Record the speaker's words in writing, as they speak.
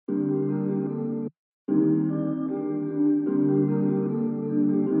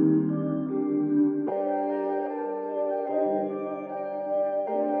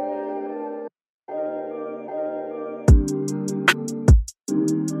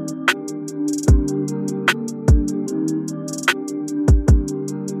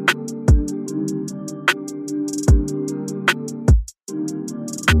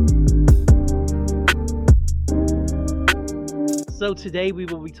So today we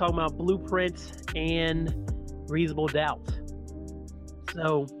will be talking about Blueprint and Reasonable Doubt.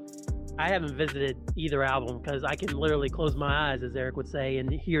 So I haven't visited either album because I can literally close my eyes, as Eric would say, and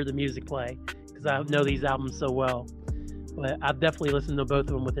hear the music play because I know these albums so well. But I've definitely listened to both of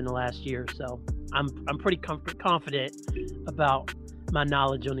them within the last year, so I'm pretty confident about my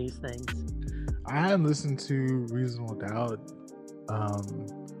knowledge on these things. I hadn't listened to Reasonable Doubt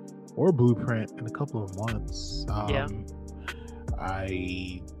or Blueprint in a couple of months. Yeah.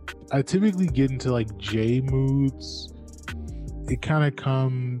 I typically get into like J moods. It kind of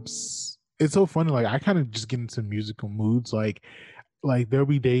comes. It's so funny. Like I kind of just get into musical moods. Like there'll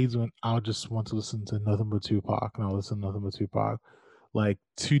be days when I'll just want to listen to nothing but Tupac, and I'll listen to nothing but Tupac. Like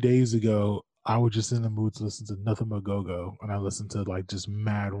 2 days ago, I was just in the mood to listen to nothing but Go-Go, and I listened to like just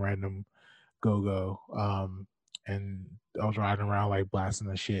mad random Go-Go. And I was riding around like blasting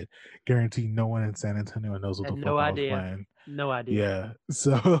the shit. Guarantee no one in San Antonio knows what the fuck I was playing. No idea. Yeah.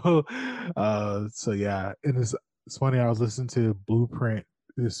 So yeah. And it's funny, I was listening to Blueprint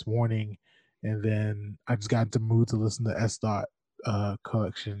this morning, and then I just got into the mood to listen to S. Dot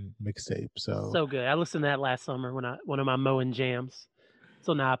collection mixtape. So good. I listened to that last summer when one of my mowing jams. It's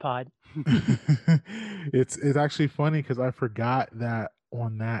on the iPod. It's actually funny because I forgot that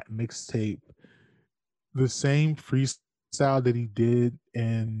on that mixtape, the same freestyle that he did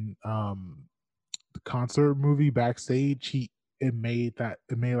in the concert movie Backstage, it made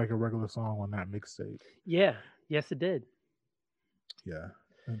like a regular song on that mixtape. Yeah. Yes, it did. Yeah.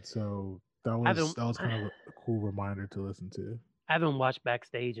 And so that was kind of a cool reminder to listen to. I haven't watched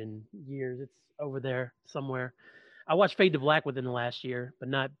Backstage in years. It's over there somewhere. I watched Fade to Black within the last year, but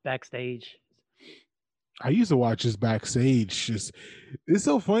not Backstage. I used to watch this Backstage. It's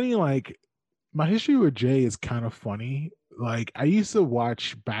so funny. Like my history with Jay is kind of funny. Like I used to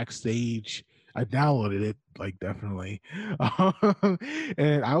watch Backstage. I downloaded it, like definitely,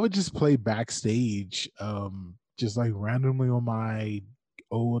 and I would just play Backstage, just like randomly on my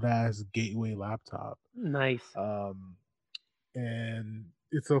old ass Gateway laptop. Nice. And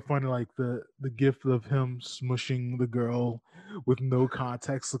it's so funny, like the gift of him smushing the girl with no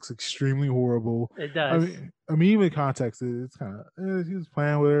context looks extremely horrible. It does. I mean, even context, it's kind of he was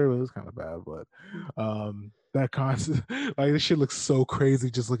playing with her, but it was kind of bad. But that concept, like this shit looks so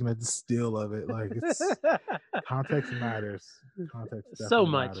crazy just looking at the still of it. Like it's context matters. Context so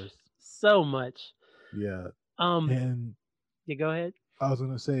much, matters. so much. Yeah. And yeah, go ahead. I was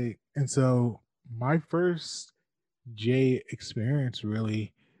gonna say, and so my first J experience,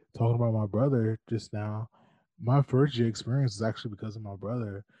 really talking about my brother just now, my first J experience is actually because of my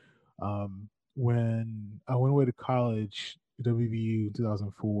brother. When I went away to college, WVU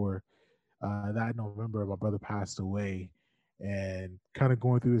 2004, that November my brother passed away, and kind of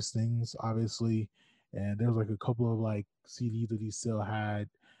going through his things obviously, and there was like a couple of like CDs that he still had,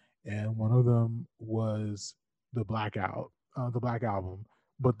 and one of them was the Black Album,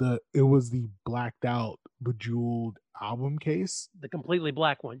 but it was the blacked out bejeweled album case, the completely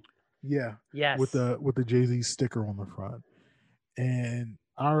black one. Yeah. Yes. With the Jay-Z sticker on the front. And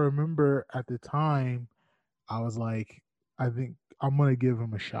I remember at the time I was like, I think I'm gonna give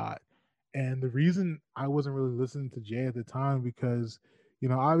him a shot. And the reason I wasn't really listening to Jay at the time because,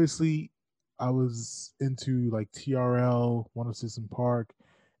 obviously I was into like TRL, 106 & Park,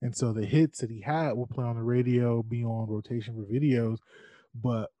 and so the hits that he had would play on the radio, be on rotation for videos.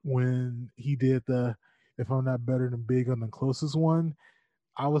 But when he did the "If I'm Not Better Than Big on the Closest One,"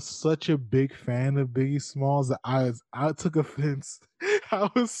 I was such a big fan of Biggie Smalls that I took offense. I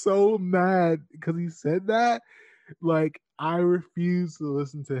was so mad because he said that. Like I refused to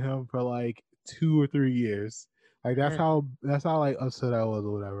listen to him for like 2 or 3 years. Like that's how like upset I was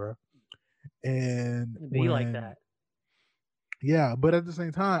or whatever. And be like that. Yeah, but at the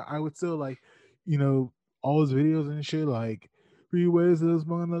same time, I would still like, all his videos and shit, like freeways this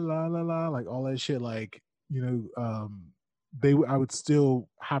la la la, like all that shit, like I would still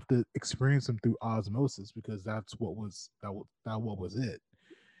have to experience them through osmosis because that's what was it.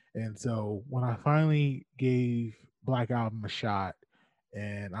 And so when I finally gave Black Album a shot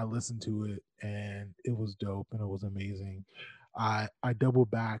and I listened to it and it was dope and it was amazing, I double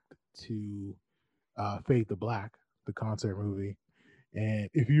backed to Fade to Black, the concert movie. And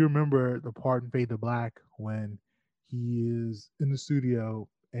if you remember the part in Fade to Black when he is in the studio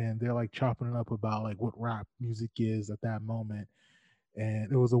and they're like chopping it up about like what rap music is at that moment,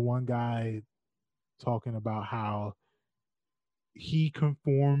 and it was a one guy talking about how he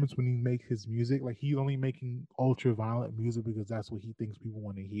conforms when he makes his music, like he's only making ultra violent music because that's what he thinks people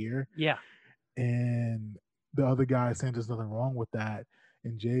want to hear. Yeah. And the other guy saying there's nothing wrong with that,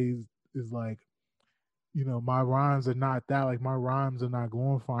 and Jay is like, my rhymes are not that. Like, my rhymes are not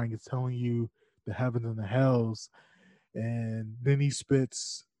glorifying. It's telling you the heavens and the hells. And then he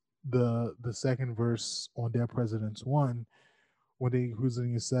spits the second verse on Dead Presidents 1. When they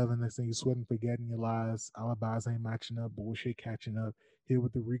cruising in 7, next thing you sweating, forgetting your lies. Alibis ain't matching up, bullshit catching up. Here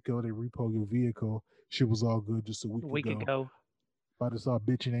with the Rico, they repo your vehicle. Shit was all good just a A week week ago. ago. About to start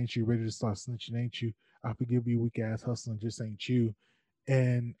bitching, ain't you? Ready to start snitching, ain't you? I forgive you, weak ass hustling, just ain't you.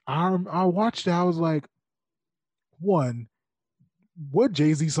 And I watched it. I was like, one, what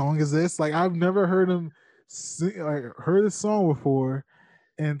Jay-Z song is this? Like, I've never heard him sing, like, heard this song before.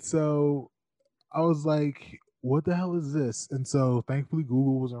 And so I was like, what the hell is this? And so thankfully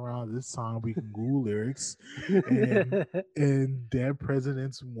Google was around this time. We can Google lyrics. And Dead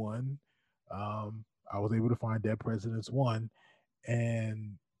Presidents 1, I was able to find Dead Presidents 1.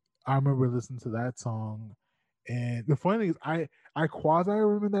 And I remember listening to that song. And the funny thing is, I quasi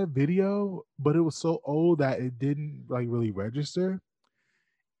remember that video, but it was so old that it didn't like really register.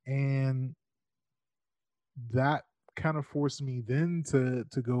 And that kind of forced me then to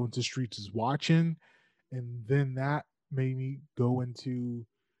go into Streets is Watching, and then that made me go into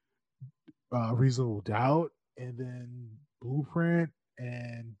Reasonable Doubt, and then Blueprint,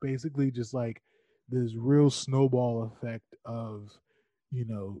 and basically just like this real snowball effect of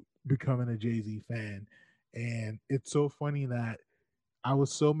becoming a Jay-Z fan. And it's so funny that I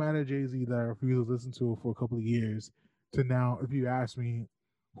was so mad at Jay-Z that I refused to listen to it for a couple of years, to now, if you ask me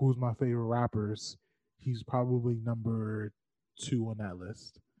who's my favorite rappers, he's probably number 2 on that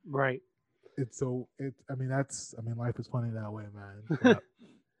list. Right. Life is funny that way, man.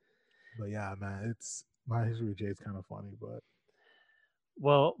 But yeah, man, it's my history with Jay is kind of funny, but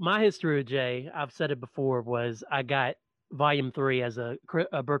Well, my history with Jay, I've said it before, was I got Volume 3 as a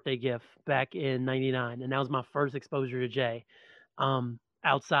birthday gift back in '99, and that was my first exposure to Jay,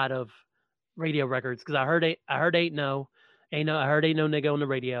 outside of radio records, because I heard I heard Ain't No Nigga on the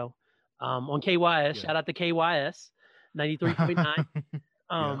radio, on KYS. yeah. Shout out to KYS 93.9.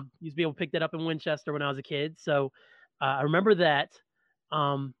 Yeah. Used to be able to pick that up in Winchester when I was a kid. So I remember that.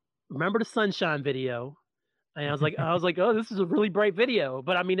 Remember the Sunshine video. And I was like, oh, this is a really bright video.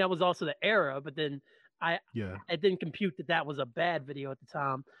 But I mean, that was also the era. But then I Yeah. I didn't compute that that was a bad video at the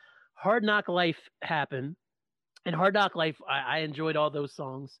time. Hard Knock Life happened, and Hard Knock Life, I enjoyed all those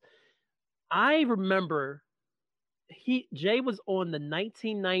songs. I remember Jay was on the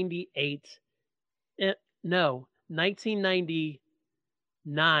 1998, no,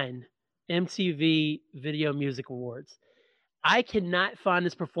 1999 MTV Video Music Awards. I cannot find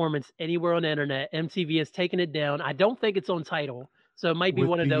this performance anywhere on the internet. MTV has taken it down. I don't think it's on Tidal, so it might be With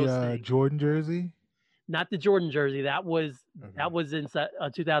one of those the things. Jordan jersey? Not the Jordan jersey. That was in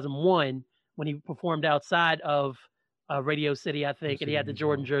 2001 when he performed outside of Radio City, I think, and he had the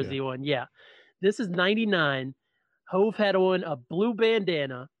Jordan jersey on. Yeah, this is '99. Hove had on a blue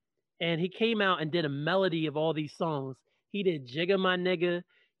bandana, and he came out and did a melody of all these songs. He did "Jigga My Nigga."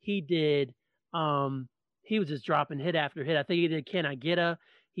 He did. He was just dropping hit after hit. I think he did "Can I Get Her."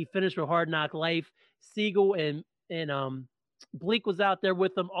 He finished with "Hard Knock Life." Siegel and Bleak was out there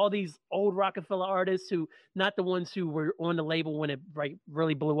with them. All these old Rockefeller artists who, not the ones who were on the label when it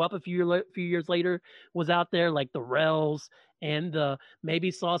really blew up a few years later, was out there, like the Rels and the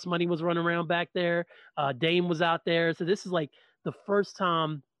maybe Sauce Money was running around back there. Dame was out there. So this is like the first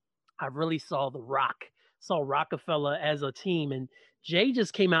time I really saw saw Rockefeller as a team. And Jay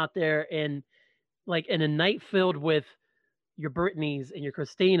just came out there and like in a night filled with your Britneys and your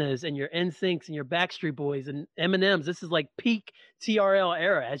Christinas and your NSYNCs and your Backstreet Boys and Eminems. This is like peak TRL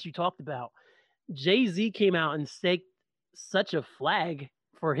era, as you talked about. Jay-Z came out and staked such a flag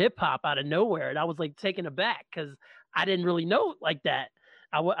for hip hop out of nowhere, and I was like taken aback because I didn't really know like that.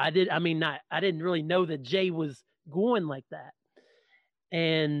 I didn't really know that Jay was going like that.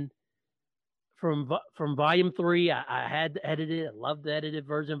 And from Volume 3, I had to edit it. I love the edited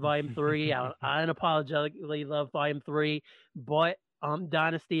version of Volume 3. I unapologetically love Volume 3. Bought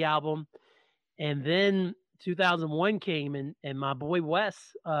Dynasty album, and then 2001 came, and my boy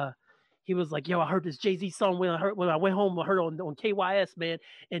Wes, he was like, "Yo, I heard this Jay-Z song when I went home. I heard it on KYS, man."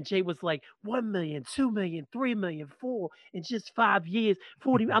 And Jay was like, 1 million, 2 million, 3 million, 4 in just 5 years,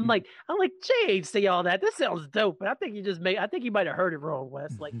 40. I'm like, Jay ain't say all that. This sounds dope, but I think you might have heard it wrong,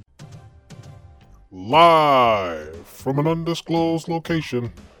 Wes. Like. Live from an undisclosed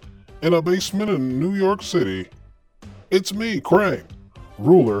location in a basement in New York City, it's me, Krang,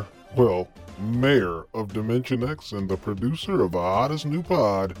 ruler, mayor of Dimension X and the producer of the hottest new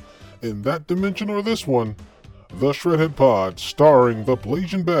pod in that dimension or this one, the Shredhead Pod, starring the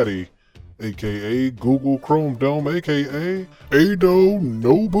Blasian Baddie, aka Google Chrome Dome, aka Ado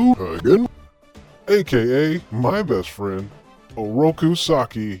Nobu again. aka my best friend, Oroku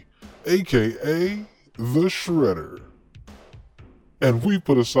Saki, aka the Shredder. And we've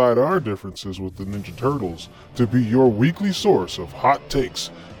put aside our differences with the Ninja Turtles to be your weekly source of hot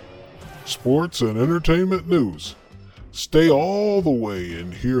takes, sports, and entertainment news. Stay all the way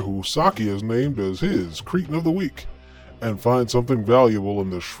and hear who Saki has named as his Cretin of the Week, and find something valuable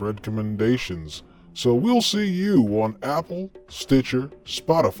in the Shred Commendations. So we'll see you on Apple, Stitcher,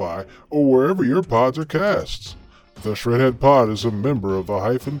 Spotify, or wherever your pods are casts. The Shredhead Pod is a member of the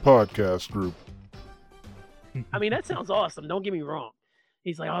Hyphen Podcast Group. I mean, that sounds awesome. Don't get me wrong.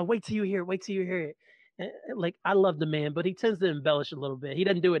 He's like, oh, wait till you hear it. Like, I love the man, but he tends to embellish a little bit. He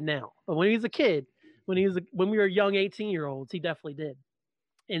doesn't do it now. But when he was a kid, when we were young 18-year-olds, he definitely did.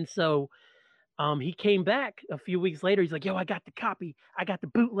 And so he came back a few weeks later. He's like, yo, I got the copy. I got the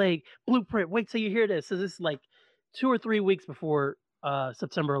bootleg blueprint. Wait till you hear this. So this is like 2 or 3 weeks before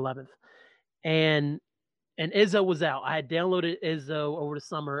September 11th. And Izzo was out. I had downloaded Izzo over the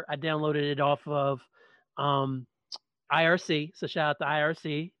summer. I downloaded it off of IRC. So shout out to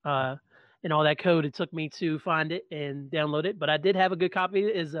IRC and all that code it took me to find it and download it. But I did have a good copy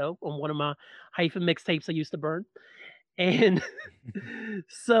of Izzo on one of my hyphen mixtapes I used to burn. And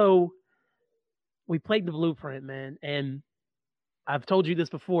so we played the blueprint, man. And I've told you this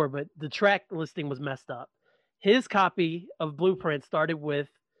before, but the track listing was messed up. His copy of Blueprint started with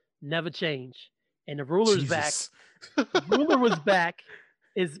Never Change. And the Ruler's back. The Ruler was back.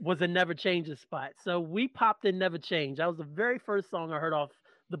 Was a Never Change's spot. So we popped in Never Change. That was the very first song I heard off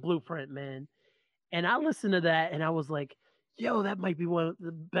the Blueprint, man. And I listened to that and I was like, yo, that might be one of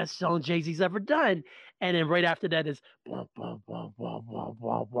the best songs Jay-Z's ever done. And then right after that is ROC.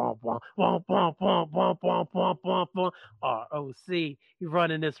 You're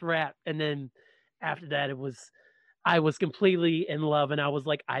running this rap. And then after that I was completely in love and I was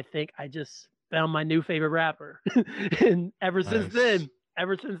like, I think I just found my new favorite rapper. And ever since then,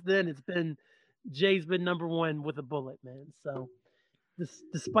 it's been Jay's been number one with a bullet, man. So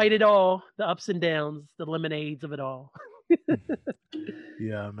despite it all, the ups and downs, the lemonades of it all.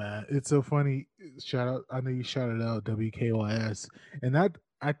 Yeah, man. It's so funny. Shout out, I know you shouted out WKYS. And that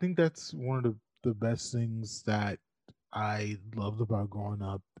I think that's one of the best things that I loved about growing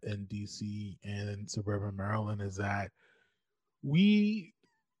up in DC and in suburban Maryland is that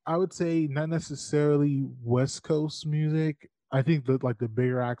I would say not necessarily West Coast music. I think that like the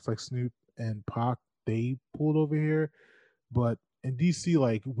bigger acts like Snoop and Pac, they pulled over here. But in DC,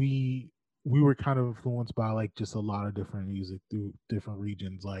 like we were kind of influenced by like just a lot of different music through different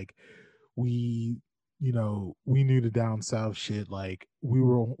regions. Like we, we knew the down south shit. Like we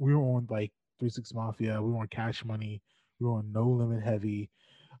were on like 3 6 Mafia, we were on Cash Money, we were on No Limit Heavy,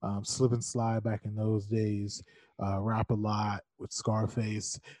 Slip and Slide back in those days, Rap a Lot with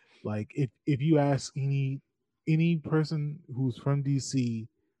Scarface. Like if you ask any person who's from DC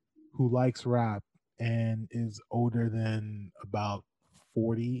who likes rap and is older than about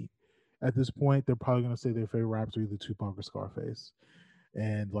 40 at this point, they're probably gonna say their favorite rappers are either Tupac or Scarface.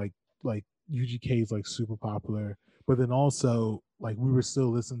 And like UGK is like super popular. But then also like we were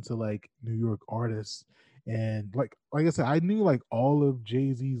still listening to like New York artists. And like I said, I knew like all of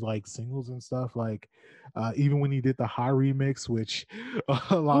Jay-Z's like singles and stuff. Like even when he did the High remix, which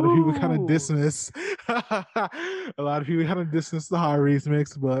a lot of people kind of dismiss. A lot of people kind of dismiss the High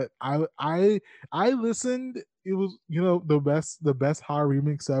remix, but I listened. It was the best High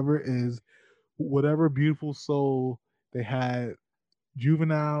remix ever is whatever Beautiful Soul they had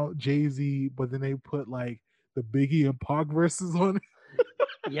Juvenile, Jay-Z, but then they put like the Biggie and Pac verses on it.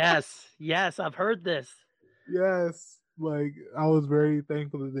 Yes, I've heard this. Yes, like I was very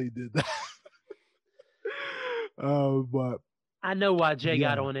thankful that they did that. But I know why Jay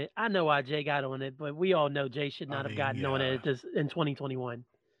got on it. But we all know Jay should not have gotten on it in 2021.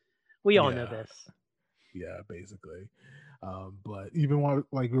 We all know this. Yeah, basically. But even while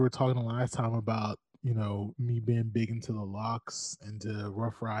like we were talking last time about me being big into the Locks, into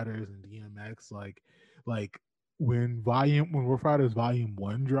Rough Riders and DMX, like when Rough Riders Volume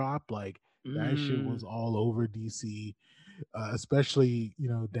 1 dropped, like that shit was all over DC, especially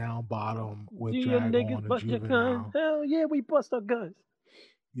down bottom with Drag On and Juvenile. Hell yeah, we bust our guns.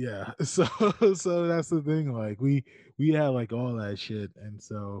 Yeah, so that's the thing. Like we had like all that shit, and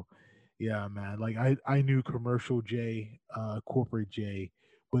so yeah, man. Like I knew Commercial J, Corporate J,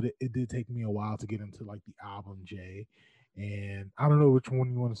 but it did take me a while to get into like the album J. And I don't know which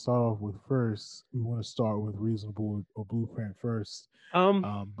one you want to start off with first. We want to start with Reasonable or Blueprint first.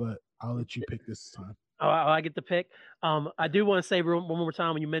 But I'll let you pick this time. Oh, I get the pick. I do want to say one more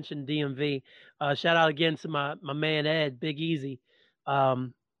time when you mentioned DMV, shout out again to my man Ed, Big Easy.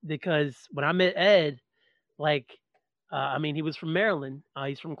 because when I met Ed, like, I mean, he was from Maryland.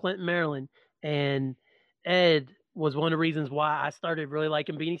 He's from Clinton, Maryland, and Ed was one of the reasons why I started really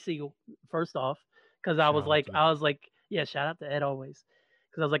liking Beanie Siegel. First off, because Shout out to I was like, yeah, shout out to Ed always,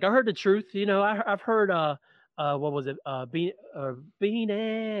 because I was like, I heard the truth. You know, I've heard what was it,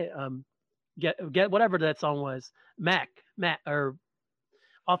 Beanie, get whatever that song was, Mac, or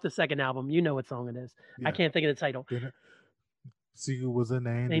off the second album. You know what song it is. I yeah. can't think of the title. Then Siegel was a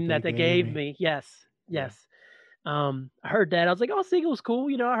name that Name they that they gave gave me. me. Yes, Yeah. yes. I heard that. I was like, "Oh, Siegel's cool."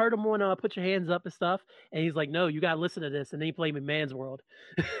 You know, I heard him on "Put Your Hands Up" and stuff, and he's like, "No, you gotta listen to this." And then he played me "Man's World,"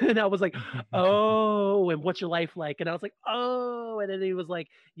 and I was like, "Oh," and "What's Your Life Like?" And I was like, "Oh," and then he was like,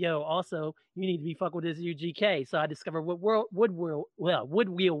 "Yo, also, you need to be fuck with this UGK." So I discovered what Woodwheel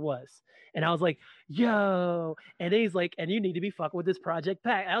was, and I was like, "Yo," and then he's like, "And you need to be fucking with this Project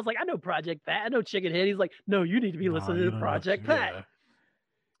Pat." I was like, "I know Project Pat. I know Chicken Head." He's like, "No, you need to be Nah, listening you to don't know. Project Pat."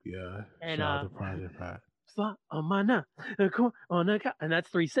 Yeah. Yeah. And Shout out to Project Pat. Slot on my nut, on the and that's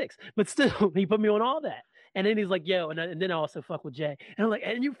 3-6. But still, he put me on all that. And then he's like, yo, and then I also fuck with Jay. And I'm like,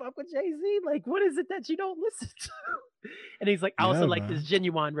 and you fuck with Jay-Z? Like, what is it that you don't listen to? And he's like, I also Yeah, like this man.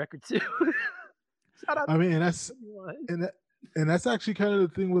 Genuine record too. Shout out I mean, to Genuine. and that's actually kind of the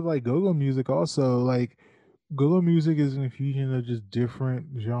thing with like go-go music also. Like go-go music is an infusion of just different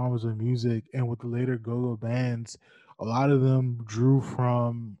genres of music, and with the later go-go bands, a lot of them drew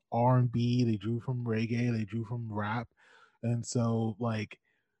from R&B, they drew from reggae, they drew from rap. And so like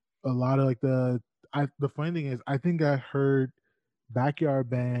a lot of like the funny thing is I think I heard Backyard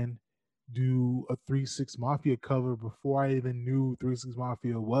Band do a 3 6 Mafia cover before I even knew 3 6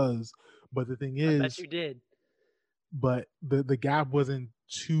 Mafia was. But the thing I bet is, you did. but the gap wasn't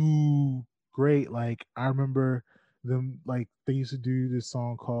too great. Like I remember them, like they used to do this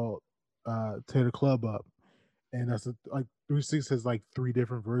song called Tear the Club Up, and that's like 3 6 has like three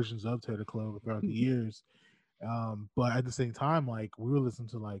different versions of Tear the Club throughout the years. But at the same time, like we were listening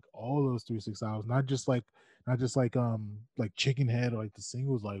to like all those 3 6 albums, not just like Chicken Head or like the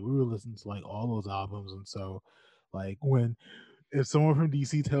singles. Like we were listening to like all those albums. And so like when if someone from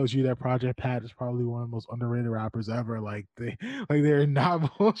DC tells you that Project Pat is probably one of the most underrated rappers ever, they're not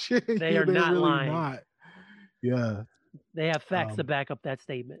bullshitting They you. are They're not really lying. not. Yeah. They have facts to Um, back up that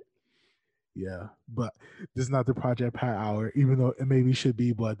statement. yeah. But this is not the Project Pat hour, even though it maybe should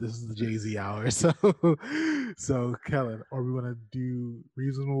be, but this is the Jay-Z hour. So Kellen, are we gonna do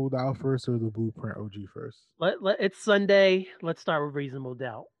Reasonable Doubt first or the Blueprint OG first? It's Sunday. Let's start with Reasonable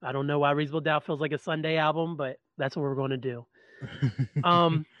Doubt. I don't know why Reasonable Doubt feels like a Sunday album, but that's what we're going to do. I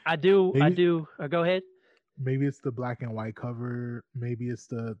maybe do. Go ahead. maybe it's the black and white cover, maybe it's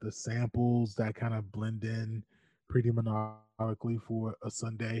the samples that kind of blend in pretty monotonically for a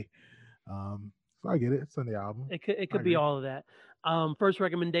Sunday. So I get it. Sunday album. It I could be agree. all of that. First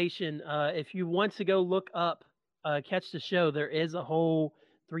recommendation: if you want to go look up, catch the show, there is a whole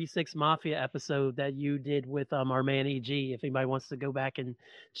 3-6 Mafia episode that you did with our man EG. If anybody wants to go back and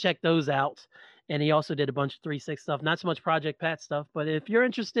check those out, and he also did a bunch of 3-6 stuff. Not so much Project Pat stuff, but if you're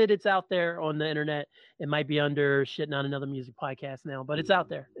interested, it's out there on the internet. It might be under Shit Not Another Music Podcast now, but it's out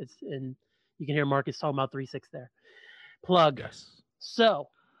there. It's and you can hear Marcus talking about 3-6 there. Plug. Yes. So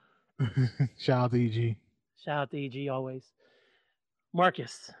Shout out to EG. shout out to EG always.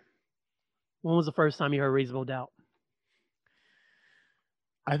 Marcus, when was the first time you heard Reasonable Doubt?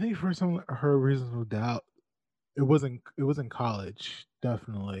 I think first time I heard Reasonable Doubt, it was in college,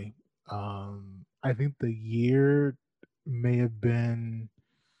 definitely. I think the year may have been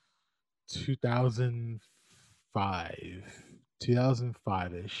 2005,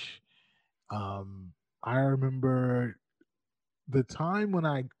 2005-ish. I remember the time when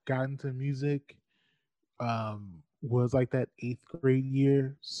I got into music was like that eighth grade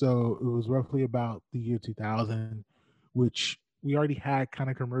year. So it was roughly about the year 2000, which we already had kind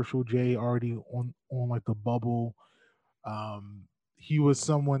of commercial J already on like the bubble. He was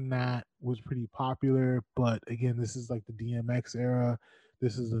someone that was pretty popular, but again, this is like the DMX era.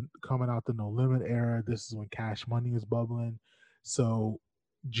 This is coming out the No Limit era. This is when Cash Money is bubbling. So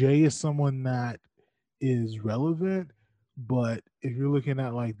Jay is someone that is relevant, but if you're looking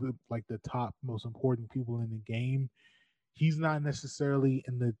at like the top most important people in the game, he's not necessarily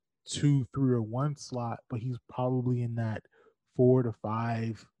in the 2, 3, or 1 slot, but he's probably in that 4 to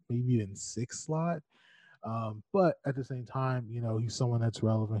 5, maybe even 6 slot. But at the same time, he's someone that's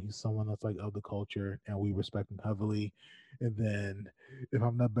relevant. He's someone that's like of the culture, and we respect him heavily. And then, if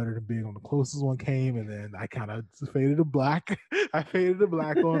I'm not better than Big on the closest one came, and then I kind of faded to black. I faded to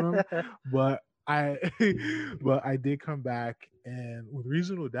black on him, but I, but I did come back, and with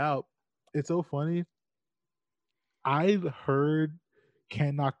Reasonable Doubt, it's so funny. I heard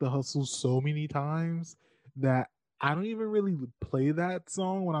Can't Knock the Hustle so many times that I don't even really play that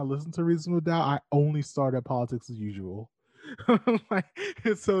song when I listen to Reasonable Doubt. I only start at Politics as Usual. Like,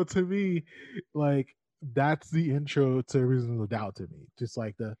 and so to me, like, that's the intro to Reasonable Doubt to me. Just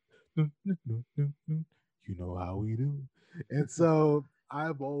like the you know how we do. And so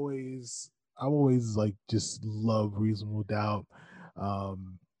I've always like just loved Reasonable Doubt.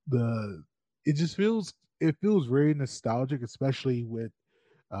 The it just feels very nostalgic, especially with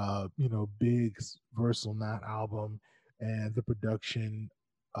Big's verse on that album and the production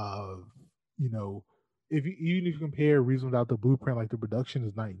of, you know, even if you compare Reason Without the Blueprint, like the production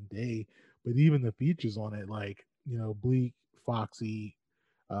is night and day, but even the features on it, like, Bleak, Foxy,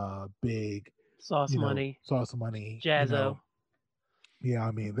 Big, Sauce Money, Sauce Money, Jazzo. Yeah,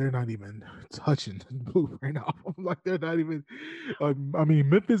 I mean, they're not even touching the Blueprint album. Like, they're not even. I mean,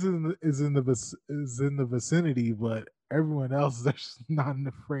 Memphis is in the vicinity, but everyone else is just not in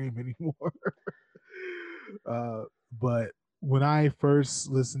the frame anymore. But when I first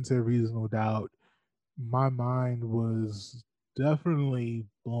listened to Reasonable Doubt, my mind was definitely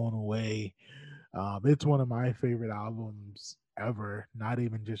blown away. It's one of my favorite albums ever. Not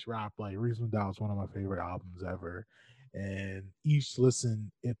even just rap. Like, Reasonable Doubt is one of my favorite albums ever. And each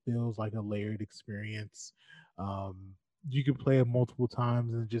listen, it feels like a layered experience. You can play it multiple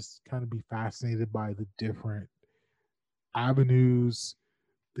times and just kind of be fascinated by the different avenues,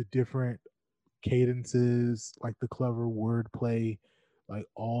 the different cadences, like the clever wordplay, like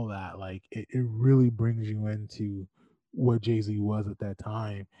all that. Like, it really brings you into what Jay-Z was at that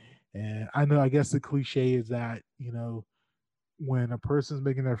time. And I guess the cliche is that, when a person's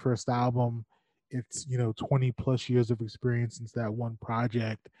making their first album, it's 20 plus years of experience since that one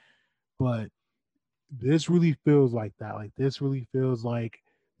project. But this really feels like that. Like, this really feels like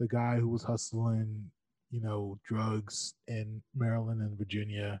the guy who was hustling, drugs in Maryland and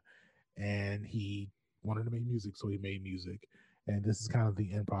Virginia, and he wanted to make music, so he made music. And this is kind of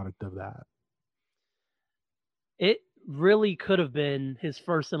the end product of that. It really could have been his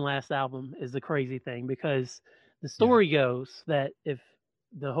first and last album, is the crazy thing, because the story goes that if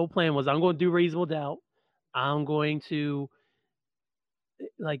the whole plan was, I'm going to do Reasonable Doubt, I'm going to,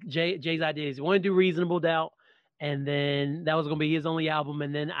 like, Jay's idea is, you want to do Reasonable Doubt, and then that was going to be his only album.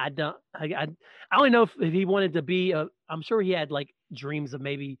 And then I don't know if he wanted to be I'm sure he had like dreams of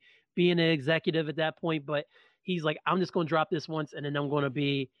maybe being an executive at that point, but he's like, I'm just going to drop this once, and then I'm going to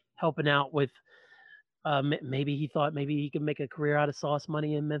be helping out with. Maybe he thought maybe he could make a career out of Sauce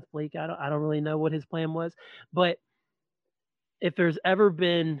Money and Meth Bleak. I don't really know what his plan was, but if there's ever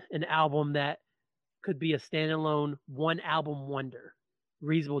been an album that could be a standalone one album wonder,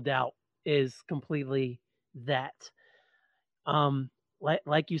 Reasonable Doubt is completely that.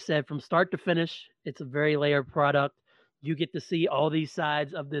 Like you said, from start to finish, it's a very layered product. You get to see all these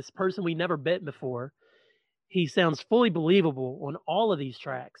sides of this person we never met before. He sounds fully believable on all of these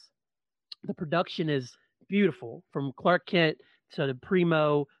tracks. The production is beautiful, from Clark Kent to the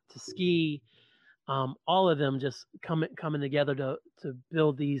Primo to Ski. All of them just coming together to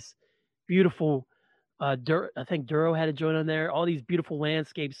build these beautiful. I think Duro had a joint on there. All these beautiful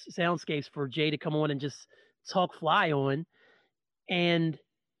landscapes, soundscapes for Jay to come on and just talk fly on, and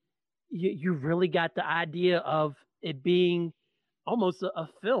you really got the idea of it being almost a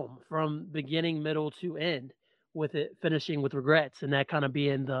film from beginning, middle to end, with it finishing with regrets, and that kind of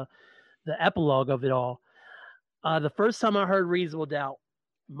being the epilogue of it all. The first time I heard Reasonable Doubt,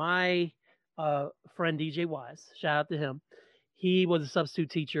 my friend DJ Wise, shout out to him, he was a substitute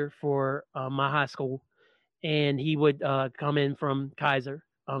teacher for my high school, and he would come in from Kaiser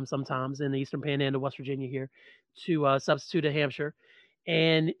sometimes in the Eastern Panhandle, West Virginia here, to substitute at Hampshire,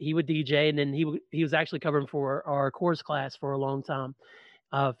 and he would DJ, and then he was actually covering for our course class for a long time,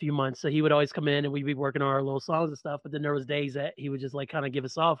 a few months. So he would always come in and we'd be working on our little songs and stuff. But then there was days that he would just like kind of give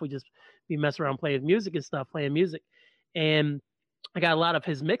us off. We just be messing around playing music and stuff, playing music. And I got a lot of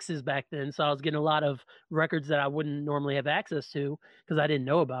his mixes back then. So I was getting a lot of records that I wouldn't normally have access to because I didn't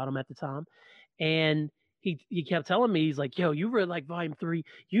know about them at the time. And he kept telling me, he's like, yo, you really like Volume 3.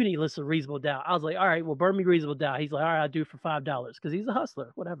 You need to listen to Reasonable Doubt. I was like, all right, well, burn me Reasonable Doubt. He's like, all right, I'll do it for $5 because he's a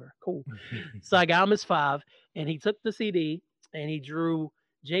hustler. Whatever. Cool. So I got him his 5, and he took the CD and he drew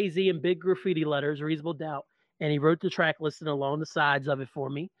Jay-Z in big graffiti letters, Reasonable Doubt, and he wrote the track listing along the sides of it for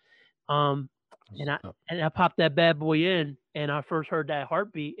me. And I popped that bad boy in, and I first heard that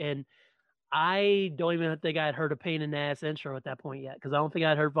Heartbeat, and I don't even think I had heard a Pain in the Ass intro at that point yet, because I don't think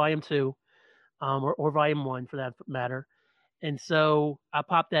I'd heard Volume 2, or Volume 1 for that matter. And so I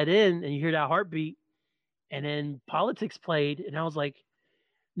popped that in, and you hear that Heartbeat, and then Politics played, and I was like,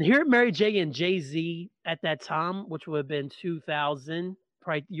 hearing Mary J and Jay-Z at that time, which would have been 2000,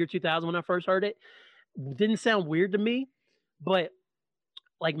 probably year 2000 when I first heard it. Didn't sound weird to me, but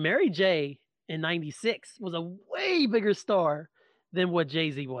like Mary J in '96 was a way bigger star than what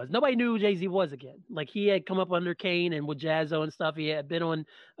Jay Z was. Nobody knew who Jay Z was again. Like he had come up under Kane and with Jazzo and stuff. He had been on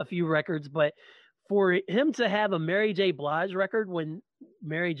a few records, but for him to have a Mary J. Blige record when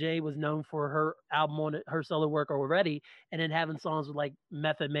Mary J. was known for her album on her solo work already, and then having songs with like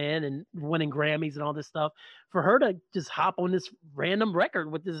Method Man and winning Grammys and all this stuff, for her to just hop on this random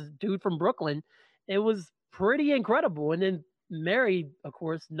record with this dude from Brooklyn, it was pretty incredible. And then Mary, of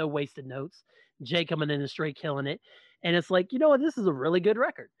course, no wasted notes. Jay coming in and straight killing it. And it's like, you know what? This is a really good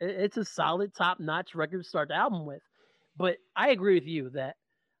record. It's a solid, top notch record to start the album with. But I agree with you that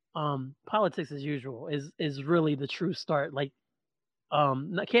Politics as Usual is really the true start. Like,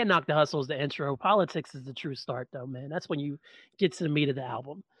 Can't Knock the Hustle is the intro. Politics is the true start, though, man. That's when you get to the meat of the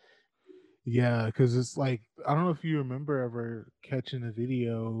album. Yeah, because it's like I don't know if you remember ever catching a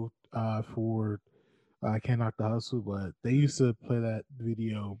video for Can't Knock the Hustle, but they used to play that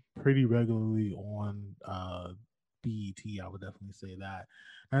video pretty regularly on BET. I would definitely say that,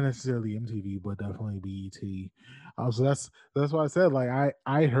 not necessarily MTV, but definitely BET. So that's why I said like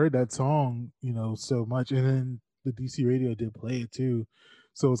I heard that song, you know, so much, and then the DC radio did play it too,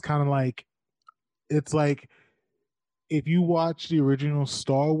 so it's kind of like it's like if you watch the original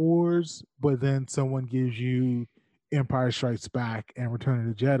Star Wars, but then someone gives you Empire Strikes Back and Return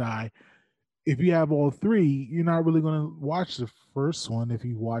of the Jedi, if you have all three, you're not really going to watch the first one if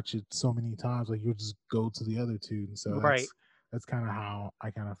you watch it so many times. Like you'll just go to the other two, and so Right. that's kind of how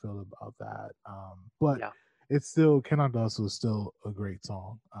I kind of feel about that. But Yeah. it's still Cannot Hustle is still a great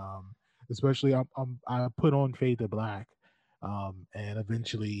song. Especially I put on Fade to Black. And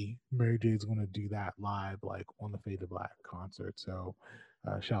eventually Mary J is going to do that live, like on the Fade to Black concert. So,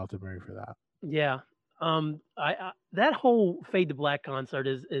 shout out to Mary for that. Yeah. I that whole Fade to Black concert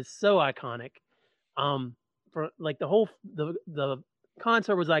is so iconic. For like the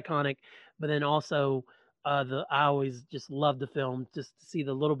concert was iconic, but then also I always just loved the film just to see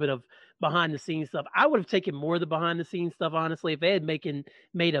the little bit of behind the scenes stuff. I would have taken more of the behind the scenes stuff honestly if they had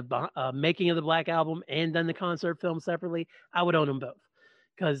made a making of the Black Album and done the concert film separately. I would own them both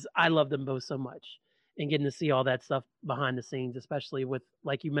because I love them both so much. And getting to see all that stuff behind the scenes, especially with,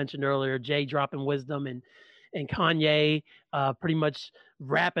 like you mentioned earlier, Jay dropping wisdom and Kanye pretty much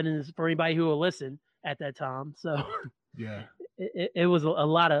rapping for anybody who will listen at that time. So Yeah, it was a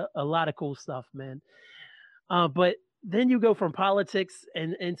lot of cool stuff, man. But then you go from Politics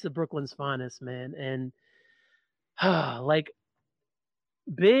and into Brooklyn's Finest, man, and like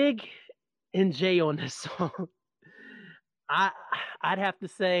Big and Jay on this song. I'd have to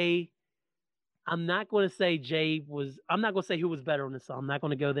say I'm not going to say Jay was. I'm not going to say who was better on this song. I'm not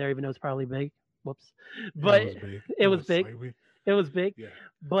going to go there, even though it's probably Big. Whoops, but it was big. it was big. Slightly. It was big. Yeah,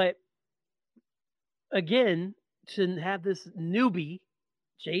 But again, to have this newbie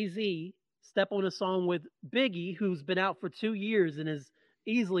Jay Z step on a song with Biggie, who's been out for 2 years and is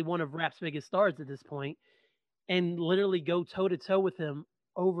easily one of rap's biggest stars at this point, and literally go toe to toe with him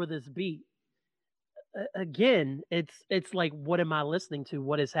over this beat. Again, it's like, what am I listening to?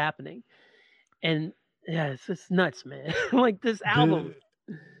 What is happening? And yeah, it's just nuts, man. Like this album.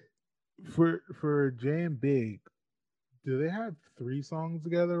 For Jay and Big, do they have 3 songs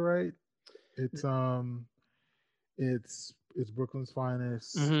together? Right? It's it's Brooklyn's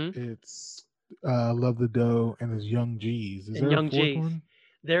Finest. Mhm. It's Love the Dough, and it's Young G's. Is And there Young a fourth G's. one?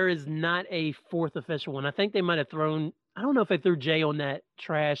 There is not a fourth official one. I think they might have thrown. I don't know if they threw Jay on that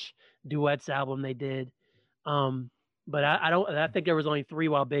trash duets album they did. But I don't. I think there was only 3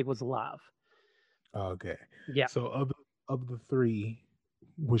 while Big was alive. Okay. Yeah. So of the 3,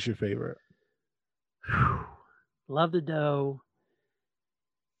 what's your favorite? Love the Dough,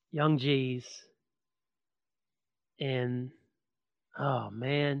 Young G's, and oh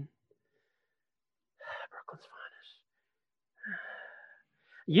man, Brooklyn's Finest.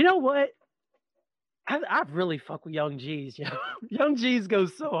 You know what? I really fuck with Young G's, yo. Young G's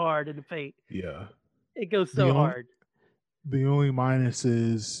goes so hard in the paint. Yeah. It goes The so only hard. the only minus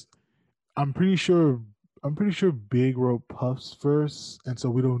is I'm pretty sure Big wrote Puff's verse, and so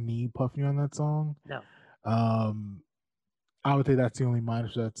we don't need Puffy on that song. No. I would say that's the only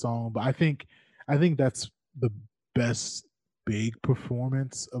minus of that song, but I think that's the best Big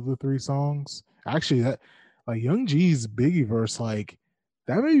performance of the 3 songs. Actually, that like Young G's Biggie verse, like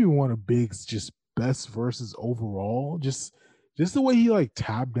that may be one of Big's just best verses overall. Just the way he like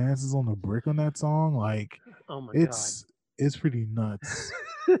tap dances on the brick on that song, like Oh my it's pretty nuts.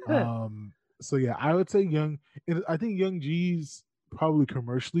 god. So yeah, I would say I think Young G's probably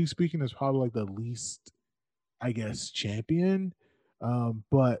commercially speaking is probably like the least, I guess, champion.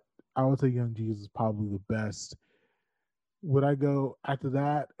 But I would say Young Jeezy is probably the best. Would I go after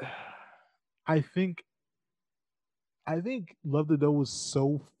that? I think I think Love the Dough was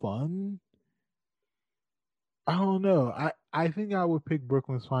so fun. I don't know. I think I would pick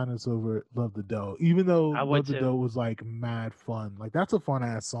Brooklyn's Finest over Love the Dough, even though I would Love the too. Dough was like mad fun. Like that's a fun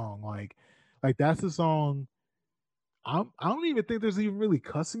ass song. Like that's a song. I don't even think there's even really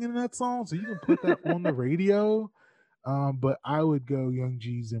cussing in that song, so you can put that on the radio. But I would go Young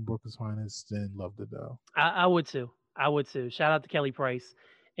G's and Brooklyn's Finest and Love the Dough. I would too. I would too. Shout out to Kelly Price,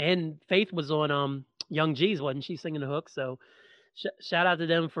 and Faith was on Young G's, wasn't she, singing the hook? So shout out to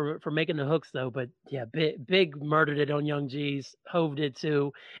them for making the hooks though. But yeah, big murdered it on Young G's. Hove did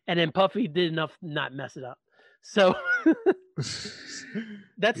too, and then Puffy did enough not mess it up. So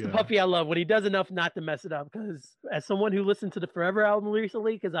that's the Yeah. Puffy I love when he does enough not to mess it up. Because as someone who listened to the Forever album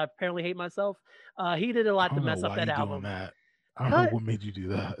recently, because I apparently hate myself, he did a I lot to don't know mess up why that you doing album. that. I don't know what made you do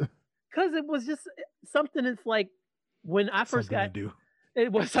that. Because it was just something. It's like when I first Something to got do.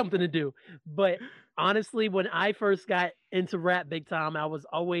 it was something to do. But honestly, when I first got into rap big time, I was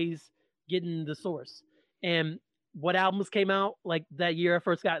always getting the source. And what albums came out like that year I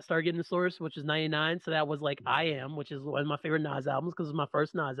first got started getting the source, which is 99. So that was like I Am, which is one of my favorite Nas albums because it was my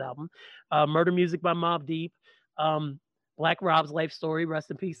first Nas album. Murder Music by Mobb Deep. Um, Black Rob's Life Story,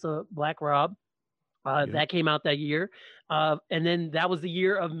 rest in peace to Black Rob. Yep. That came out that year. And then that was the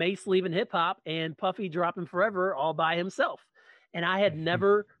year of Mace leaving hip hop and Puffy dropping Forever all by himself. And I had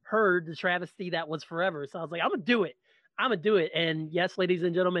never heard the travesty that was Forever. So I was like, I'm going to do it. I'm going to do it. And yes, ladies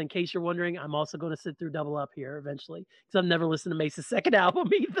and gentlemen, in case you're wondering, I'm also going to sit through Double Up here eventually because I've never listened to Mace's second album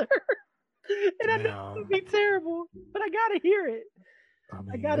either. And I know it would be terrible, but I got to hear it. I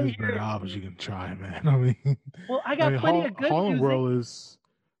mean, gotta there's hear better it. albums you can try, man. I mean, Well, I got plenty of good Harlem music.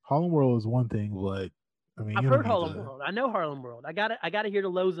 World is one thing, but I mean, I've you don't heard need Harlem to. World. I know Harlem World. I gotta hear the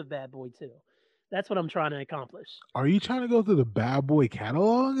lows of Bad Boy too. That's what I'm trying to accomplish. Are you trying to go through the Bad Boy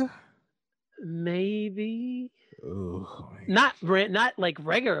catalog? Maybe Oh, not like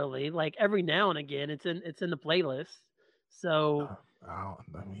regularly, like every now and again. It's in the playlist. So I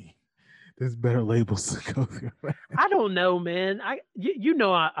mean, there's better labels to go through. I don't know, man. You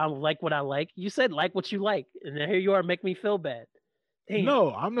know I like what I like. You said like what you like, and then here you are, make me feel bad. Damn.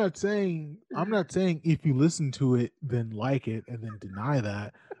 No, I'm not saying if you listen to it, then like it and then deny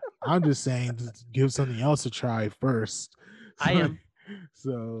that. I'm just saying just give something else a try first. I am.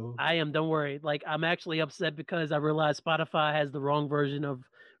 So I am. Don't worry. Like I'm actually upset because I realized Spotify has the wrong version of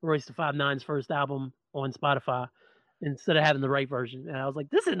Royce the 5'9's first album on Spotify instead of having the right version. And I was like,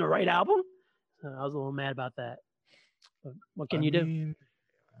 this isn't the right album. So I was a little mad about that. But what can you do?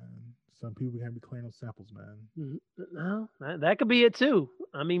 Some people can't be clearing those samples, man. No, that could be it too.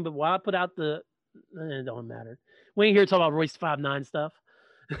 I mean, but why put out the? It don't matter. We ain't here to talk about Royce 5'9 stuff.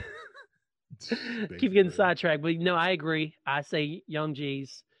 Keep getting sidetracked, but no, I agree. I say Young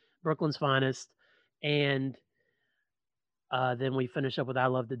G's, Brooklyn's Finest, and then we finish up with I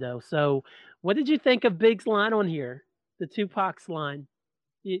Love the Dough. So, what did you think of Big's line on here, the Tupac's line?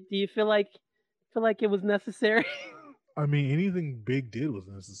 Do you feel like it was necessary? I mean, anything Big did was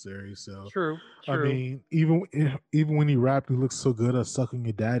necessary. So True. I mean, even when he rapped, he looks so good at sucking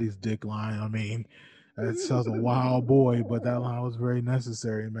your daddy's dick line. I mean, that sounds a wild boy, but that line was very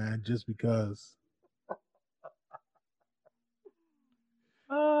necessary, man. Just because.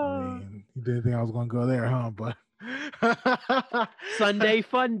 I mean, you didn't think I was gonna go there, huh? But Sunday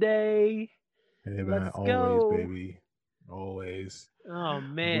fun day. Hey man, Let's always, go. baby, always. Oh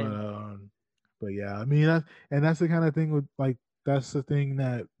man. But yeah, I mean, that's the kind of thing with like that's the thing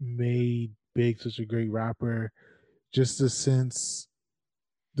that made Big such a great rapper. Just the sense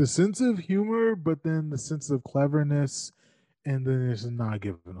of humor, but then the sense of cleverness, and then it's not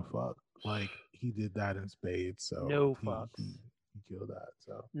giving a fuck. Like he did that in spades. So No fucks. He killed that.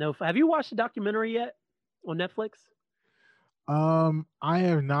 So no. Have you watched the documentary yet on Netflix? I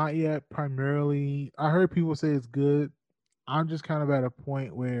have not yet. Primarily, I heard people say it's good. I'm just kind of at a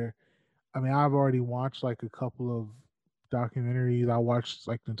point where, I mean, I've already watched like a couple of documentaries. I watched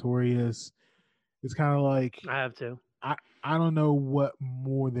like Notorious. It's kind of like I have to. I don't know what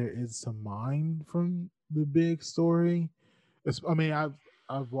more there is to mine from the Big story. I mean,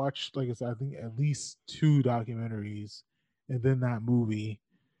 I've watched, like I said, I think at least 2 documentaries, and then that movie,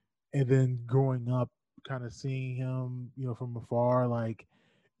 and then growing up, kind of seeing him, from afar, like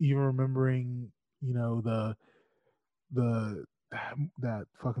even remembering, that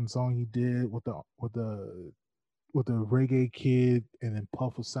fucking song he did with the reggae kid, and then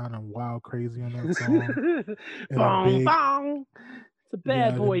Puff was sounding wild crazy on that song. Bong, bong. It's a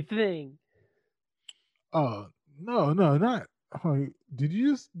bad boy thing. Oh no, not. Did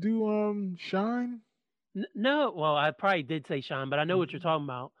you just do Shine? No, well, I probably did say Shine, but I know what you're talking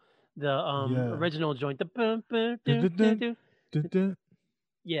about. The Yeah. original joint, the boom, boom, Dun, do, dun, do, dun, do. dun, dun,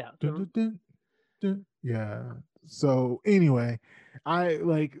 Yeah, dun, dun, dun, dun. Yeah. So anyway, I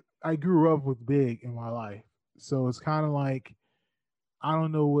grew up with Big in my life. So it's kind of like I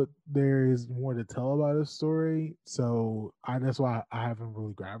don't know what there is more to tell about his story. So that's why I haven't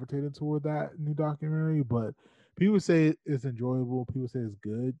really gravitated toward that new documentary. But people say it's enjoyable. People say it's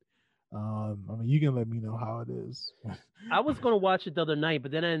good. I mean, you can let me know how it is. I was gonna watch it the other night,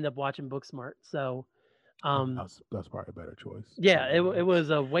 but then I ended up watching Booksmart. So, I mean, um, that's probably a better choice. yeah, So it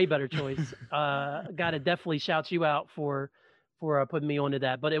was a way better choice. Gotta definitely shout you out for putting me onto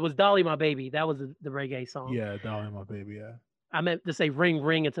that. But it was Dolly My Baby. That was the reggae song. yeah, Dolly, my baby. Yeah, I meant to say Ring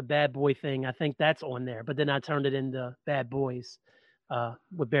Ring. It's a bad boy thing. I think that's on there, but then I turned it into Bad Boys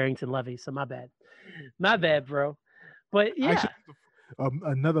with Barrington Levy. So my yeah. bad, bro. But yeah, Actually,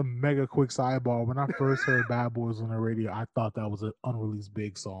 another mega quick sidebar. When I first heard Bad Boys on the radio, I thought that was an unreleased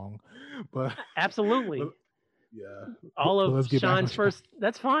Big song, but but absolutely. yeah. All But of let's get back on Sean's track. first.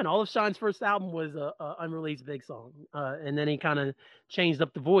 That's fine. All of Sean's first album was a unreleased big song, and then he kind of changed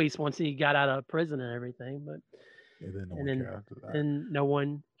up the voice once he got out of prison and everything. But And then no and one then cared after that. and no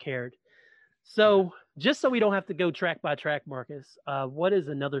one cared. Yeah. So just so we don't have to go track by track, Marcus, what is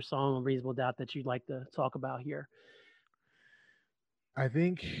another song on Reasonable Doubt that you'd like to talk about here? I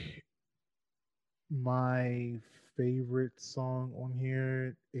think my favorite song on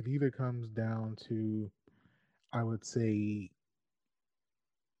here, it either comes down to, I would say,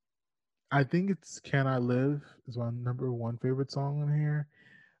 I think it's "Can I Live" is my number one favorite song on here.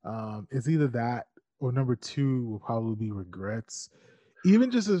 It's either that or number two will probably be "Regrets."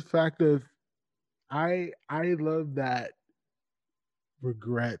 Even just the fact of I love that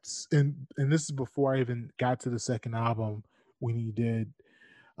 "Regrets," and this is before I even got to the second album when he did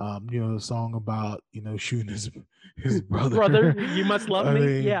the song about shooting his Brother, brother. you must love I me.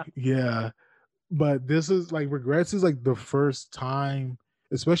 mean, Yeah, yeah, but this is like "Regrets" is like the first time,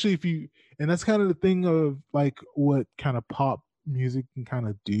 especially if you, and that's kind of the thing of like what kind of pop music can kind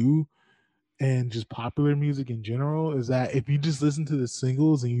of do, and just popular music in general, is that if you just listen to the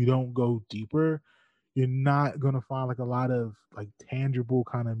singles and you don't go deeper, you're not gonna find like a lot of like tangible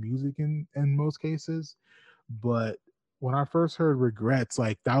kind of music in most cases. But when I first heard "Regrets,"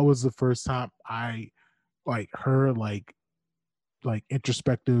 like that was the first time I like heard like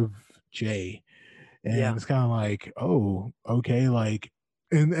introspective Jay, and yeah, it's kind of like, oh, okay, like,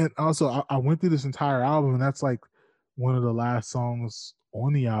 and also I went through this entire album, and that's like one of the last songs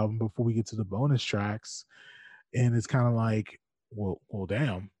on the album before we get to the bonus tracks, and it's kind of like, well,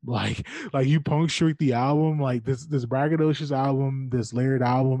 damn, like you punctuate the album, like this braggadocious album, this layered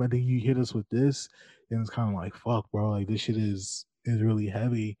album, and then you hit us with this, and it's kind of like, fuck, bro, like this shit is really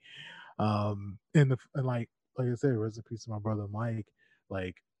heavy. And like I said, rest in peace to my brother Mike.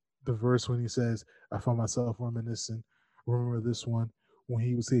 Like the verse when he says, "I found myself reminiscing. Remember this one when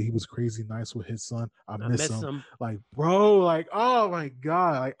he would say he was crazy nice with his son. I I miss miss him." him. Like, bro, like, oh my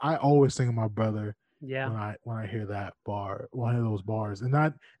god, like I always think of my brother Yeah, when I hear that bar, one of those bars, and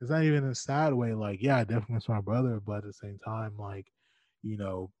not it's not even in a sad way. Like, yeah, I definitely miss my brother, but at the same time, like, you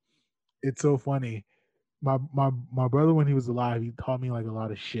know, it's so funny. My brother when he was alive, he taught me like a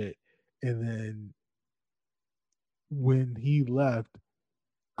lot of shit, and then when he left,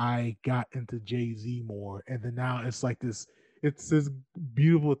 I got into Jay Z more, and then now it's like it's this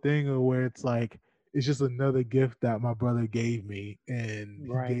beautiful thing where it's like it's just another gift that my brother gave me, and he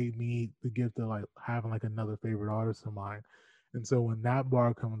right. gave me the gift of like having like another favorite artist of mine, and so when that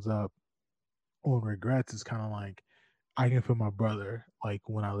bar comes up on "Regrets," it's kind of like I can feel my brother like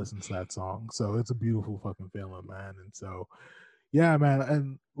when I listen to that song, so it's a beautiful fucking feeling, man, and so yeah, man.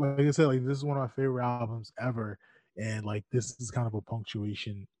 And like I said, like this is one of my favorite albums ever. And like this is kind of a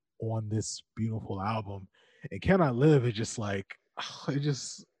punctuation on this beautiful album. And Can I Live is just like it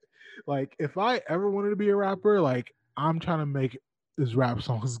just like if I ever wanted to be a rapper, like I'm trying to make this rap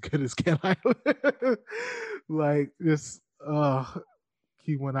song as good as Can I Live. Like this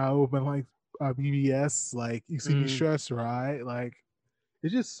keep when I open like BBS, like you see me Mm, stressed, right? Like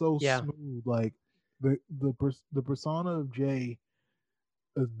it's just so yeah, smooth. Like the persona of Jay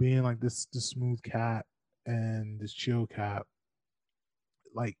as being like this smooth cat and this chill cat,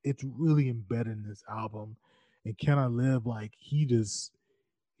 like it's really embedded in this album. And Can I Live, like he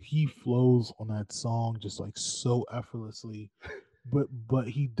flows on that song just like so effortlessly, but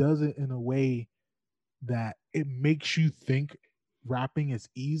he does it in a way that it makes you think rapping is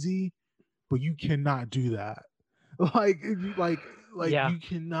easy, but you cannot do that. Like like yeah. you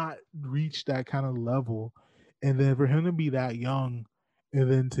cannot reach that kind of level. And then for him to be that young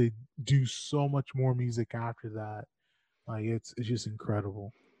and then to do so much more music after that, like it's just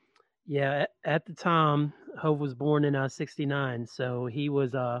incredible. Yeah, at the time, Hove was born in '69, so he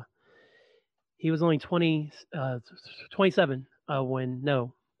was only 27 when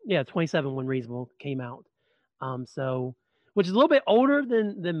no, yeah, 27 when Reasonable came out. So which is a little bit older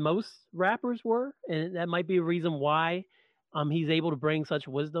than most rappers were, and that might be a reason why he's able to bring such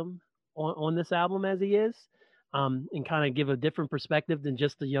wisdom on this album as he is, and kind of give a different perspective than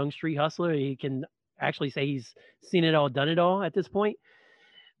just a young street hustler. He can actually say he's seen it all, done it all at this point.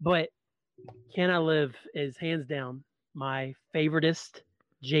 But Can I Live is hands down my favoriteest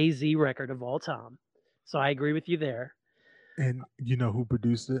Jay-Z record of all time. So I agree with you there. And you know who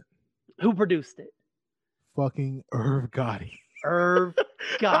produced it? Who produced it? Fucking Irv Gotti. Irv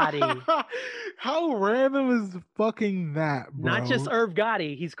Gotti. How random is fucking that, bro? Not just Irv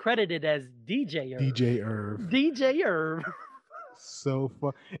Gotti. He's credited as DJ Irv. DJ Irv. DJ Irv. So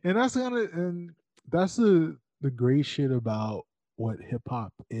fun. And that's the great shit about what hip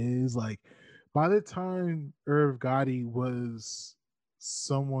hop is. Like by the time Irv Gotti was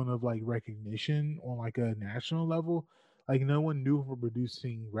someone of like recognition on like a national level, like no one knew him for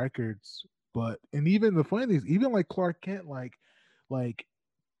producing records. But and even the funny thing is, even like Clark Kent, like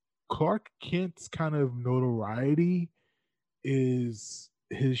Clark Kent's kind of notoriety is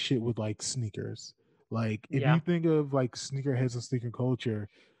his shit with like sneakers. Like if Yeah. you think of like sneakerheads and sneaker culture,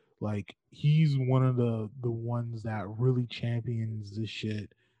 like he's one of the ones that really champions this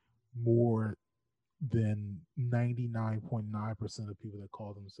shit more than 99.9% of people that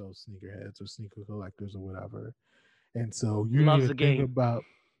call themselves sneakerheads or sneaker collectors or whatever. And so you don't Loves even the think game. about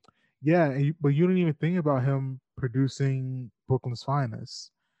but you don't even think about him producing Brooklyn's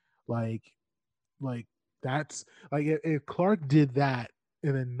Finest. Like that's like if Clark did that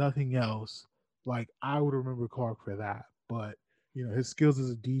and then nothing else, like I would remember Clark for that. But you know, his skills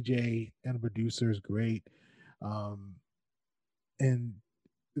as a DJ and a producer is great. Um and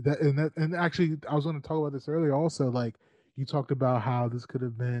and actually I was going to talk about this earlier also. Like you talked about how this could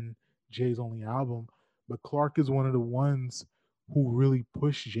have been Jay's only album, but Clark is one of the ones who really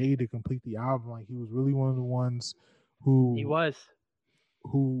pushed Jay to complete the album. Like he was really one of the ones He who was.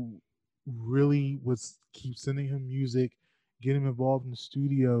 really was keep sending him music, getting him involved in the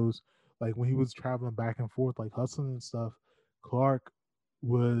studios. Like when he was traveling back and forth, like hustling and stuff, Clark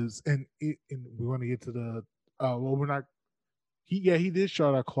was, and we're going to get to the, well, we're not, he did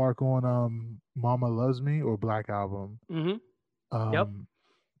shout out Clark on Mama Loves Me or Black Album. Mm-hmm. Yep.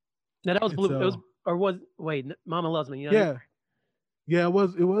 Now that was Blue. It was, or was, wait, Mama Loves Me. You know, yeah, it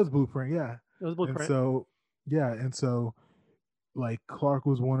was Blueprint. Yeah. It was Blueprint. And so, and so like Clark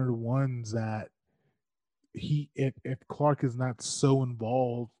was one of the ones that if Clark is not so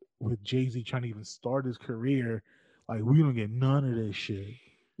involved with Jay-Z trying to even start his career, like we don't get none of this shit.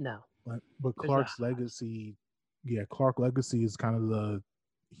 No. But Clark's legacy, Clark legacy is kind of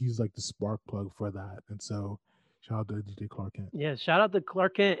he's like the spark plug for that. And so shout out to DJ Clark Kent. Yeah, shout out to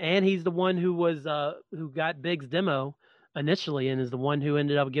Clark Kent, and he's the one who was who got Big's demo initially, and is the one who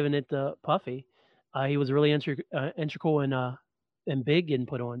ended up giving it to Puffy. He was really integral and Big getting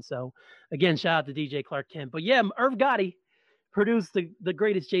put on. So again, shout out to DJ Clark Kent. But yeah, Irv Gotti produced the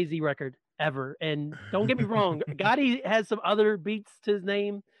greatest Jay-Z record ever. And don't get me wrong, Gotti has some other beats to his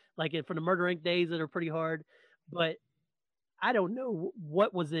name, like from the Murder Inc. days that are pretty hard. But I don't know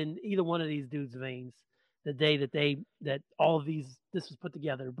what was in either one of these dudes' veins the day that all of this was put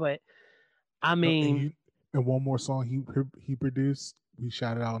together. But I mean, and one more song he produced, we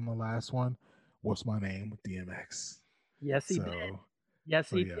shouted out in the last one. What's My Name with DMX? Yes, he did.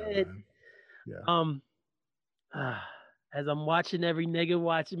 Yes, he did. Man. Yeah. As I'm watching every nigga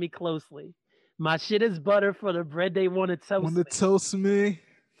watching me closely, my shit is butter for the bread they want to toast. Want to toast me?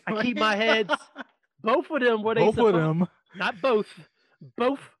 I keep my heads. Both of them were they both of them. Not both.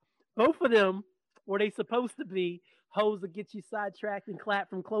 Both of them were they supposed to be hoes that get you sidetracked and clap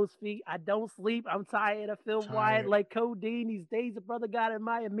from close feet. I don't sleep. I'm tired. I feel wired like codeine. These days a brother got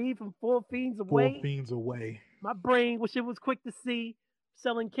admire me from 4 fiends away. 4 fiends away. My brain wish it was quick to see.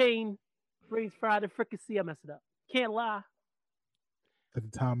 Selling cane brings fried and fricassee. I messed it up. Can't lie. At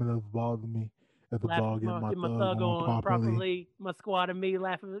the time it bothered me. At the ball, get my thug on properly. My squad and me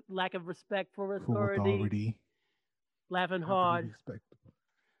laughing, lack of respect for authority. Laughing hard.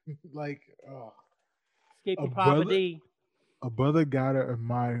 Like, escaping poverty. A brother gotta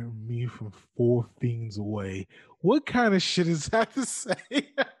admire me from 4 fiends away. What kind of shit is that to say?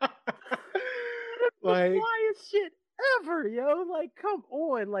 Like, the flyest shit ever, yo. Like, come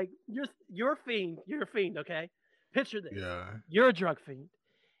on. Like, you're a fiend. You're a fiend, okay? Picture this. Yeah. You're a drug fiend.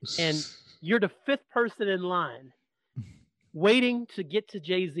 And You're the fifth person in line waiting to get to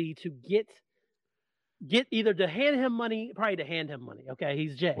Jay-Z to get either to hand him money, probably to hand him money. Okay,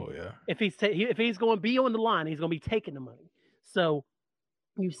 he's Jay. Well, yeah. If he's going to be on the line, he's going to be taking the money. So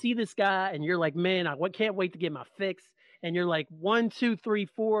you see this guy, and you're like, man, I can't wait to get my fix. And you're like, 1, 2, 3,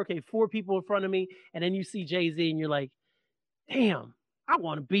 4. Okay, 4 people in front of me, and then you see Jay-Z, and you're like, damn, I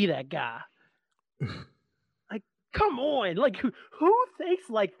want to be that guy. Like, come on, like who thinks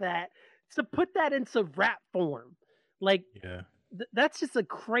like that to put that into rap form? Like, Yeah. That's just a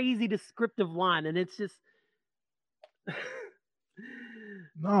crazy descriptive line, and it's just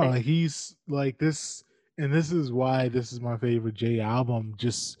No, he's like this, and this is why this is my favorite Jay album.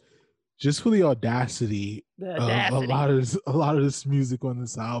 Just for the audacity the of audacity. a lot of this music on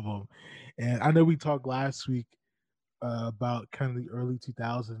this album. And I know we talked last week about kind of the early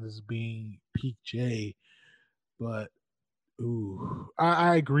 2000s as being peak Jay, but ooh,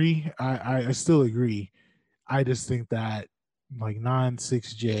 I agree. I still agree. I just think that like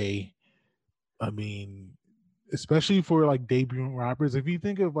 9-6J, I mean, especially for like debuting rappers, if you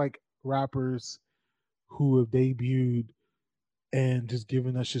think of like rappers who have debuted and just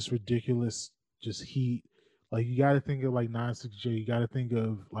giving us just ridiculous just heat, like you got to think of like 9-6J, you got to think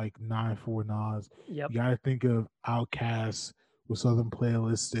of like 9-4 Nas, Yep. you got to think of Outkast with Southern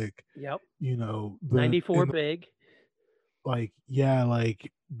Playalistic, Yep. you know, 94 Big. Like yeah,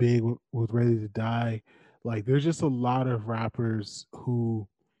 like Big with Ready to Die. Like there's just a lot of rappers who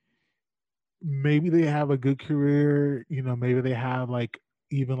maybe they have a good career, you know, maybe they have like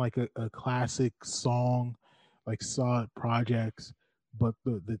even like a classic song, like solid projects, but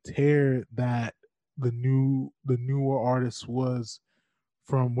the tear that the newer artist was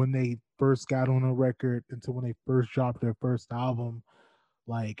from when they first got on a record until when they first dropped their first album,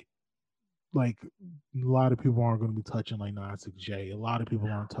 like like a lot of people aren't going to be touching like 9-6J. A lot of people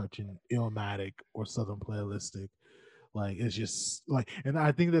aren't touching Illmatic or Southern Playalistic. Like it's just like, and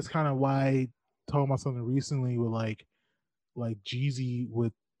I think that's kind of why talking about something recently with like Jeezy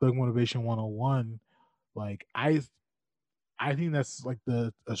with Thug Motivation 101. Like I think that's like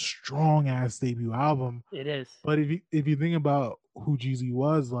a strong ass debut album. It is. But if you think about who Jeezy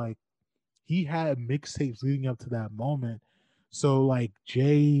was, like he had mixtapes leading up to that moment. So like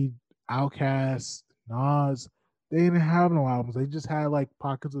Jay, Outkast, Nas, they didn't have no albums. They just had like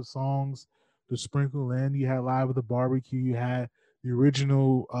pockets of songs to sprinkle in. You had Live at the Barbecue. You had the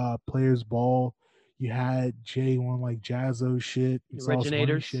original Players Ball. You had Jay on like Jazzo shit and Sauce Money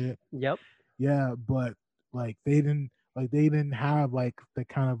Originators. shit. Yep. Yeah, but like they didn't have like the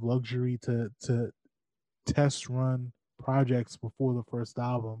kind of luxury to test run projects before the first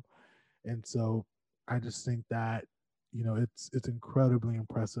album. And so I just think that, you know, it's incredibly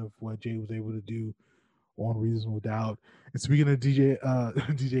impressive what Jay was able to do on Reasonable Doubt. And speaking of DJ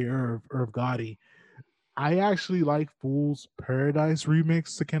Irv Gotti, I actually like Fool's Paradise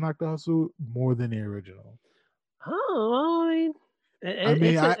remix to Can Knock the Hustle more than the original. Oh, I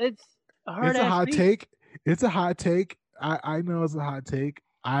mean, it's a hard it's a ass hot beat. take. It's a hot take. I know it's a hot take.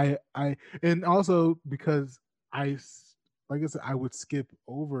 I and also because like I said, I would skip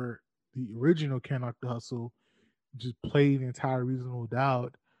over the original Can Knock the Hustle, just play the entire Reasonable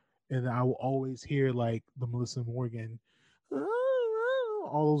Doubt, and I will always hear like the Melissa Morgan,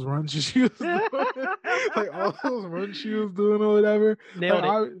 all those runs she was doing, like all those runs she was doing or whatever.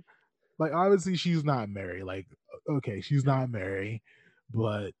 Nailed it. Like obviously she's not married. Like okay, she's not married,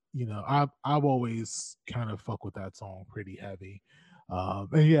 but you know I've always kind of fuck with that song pretty heavy.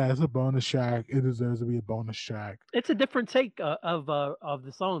 And yeah, it's a bonus track. It deserves to be a bonus track. It's a different take of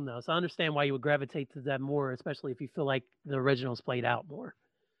the song though, so I understand why you would gravitate to that more, especially if you feel like the original's played out more.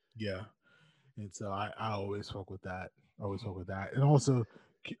 Yeah, and so I always fuck with that. Always fuck with that. And also,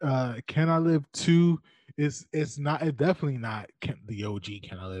 Can I Live 2 it's not, it definitely not the OG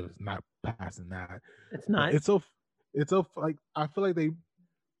Can I Live. It's not passing that. It's not. It's a like I feel like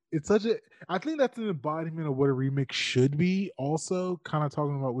it's such a, I think that's an embodiment of what a remix should be. Also, kind of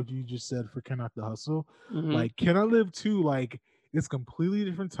talking about what you just said for Can Knock the Hustle. Mm-hmm. Like Can I Live 2, like it's completely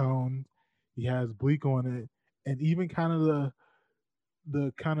different tone. He has Bleak on it, and even kind of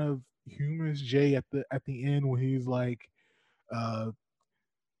the kind of humorous Jay at the end when he's like,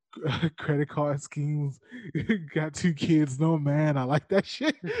 credit card schemes, got 2 kids, no man. I like that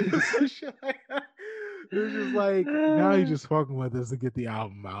shit. Shit like that. It's just like now he's just fucking with us to get the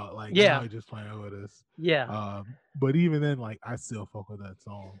album out. Like Yeah. now he's just playing with us. Yeah. But even then, like I still fuck with that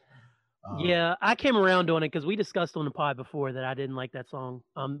song. Yeah, I came around on it because we discussed on the pod before that I didn't like that song.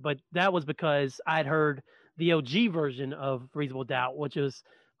 But that was because I'd heard the OG version of Reasonable Doubt, which was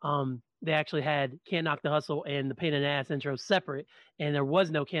they actually had "Can't Knock the Hustle" and the "Pain in the Ass" intro separate, and there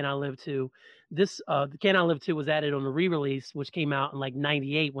was no "Can I Live 2." This the "Can I Live 2" was added on the re-release, which came out in like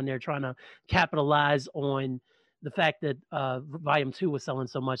 '98 when they're trying to capitalize on the fact that Volume 2 was selling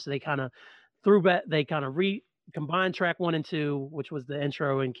so much. So they kind of threw back, they kind of combined track 1 and 2, which was the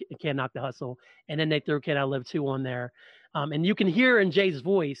intro and "Can't Knock the Hustle," and then they threw "Can I Live 2" on there. And you can hear in Jay's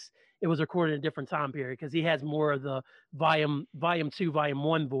voice it was recorded in a different time period because he has more of the volume 2, volume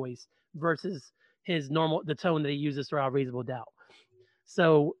 1 voice versus his normal, the tone that he uses throughout Reasonable Doubt.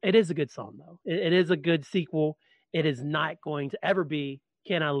 So it is a good song though. It is a good sequel. It is not going to ever be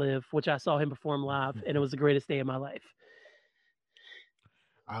 "Can I Live," which I saw him perform live, and it was the greatest day of my life.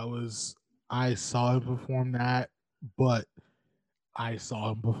 I saw him perform that, but I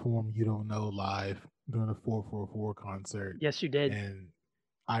saw him perform "You Don't Know" live during the 444 concert. Yes, you did. And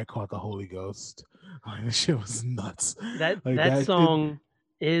I caught the Holy Ghost. Like, this shit was nuts. That Like that song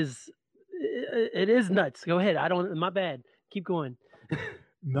is it is nuts. Go ahead. I don't. My bad. Keep going.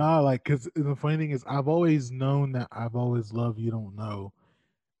 Nah, like, cause the funny thing is, I've always known that I've always loved "You Don't Know."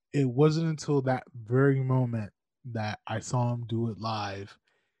 It wasn't until that very moment that I saw him do it live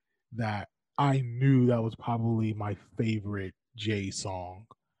that I knew that was probably my favorite Jay song,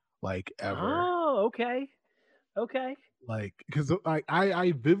 like, ever. Oh, okay. Okay. Like, because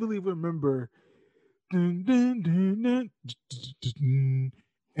I vividly remember, dun, dun, dun, dun, dun,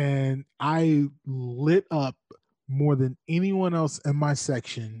 and I lit up more than anyone else in my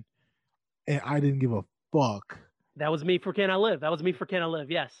section, and I didn't give a fuck. That was me for "Can I Live." That was me for "Can I Live."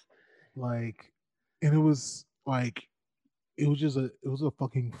 Yes. Like, and it was like, it was a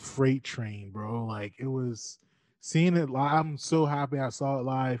fucking freight train, bro. Like, it was seeing it live. I'm so happy I saw it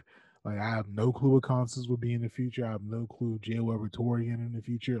live. Like, I have no clue what concerts will be in the future. I have no clue if Jay will ever tour again in the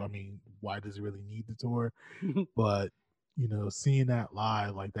future. I mean, why does he really need to tour? But, you know, seeing that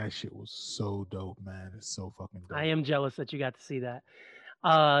live, like, that shit was so dope, man. It's so fucking dope. I am jealous that you got to see that.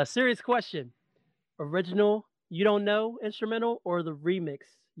 Serious question. Original "You Don't Know" instrumental or the remix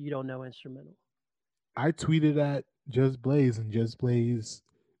 "You Don't Know" instrumental? I tweeted at Just Blaze, and Just Blaze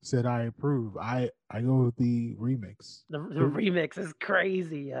said I approve. I go with the remix. The remix is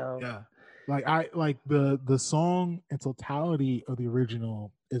crazy, yo. Yeah. Like, I like the song in totality of the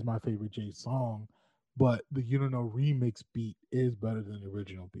original is my favorite Jay song, but the "You Don't Know" remix beat is better than the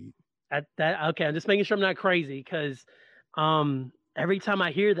original beat. That okay, I'm just making sure I'm not crazy because every time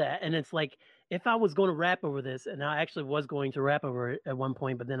I hear that, and it's like, if I was going to rap over this, and I actually was going to rap over it at one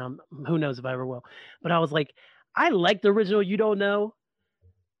point, but then who knows if I ever will. But I was like, I like the original "You Don't Know,"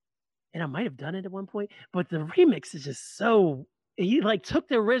 and I might have done it at one point, but the remix is just so, he like took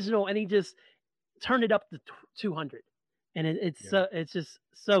the original and he just turned it up to 200, and it's just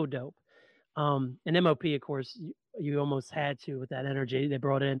so dope. And MOP, of course, you almost had to with that energy they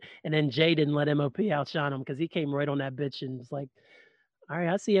brought in, and then Jay didn't let MOP outshine him because he came right on that bitch and was like, "All right,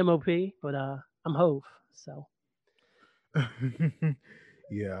 I see MOP, but I'm Hove." So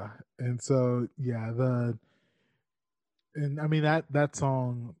Yeah. And so, yeah, and I mean, that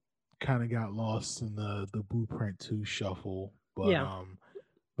song kind of got lost in the Blueprint 2 shuffle, but yeah,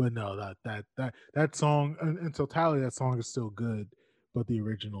 but no, that song in totality, that song is still good, but the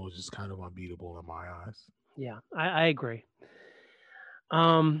original is just kind of unbeatable in my eyes. yeah, I agree.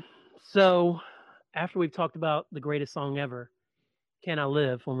 So after we've talked about the greatest song ever, "Can I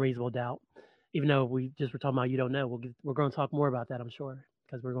Live" on Reasonable Doubt, even though we just were talking about "You Don't Know," we're going to talk more about that, I'm sure,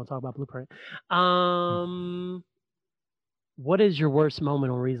 because we're going to talk about Blueprint. What is your worst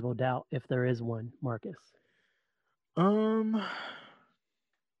moment on Reasonable Doubt, if there is one, Marcus? I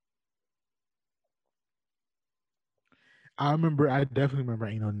definitely remember,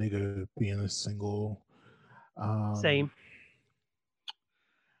 you know, "Nigga" being a single. Same.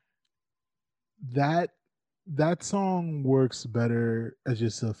 That song works better as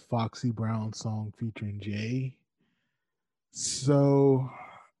just a Foxy Brown song featuring Jay. So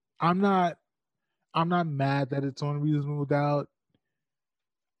I'm not mad that it's on Reasonable Doubt.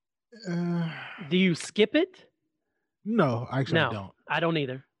 Do you skip it? No, actually, No, I don't. I don't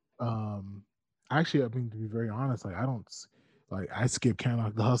either. Actually, I mean, to be very honest, like, I don't like, I skip "Can I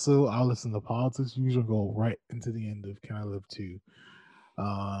Like the Hustle." I'll listen to Politics. Usually go right into the end of "Can I Live 2."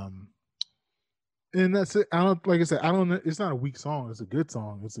 And that's it. I don't, like I said, I don't. It's not a weak song. It's a good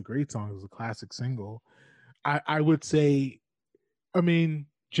song. It's a great song. It's a classic single. I would say, I mean,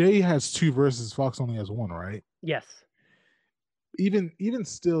 Jay has 2 verses. Fox only has 1, right? Yes. Even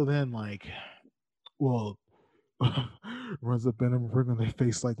still, then, like, well, runs up in them, bring on their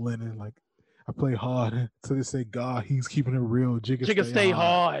face like linen. Like, I play hard, so they say, God, he's keeping it real. Jigga Jigga stay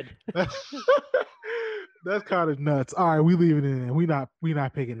hard. That's kind of nuts. All right, we leaving it in. We not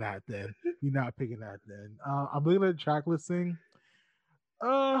picking that then. We not picking that then. I'm looking at the track listing.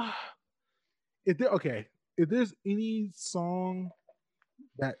 Uh, if there okay, if there's any song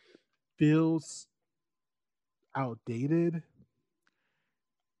that feels outdated,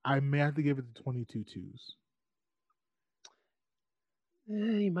 I may have to give it to 22 twos.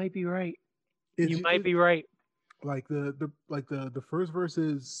 You might be right. It's You might be right. like the first verse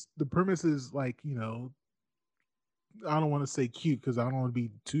is the premise is like, you know, I don't want to say cute because I don't want to be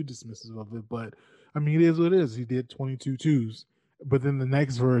too dismissive of it, but I mean it is what it is. He did 22 twos, but then the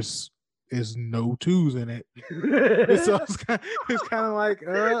next verse is no twos in it. So it's kind of like,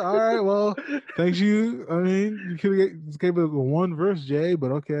 all right, well, thanks you. I mean, you could have just gave it one verse, Jay,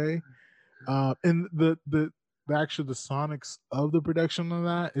 but okay. And the actual the sonics of the production of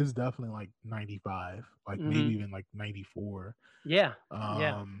that is definitely like 95, like maybe Mhm. even like 94. Yeah.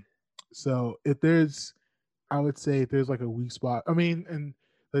 Yeah. So if there's, I would say if there's like a weak spot. I mean, and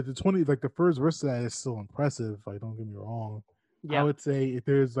like the 20, like the first verse of that is still impressive. Like, don't get me wrong. I Yeah. would say if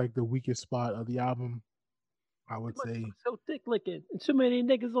there's like the weakest spot of the album, I would Too much say, so thick looking, and too many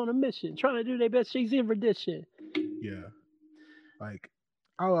niggas on a mission trying to do their best. She's in rendition. yeah, like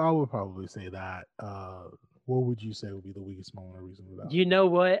I would probably say that. What would you say would be the weakest moment or reason without? You know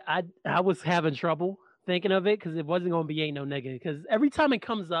what? I was having trouble thinking of it because it wasn't gonna be "Ain't No Nigga." Because every time it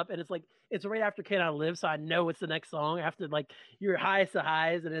comes up, and it's like it's right after "Can I Live," so I know it's the next song after like your highest of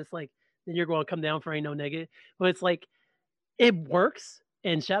highs, and it's like then you're going to come down for "Ain't No Nigga." But it's like it works.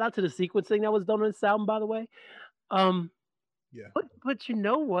 And shout out to the sequencing that was done on this album, by the way. Um, Yeah. but you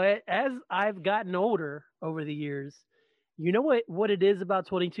know what? As I've gotten older over the years, you know what it is about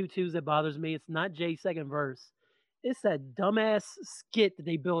 22 twos that bothers me? It's not Jay's second verse. It's that dumbass skit that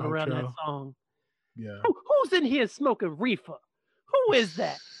they build around that Outro. song. Yeah. Who's in here smoking reefer? Who is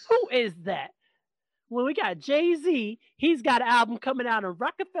that? Who is that? Well, we got Jay-Z. He's got an album coming out on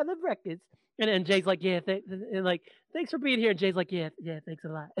Rockefeller Records. And then Jay's like, yeah, and like, thanks for being here. And Jay's like, yeah, yeah, thanks a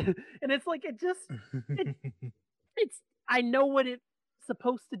lot. And it's like, it, it's, I know what it's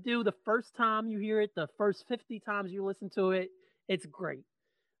supposed to do the first time you hear it, the first 50 times you listen to it. It's great.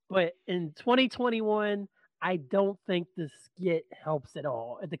 But in 2021, I don't think the skit helps at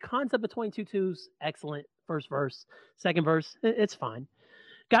all. The concept of 22 twos, excellent. First verse, second verse, it's fine.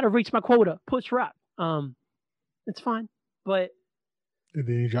 Got to reach my quota. Push rock. It's fine. But And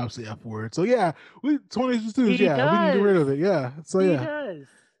then he drops the F word. So yeah, we 22 twos. he Yeah, we can get rid does. of it. Yeah. So He yeah, does.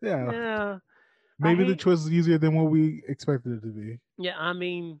 yeah. Yeah. I Maybe the hate. choice is easier than what we expected it to be. Yeah. I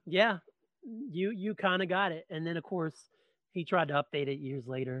mean, yeah. You kind of got it. And then of course he tried to update it years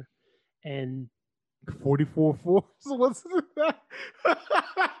later, and 44 4. So what's that?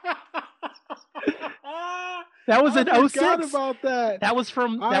 that was I in forgot 06. about that. That was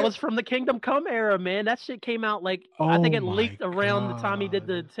from the Kingdom Come era, man. That shit came out like I think Oh it my leaked around the time he did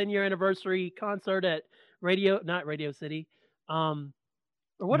the god. 10-year anniversary concert at not Radio City. Or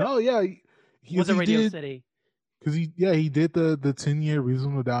what No, yeah, was because it he Radio did. City? Because he did the 10-year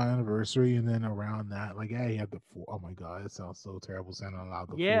Reasonable Doubt anniversary, and then around that, like, yeah, he had the four. Oh my god, it sounds so terrible saying out loud.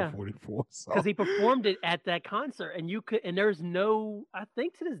 The Yeah, 444. because So he performed it at that concert, and you could, and there's no, I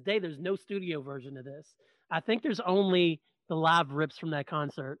think to this day, there's no studio version of this. I think there's only the live rips from that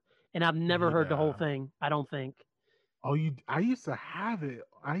concert, and I've never heard the whole yeah. thing. I don't think. Oh, I used to have it.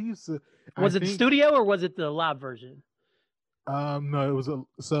 I used to. I Was it the think. studio or was it the live version? No, it was a.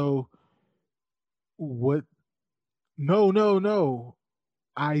 So what? No, no, no.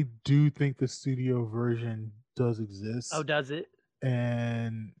 I do think the studio version does Oh, exist, does it?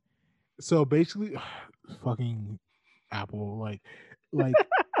 and so basically, fucking Apple, like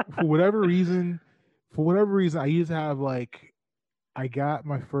for whatever reason, I used to have like I got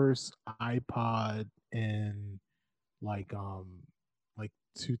my first iPod in like like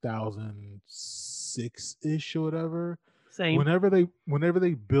 2006 ish or whatever. Same. Whenever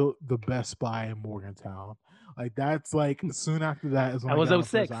they built the Best Buy in Morgantown, like that's like soon after that is when That I was got my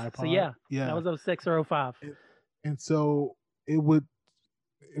first 06. So iPod. yeah, that Yeah, was 06 or 05. and, and so it would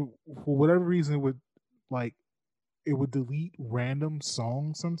it, for whatever reason like it would delete random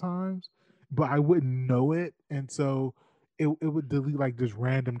songs sometimes, but I wouldn't know it, and so it would delete like just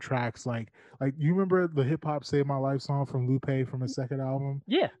random tracks. Like you remember the hip hop "Save My Life" song from Lupe from his second album?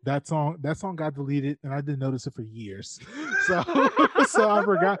 Yeah. That song got deleted, and I didn't notice it for years. So so I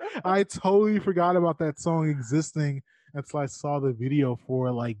forgot. I totally forgot about that song existing until I saw the video for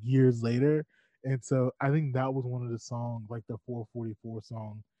it, like years later. And so I think that was one of the songs, like the 444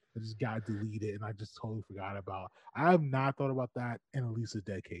 song that just got deleted, and I just totally forgot about. I have not thought about that in at least a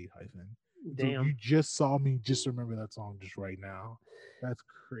decade, hyphen. So you Damn. just saw me just remember that song just right now. That's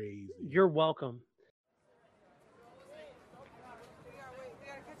crazy. You're welcome.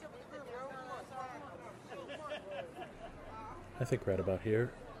 I think right about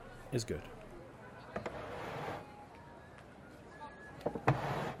here is good.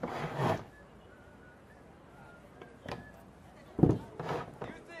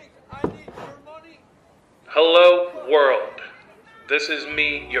 Hello, world. This is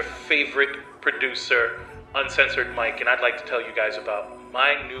me, your favorite producer, Uncensored Mike, and I'd like to tell you guys about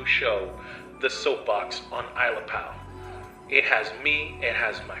my new show, The Soapbox on Isla Pal. It has me, it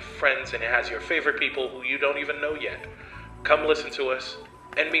has my friends, and it has your favorite people who you don't even know yet. Come listen to us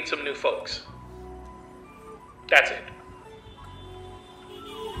and meet some new folks. That's it.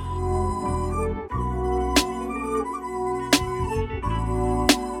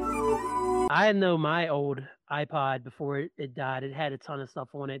 I know my old iPod before it died. It had a ton of stuff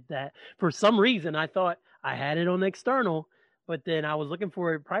on it that for some reason I thought I had it on the external, but then I was looking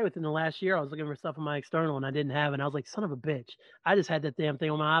for it probably within the last year. I was looking for stuff on my external and I didn't have it. And I was like, son of a bitch. I just had that damn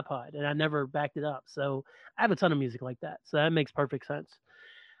thing on my iPod and I never backed it up. So I have a ton of music like that. So that makes perfect sense.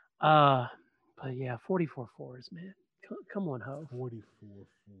 But yeah, 44 fours, man. Come on, Hove. 44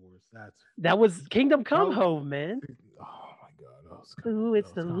 fours. That was Kingdom Come, Oh. Hove, man. Oh my god. That was Ooh,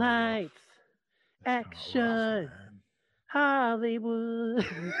 it's the kinda rough. lights. That's kinda Action. rough, man. Hollywood.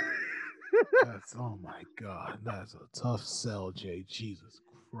 That's oh my god. That's a tough sell, Jay. Jesus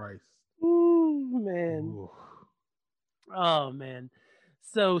Christ. Ooh, man. Ooh. Oh man.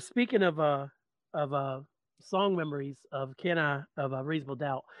 So speaking of song memories of Reasonable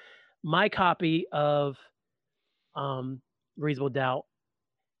Doubt, my copy of Reasonable Doubt,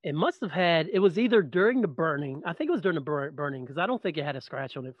 it must have had, it was either during the burning, I think it was during the burning because I don't think it had a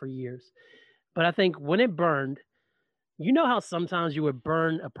scratch on it for years. But I think when it burned, you know how sometimes you would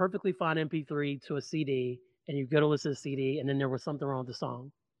burn a perfectly fine MP3 to a CD and you go to listen to the CD and then there was something wrong with the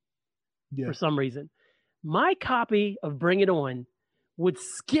song Yeah. for some reason. My copy of Bring It On would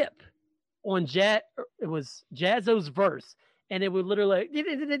skip on it was Jazzo's verse, and it would literally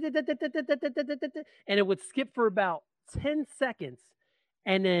and it would skip for about 10 seconds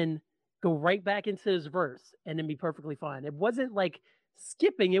and then go right back into his verse and then be perfectly fine. It wasn't like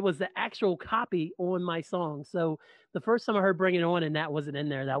skipping, it was the actual copy on my song. So the first time I heard Bring It On and that wasn't in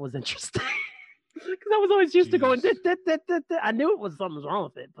there, that was interesting. Because I was always used to going, I knew it was something was wrong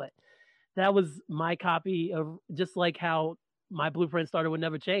with it, but that was my copy of, just like how my blueprint started would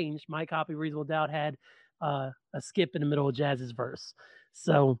never change. My copy of Reasonable Doubt had a skip in the middle of Jazz's verse.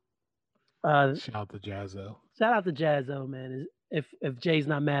 So Shout out to Jazzo. shout out to Jazzo, man. If Jay's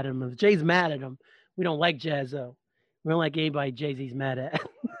not mad at him, if Jay's mad at him, we don't like Jazzo. We don't like anybody Jay-Z's mad at.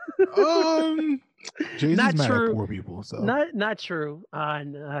 Jay-Z's Not mad true. at poor people, so Not true.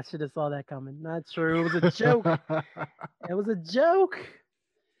 I should have saw that coming. Not true. It was a joke. It was a joke.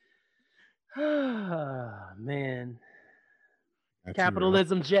 Man. That's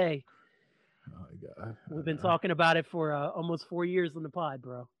Capitalism, Jay. real. Oh my god. We've been talking about it for almost 4 years in the pod,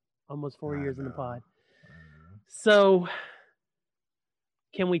 bro. Almost 4 years in the pod. So,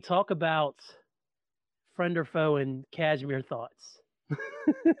 can we talk about friend or foe and Cashmere thoughts?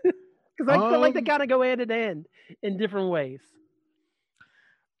 Because I feel like they kind of go hand in hand in different ways.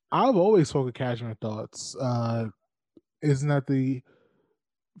 I've always spoken Cashmere Thoughts. Isn't that the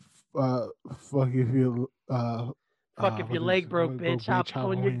fuck if you Fuck if your leg broke, bitch. Hop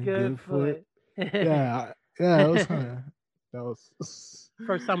on your good foot. Yeah, it was kinda, that was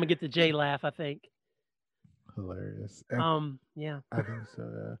First time we get the J laugh, I think. hilarious. Yeah. I think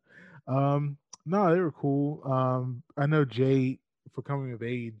so. Yeah. No, they were cool. I know Jay, for coming of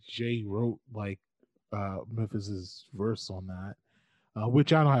age, Jay wrote like Memphis's verse on that,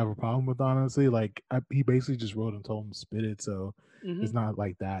 which I don't have a problem with, honestly. Like he basically just wrote and told him to spit it, so it's not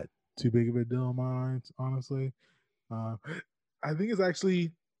like that too big of a deal in my eyes, honestly. I think it's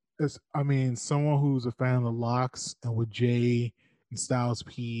actually, someone who's a fan of the Locks and with Jay and Styles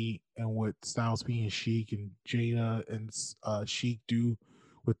P and what Styles P and Sheik and Jada and Sheik do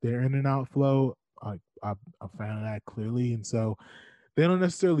with their in and out flow. I'm a fan of that, clearly, and so they don't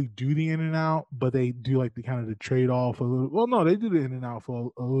necessarily do the in and out, but they do like the kind of the trade off a little. Well, no, they do the in and out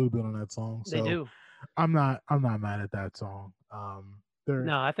flow a little bit on that song. So They do. I'm not mad at that song.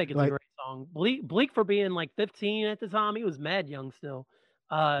 No, I think it's a great song. Bleak for being like 15 at the time, he was mad young still.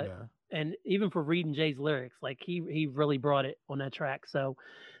 Yeah. And even for reading Jay's lyrics, like he really brought it on that track. So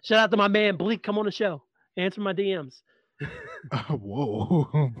shout out to my man Bleak. Come on the show. Answer my DMs.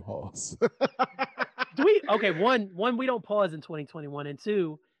 Whoa, pause. One, we don't pause in 2021. And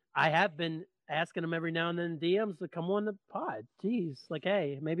two, I have been asking him every now and then in DMs to come on the pod. Jeez. Like,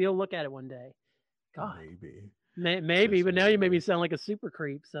 hey, maybe he'll look at it one day. God. Maybe, but now you made me sound like a super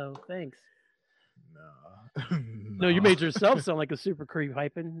creep, so thanks. No. No, you made yourself sound like a super creep,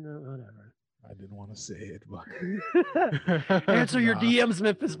 hyping. No, whatever. I didn't want to say it, but Answer your nah, DMs,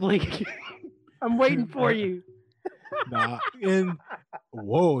 Memphis Bleak. I'm waiting for you. nah. And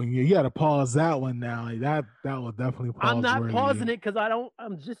whoa, you got to pause that one now. Like that was definitely pause I'm not worthy. pausing it because I don't.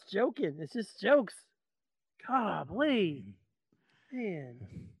 I'm just joking. It's just jokes. Golly, man.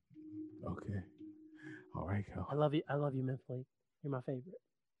 Okay. All right, go. I love you. I love you, Memphis Bleak. You're my favorite.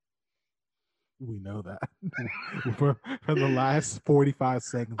 We know that for the last 45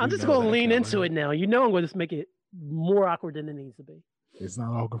 seconds. I'm just going to lean into it now. You know, I'm going to just make it more awkward than it needs to be. It's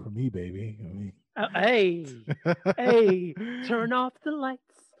not awkward for me, baby. I mean, hey, hey, turn off the lights.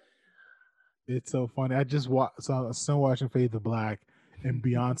 It's so funny. I just watched. So I was still watching Fade to Black, and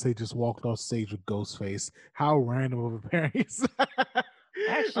Beyonce just walked off stage with Ghostface. How random of a parents.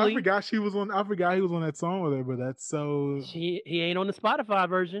 Actually, I forgot he was on that song with her, but that's so. He ain't on the Spotify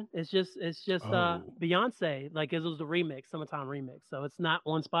version. It's just Oh. Beyonce. Like it was the remix, summertime remix. So it's not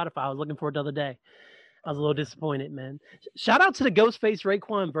on Spotify. I was looking for it the other day. I was a little disappointed, man. Shout out to the Ghostface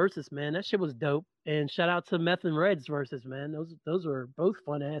Raekwon versus, man. That shit was dope. And shout out to Meth and Reds versus, man. Those were both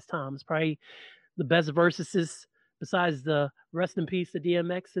fun ass times. Probably the best versuses besides the rest in peace to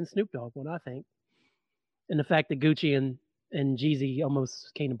DMX and Snoop Dogg one, I think. And the fact that Gucci and Jeezy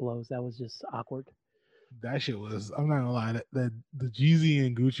almost came to blows. That was just awkward. That shit was. I'm not gonna lie. That the Jeezy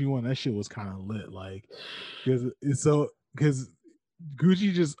and Gucci one. That shit was kind of lit. Like, because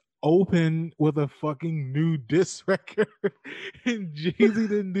Gucci just opened with a fucking new diss record, and Jeezy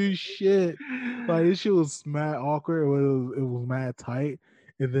didn't do shit. Like this shit was mad awkward. It was mad tight,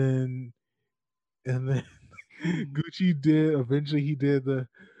 and then Gucci did. Eventually, he did the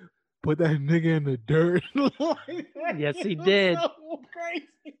put that nigga in the dirt. Yes, he did. So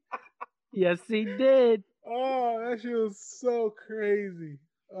crazy. Yes, he did. Oh, that shit was so crazy.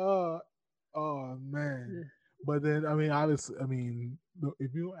 Oh man. But then, I mean, obviously,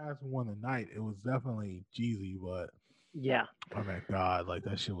 if you don't ask me one tonight, it was definitely Jeezy. But yeah, oh my god, like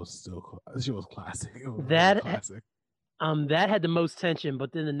that shit was classic. It was that classic. That had the most tension,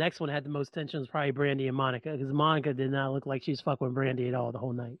 but then the next one had the most tension was probably Brandy and Monica because Monica did not look like she was fucking with Brandy at all the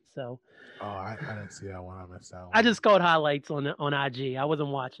whole night. So, I didn't see that one. I missed that one. I just caught highlights on IG. I wasn't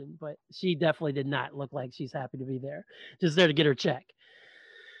watching, but she definitely did not look like she's happy to be there. Just there to get her check.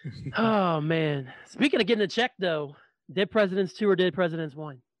 Oh man! Speaking of getting a check, though, Dead Presidents 2 or Dead Presidents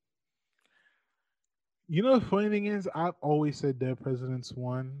 1? You know, the funny thing is, I've always said Dead Presidents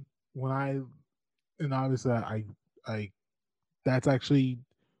 1 and obviously I that's actually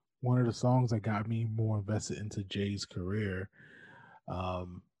one of the songs that got me more invested into Jay's career.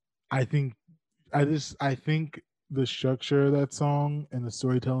 I think the structure of that song and the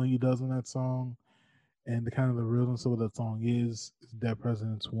storytelling he does in that song and the kind of the realness of what that song is Dead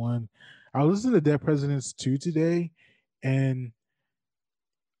Presidents 1. I was listening to Dead Presidents 2 today, and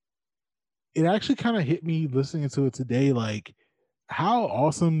it actually kind of hit me listening to it today, like how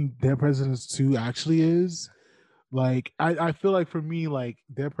awesome Dead Presidents 2 actually is. Like I feel like for me, like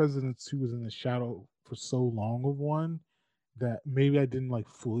Dead Presidents 2 was in the shadow for so long of 1 that maybe I didn't like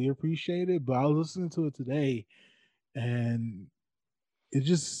fully appreciate it, but I was listening to it today and it's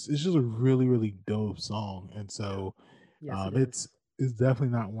just a really, really dope song. And so it's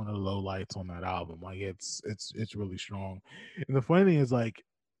definitely not one of the low lights on that album. Like it's really strong. And the funny thing is, like,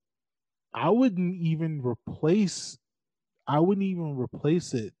 I wouldn't even replace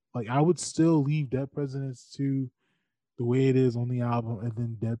it. Like I would still leave Dead Presidents 2 the way it is on the album, and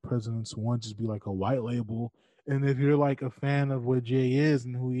then Dead Presidents 1 just be like a white label. And if you're like a fan of what Jay is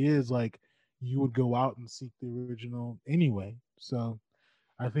and who he is, like you would go out and seek the original anyway. So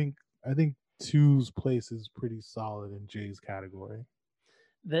I think 2's place is pretty solid in Jay's category.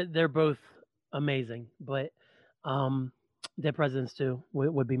 They're both amazing, but Dead Presidents 2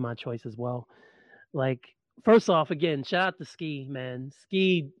 would be my choice as well. Like, first off, again, shout out to Ski, man.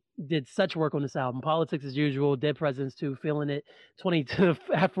 Ski did such work on this album. Politics as usual, Dead Presidents 2, feeling it. 22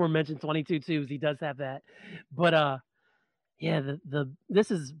 aforementioned 22 twos, he does have that. But yeah,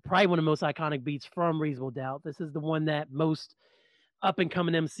 this is probably one of the most iconic beats from Reasonable Doubt. This is the one that most up and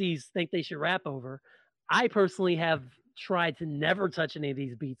coming MCs think they should rap over. I personally have tried to never touch any of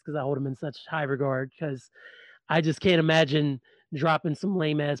these beats because I hold them in such high regard, because I just can't imagine dropping some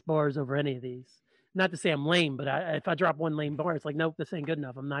lame ass bars over any of these. Not to say I'm lame, but if I drop one lame bar, it's like, nope, this ain't good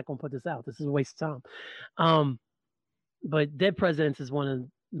enough. I'm not going to put this out. This is a waste of time. But Dead Presidents is one of the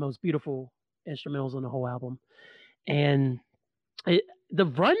most beautiful instrumentals on the whole album. And the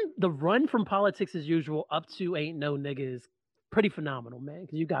run from Politics as Usual up to Ain't No Nigga is pretty phenomenal, man.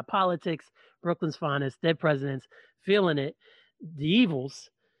 Because you got Politics, Brooklyn's Finest, Dead Presidents, Feeling It, The Evils.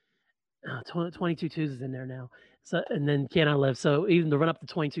 22 twos is in there now. So and then Can I Live. So even to run up to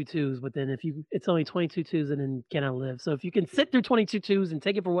 22 twos, but then it's only 22 twos and then Can I Live. So if you can sit through 22 twos and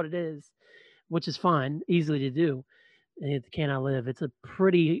take it for what it is, which is fine, easily to do, and it's Can I Live, it's a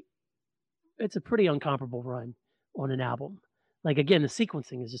pretty uncomparable run on an album. Like again, the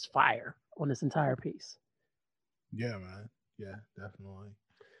sequencing is just fire on this entire piece. Yeah, man. Yeah, definitely.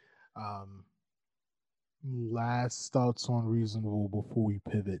 Um, Last thoughts on Reasonable before we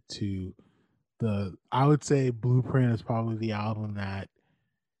pivot to I would say Blueprint is probably the album that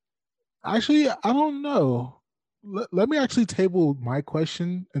actually, I don't know. Let me actually table my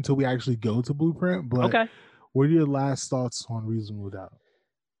question until we actually go to Blueprint. But Okay. what are your last thoughts on Reasonable Doubt?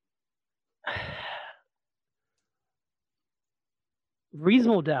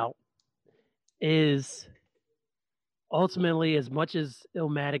 Reasonable Doubt is ultimately, as much as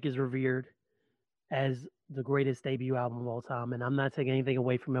Illmatic is revered as the greatest debut album of all time, and I'm not taking anything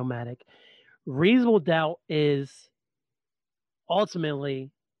away from Illmatic, Reasonable Doubt is ultimately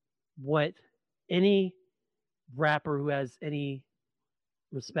what any rapper who has any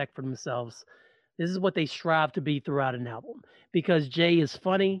respect for themselves, this is what they strive to be throughout an album. Because Jay is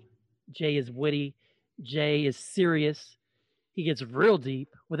funny, Jay is witty, Jay is serious. He gets real deep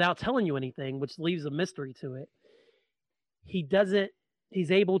without telling you anything, which leaves a mystery to it.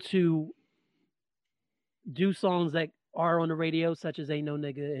 He's able to do songs that are on the radio, such as Ain't No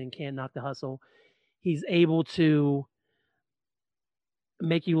Nigga and Can't Knock the Hustle. He's able to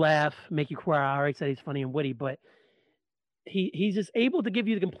make you laugh, make you cry. I already said he's funny and witty, but he's just able to give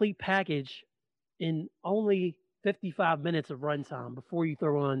you the complete package in only 55 minutes of runtime before you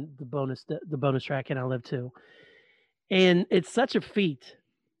throw on the bonus track Can I Live Too. And it's such a feat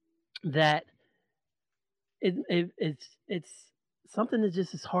that it's something that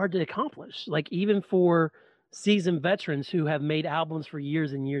just is hard to accomplish. Like even for seasoned veterans who have made albums for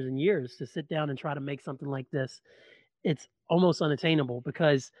years and years and years to sit down and try to make something like this, it's almost unattainable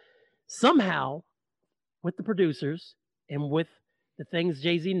because somehow with the producers and with the things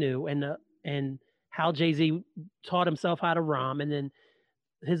Jay-Z knew and how Jay-Z taught himself how to rhyme, and then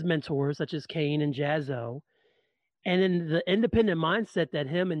his mentors such as Kane and Jaz-O, and then the independent mindset that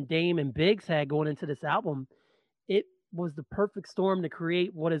him and Dame and Biggs had going into this album, it was the perfect storm to create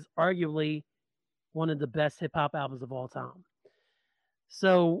what is arguably one of the best hip hop albums of all time.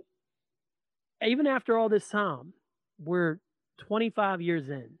 So even after all this time, we're 25 years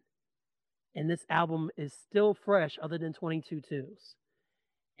in, and this album is still fresh other than 22 twos.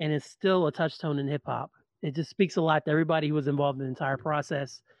 And it's still a touchstone in hip hop. It just speaks a lot to everybody who was involved in the entire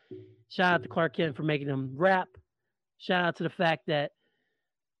process. Shout out to Clark Kent for making him rap. Shout out to the fact that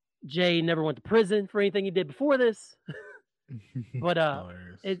Jay never went to prison for anything he did before this. But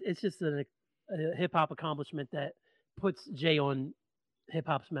it's just a hip hop accomplishment that puts Jay on hip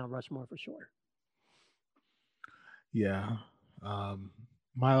hop's Mount Rushmore for sure. Yeah.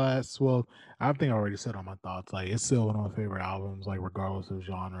 My last, well, I think I already said all my thoughts. Like, it's still one of my favorite albums, like, regardless of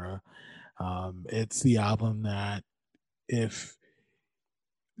genre. It's the album that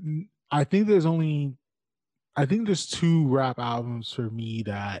I think there's two rap albums for me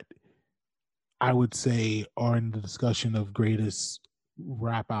that I would say are in the discussion of greatest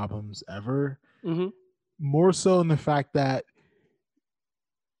rap albums ever. Mm-hmm. More so in the fact that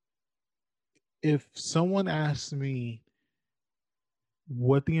if someone asked me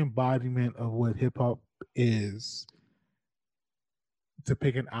what the embodiment of what hip hop is to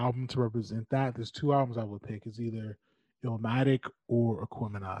pick an album to represent that, there's two albums I would pick. It's either Illmatic or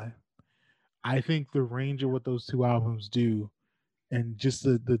Aquemini. I think the range of what those two albums do and just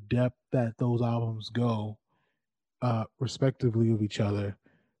the depth that those albums go respectively of each other,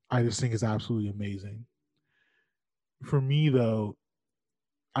 I just think is absolutely amazing. For me, though,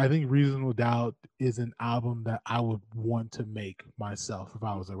 I think Reasonable Doubt is an album that I would want to make myself if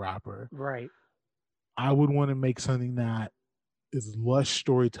I was a rapper. Right. I would want to make something that is lush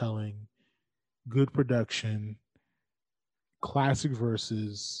storytelling, good production, classic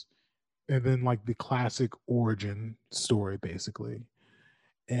verses, and then like the classic origin story, basically.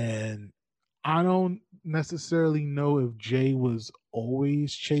 And I don't necessarily know if Jay was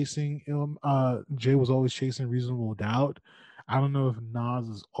always chasing Reasonable Doubt. I don't know if Nas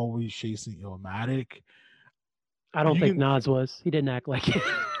is always chasing Illmatic. I don't think Nas was. He didn't act like it.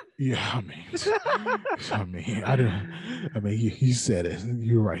 Yeah, you said it.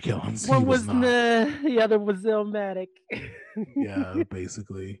 You're right, Killens. One was the other was Illmatic. Yeah,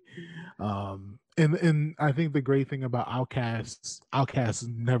 basically. And I think the great thing about Outkast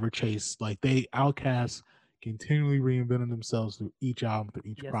never chased. Like Outkast continually reinvented themselves through each album,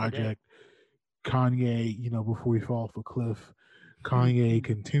 through each project. Kanye, before we fall off a cliff, Kanye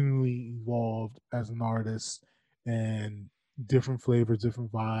continually evolved as an artist and different flavors,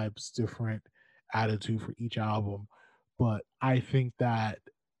 different vibes, different attitude for each album. But I think that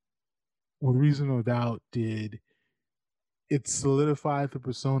with Reasonable Doubt did it solidified the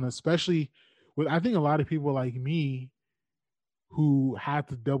persona, especially with I think a lot of people like me who had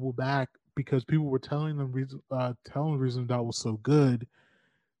to double back because people were telling Reasonable Doubt was so good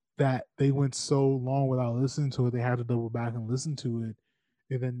that they went so long without listening to it, they had to double back and listen to it,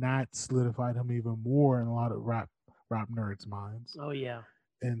 and then that solidified him even more in a lot of rap nerds' minds. Oh yeah.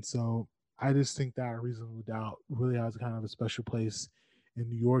 And so I just think that Reasonable Doubt really has kind of a special place in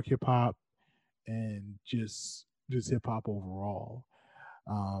New York hip hop and just hip hop overall.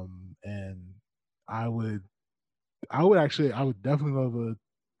 And I would I would definitely love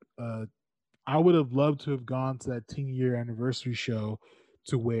I would have loved to have gone to that 10-year anniversary show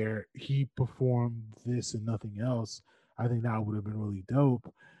to where he performed this and nothing else. I think that would have been really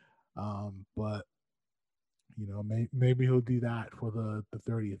dope. But you know, maybe he'll do that for the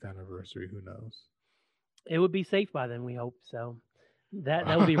 30th anniversary. Who knows? It would be safe by then, we hope. So that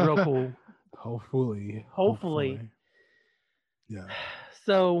would be real cool. Hopefully. Yeah.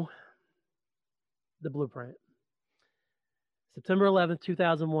 So the Blueprint. September 11th,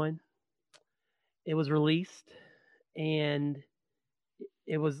 2001. It was released, and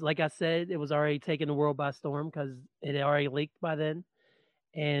it was, like I said, it was already taking the world by storm because it had already leaked by then,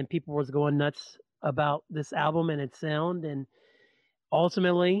 and people was going nuts about this album and its sound. And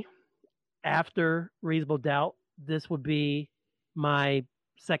ultimately, after Reasonable Doubt, this would be my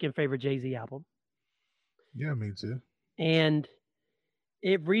second favorite Jay-Z album. Yeah, me too. And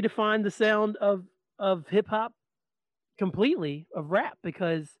it redefined the sound of hip hop completely, of rap,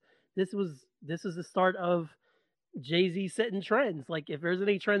 because this is the start of Jay-Z setting trends. Like, if there's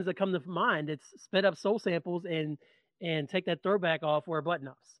any trends that come to mind, it's sped up soul samples and take that throwback off, wear button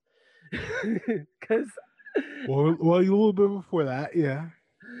ups. Because well, a little bit before that, yeah.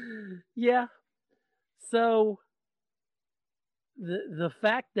 Yeah. So the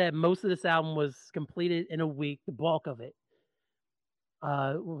fact that most of this album was completed in a week, the bulk of it,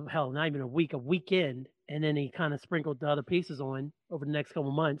 hell, not even a weekend, and then he kind of sprinkled the other pieces on over the next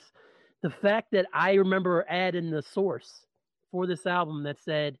couple months. The fact that I remember adding the source for this album that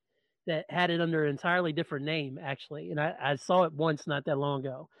said that had it under an entirely different name, actually, and I saw it once not that long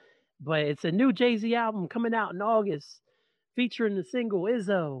ago, but it's a new Jay-Z album coming out in August featuring the single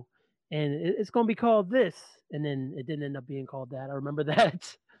Izzo, and it's going to be called this, and then it didn't end up being called that. I remember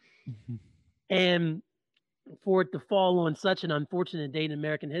that. And for it to fall on such an unfortunate date in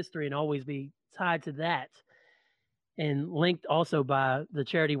American history and always be tied to that, and linked also by the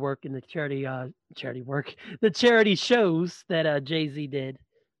charity work and the the charity shows that Jay-Z did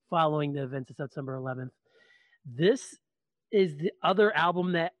following the events of September 11th. This is the other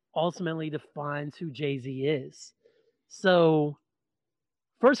album that ultimately defines who Jay-Z is. So,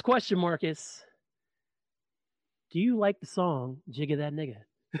 first question, Marcus. Do you like the song Jigga That Nigga?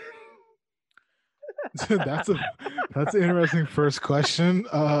 that's an interesting first question.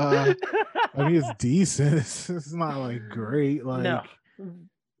 I mean, it's decent. It's not like great. Like, no,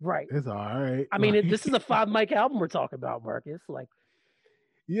 right? It's all right. I mean, this is a 5 mic album we're talking about, Marcus. Like,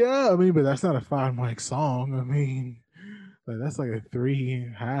 yeah, I mean, but that's not a 5 mic song. I mean, like, that's like a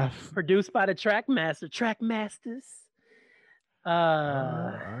 3.5. Produced by the Trackmasters.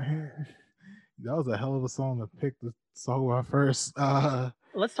 That was a hell of a song to pick the song about first.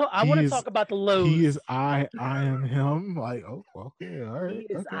 Let's talk. I want to talk about the lows. He is I am him. Like, oh, okay, all right.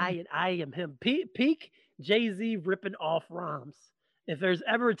 He is okay. I am him. Peak Jay-Z ripping off rhymes. If there's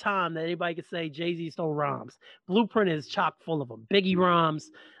ever a time that anybody could say Jay-Z stole rhymes, Blueprint is chock full of them. Biggie rhymes,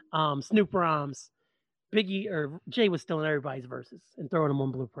 Snoop rhymes. Biggie or Jay was stealing everybody's verses and throwing them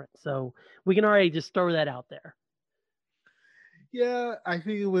on Blueprint. So we can already just throw that out there. Yeah, I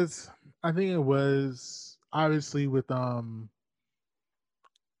think it was obviously with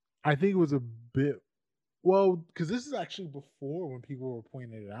I think it was a bit because this is actually before when people were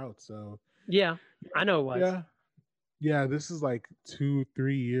pointing it out. So yeah, I know it was. Yeah, this is like 2-3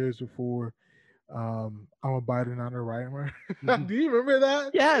 years before I'm a Biden on a Rhymer. Do you remember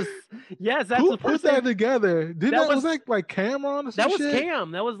that? Yes. That's who put that together? Was that like Cameron or something? That was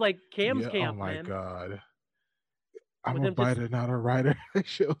Cam. That was like Cam's camp. Oh my man. God. I'm a Biden, not a writer. That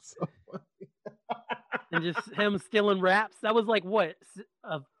show's so funny. And just him stealing raps. That was like what,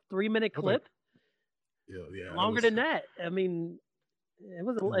 a 3-minute clip? Yeah. Longer than that. I mean,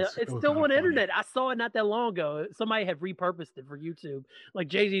 it's still on the internet. I saw it not that long ago. Somebody had repurposed it for YouTube. Like,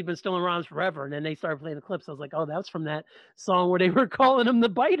 Jay-Z's been stealing rhymes forever, and then they started playing the clips. I was like, oh, that was from that song where they were calling him the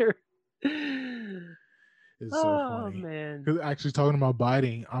biter. It's so Oh funny. man. Because actually talking about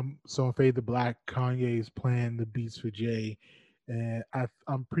biting, I'm so in Fade the Black. Kanye's playing the beats for Jay, and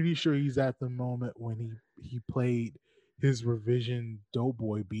I'm pretty sure he's at the moment when he played his revision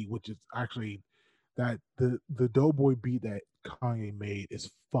Doughboy beat, which is actually that the Doughboy beat that Kanye made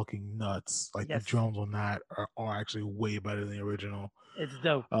is fucking nuts. Like the Yes. drums on that are actually way better than the original. It's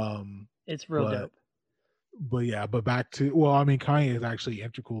dope. It's real But dope. but back to, well, I mean, Kanye is actually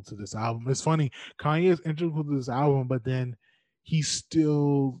integral to this album. It's funny, Kanye is integral to this album, but then he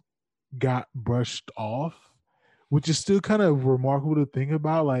still got brushed off, which is still kind of remarkable to think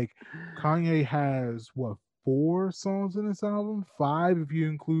about. Like Kanye has what, 4 songs in this album, 5 if you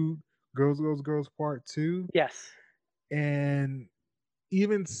include Girls Girls Girls Part 2, Yes. and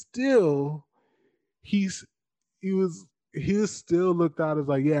even still, he's he was he was still looked out as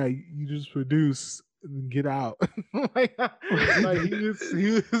like, yeah, you just produce and get out. like he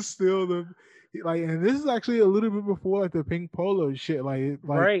was still the like, and this is actually a little bit before like the pink polo shit. Like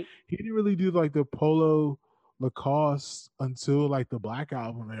Right. he didn't really do like the polo Lacoste until like the Black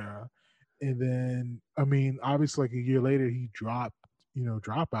Album era. And then I mean, obviously like a year later he dropped,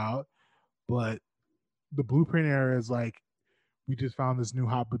 Dropout, but the Blueprint era is like, we just found this new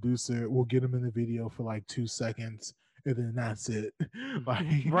hot producer. We'll get him in the video for like 2 seconds, and then that's it.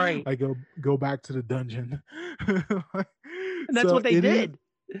 Right. Like go back to the dungeon. And that's So what they it is- did.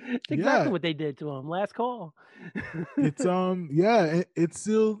 It's exactly yeah, what they did to him. Last call. it's yeah, it's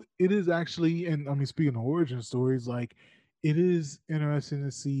still, it is actually, and I mean, speaking of origin stories, like it is interesting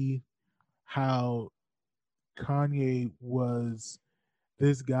to see how Kanye was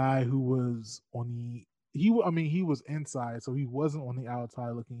this guy who was on the I mean, he was inside, so he wasn't on the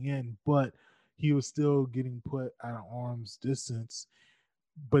outside looking in, but he was still getting put at an arm's distance.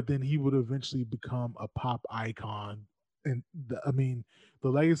 But then he would eventually become a pop icon, and I mean, the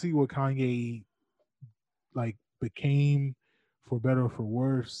legacy what Kanye like became, for better or for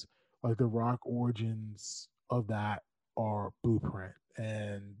worse, like the rock origins of that are Blueprint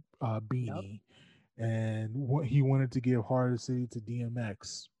and Beanie. Yep. And what he wanted to give Heart of the City to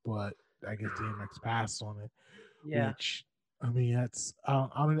DMX, but I guess DMX passed on it. Yeah. Which, I mean, that's I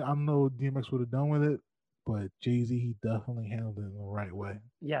don't know what DMX would have done with it, but Jay-Z, he definitely handled it in the right way.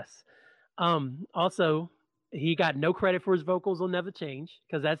 Yes. Also, he got no credit for his vocals on Never Change,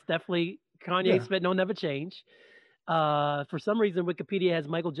 because that's definitely Kanye Yeah. spitting on Never Change. For some reason, Wikipedia has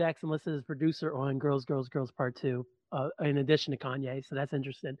Michael Jackson listed as producer on Girls, Girls, Girls Part 2, in addition to Kanye. So that's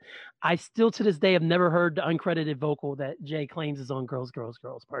interesting. I still, to this day, have never heard the uncredited vocal that Jay claims is on Girls, Girls,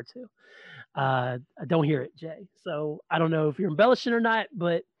 Girls Part 2. I don't hear it, Jay. So I don't know if you're embellishing or not,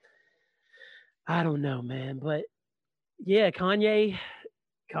 but I don't know, man. But yeah, Kanye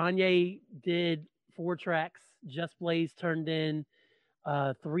did 4 tracks. Just Blaze turned in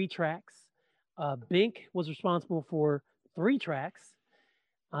 3 tracks. Bink was responsible for 3 tracks.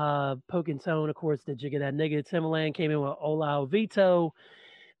 Poke and Tone, of course, did Jigga That Nigga. Timbaland came in with Ola Vito.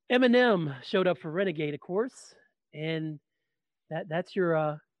 Eminem showed up for Renegade, of course, and that's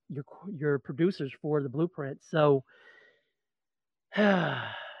your producers for the Blueprint. So,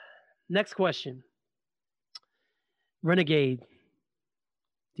 next question, Renegade.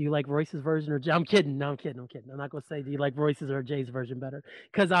 Do you like Royce's version or I'm kidding. No, I'm kidding. I'm not gonna say do you like Royce's or Jay's version better,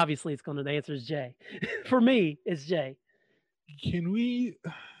 because obviously the answer is Jay. For me, it's Jay. Can we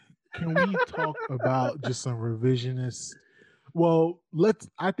talk about just some revisionist? Well,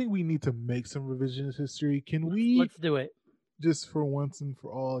 I think we need to make some revisionist history. Can we Let's do it. just for once and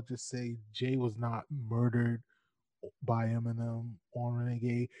for all just say Jay was not murdered by Eminem on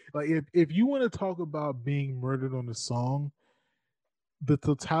Renegade? Like if you want to talk about being murdered on the song, the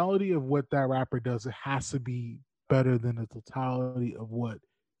totality of what that rapper does, it has to be better than the totality of what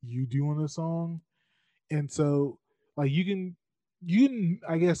you do on the song. And so like you can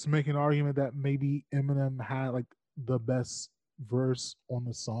I guess make an argument that maybe Eminem had like the best verse on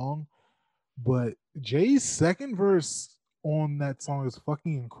the song, but Jay's second verse on that song is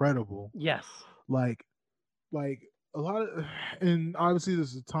fucking incredible. Yes. Like a lot of, and obviously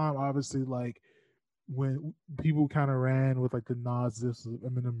this is a time, obviously, like when people kind of ran with like the Nas, this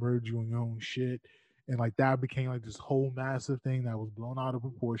Eminem murdered you on your own shit, and like that became like this whole massive thing that was blown out of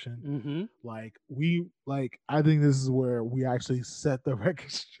proportion. I think this is where we actually set the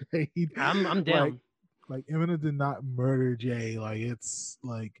record straight. I'm down. Like Eminem did not murder Jay. Like it's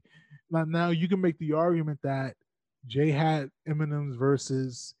like now you can make the argument that Jay had Eminem's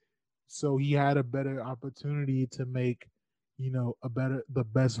verses, so he had a better opportunity to make, the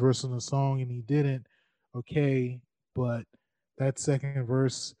best verse on the song, and he didn't. Okay, but that second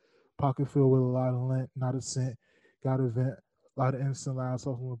verse, pocket filled with a lot of lint, not a cent, got a vent, a lot of instant loud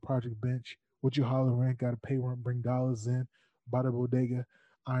stuff on the Project Bench. What you holler rent? Got to pay rent, bring dollars in. By the bodega,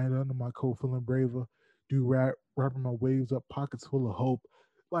 I ain't under my coat, feeling braver. Do rap, wrapping my waves up, pockets full of hope.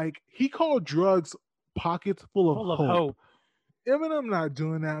 Like he called drugs pockets full of Full of hope. hope. Eminem not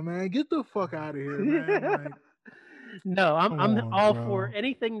doing that, man. Get the fuck out of here, man. Like, No, I'm come I'm on, all bro. for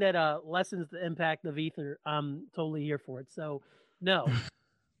anything that lessens the impact of ether. I'm totally here for it. So no,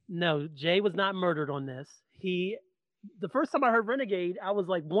 no, Jay was not murdered on this. The first time I heard Renegade, I was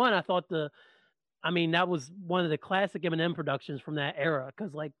like, one, I thought that was one of the classic Eminem productions from that era,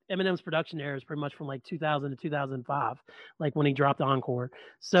 because like Eminem's production era is pretty much from like 2000 to 2005, like when he dropped Encore.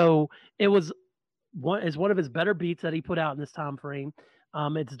 So it was one of his better beats that he put out in this time frame.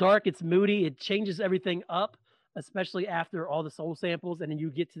 It's dark, it's moody, it changes everything up, especially after all the soul samples, and then you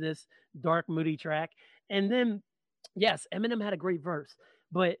get to this dark, moody track. And then, yes, Eminem had a great verse,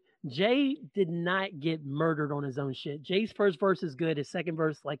 but Jay did not get murdered on his own shit. Jay's first verse is good. His second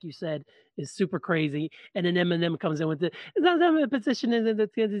verse, like you said, is super crazy. And then Eminem comes in with the it's not a position in the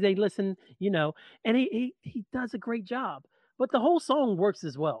they listen, and he does a great job. But the whole song works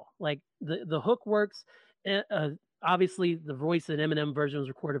as well. Like the hook works. Obviously, the voice in Eminem version was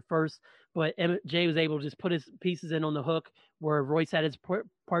recorded first, but Jay was able to just put his pieces in on the hook where Royce had his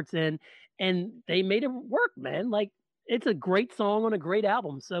parts in, and they made it work, man. Like it's a great song on a great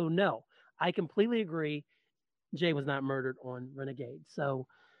album. So no, I completely agree. Jay was not murdered on Renegade. So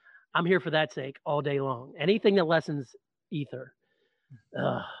I'm here for that sake all day long. Anything that lessens ether.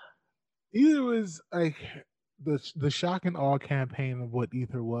 Ugh. Ether was like the shock and awe campaign of what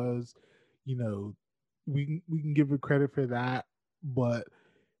Ether was. You know, we can give it credit for that, but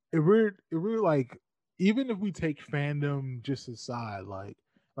it really like, even if we take fandom just aside, like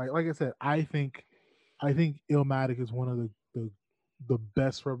I said, I think Illmatic is one of the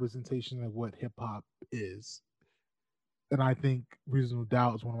best representation of what hip hop is, and I think Reasonable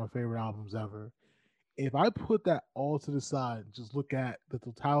Doubt is one of my favorite albums ever. If I put that all to the side and just look at the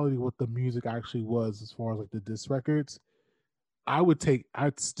totality of what the music actually was as far as like the disc records,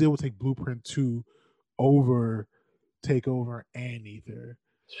 I'd still take Blueprint 2 over Takeover and Ether.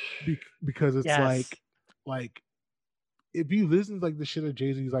 Because it's Yes. like if you listen to like the shit that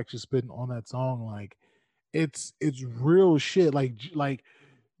Jay-Z's actually spitting on that song, like it's real shit. Like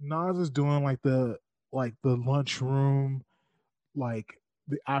Nas is doing like the lunchroom, like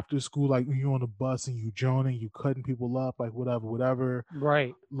the after school, like when you're on the bus and you joning, you cutting people up, like whatever.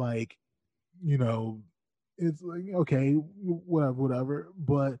 Right. Like, you know, it's like okay, whatever.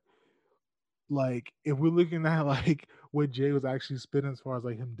 But like if we're looking at like what Jay was actually spitting as far as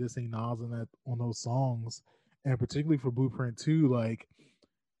like him dissing Nas on those songs, and particularly for Blueprint 2, like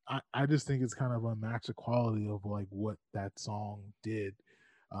I just think it's kind of unmatched the quality of like what that song did.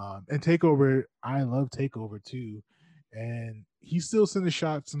 And Takeover, I love Takeover too. And he still sending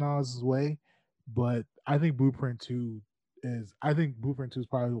shots Nas's way, but I think Blueprint 2 is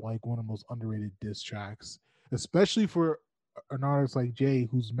probably like one of the most underrated diss tracks, especially for an artist like Jay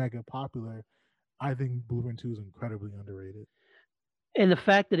who's mega popular. I think Blueprint 2 is incredibly underrated. And the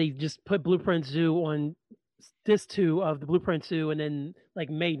fact that he just put Blueprint 2 on this 2 of the Blueprint 2 and then like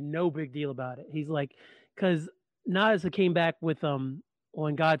made no big deal about it. He's like, because Nas came back with on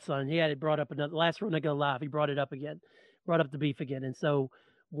Godson, he had it brought up another last Real Nigga Alive. He brought it up again, brought up the beef again. And so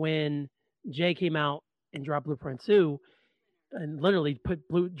when Jay came out and dropped Blueprint 2 and literally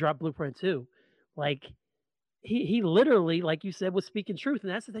dropped Blueprint 2, like he literally, like you said, was speaking truth.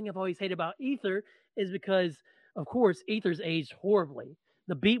 And that's the thing I've always hated about Ether, is because of course Ether's aged horribly.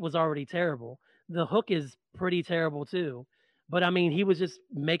 The beat was already terrible. The hook is pretty terrible too. But I mean, he was just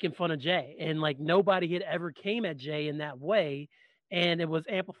making fun of Jay, and like nobody had ever came at Jay in that way, and it was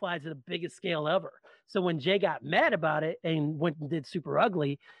amplified to the biggest scale ever. So when Jay got mad about it and went and did Super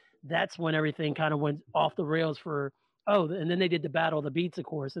Ugly, that's when everything kind of went off the rails for. Oh, and then they did the Battle of the Beats, of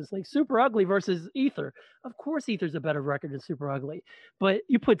course. It's like Super Ugly versus Ether. Of course, Ether's a better record than Super Ugly. But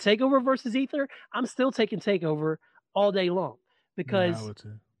you put Takeover versus Ether, I'm still taking Takeover all day long, Yeah, because I would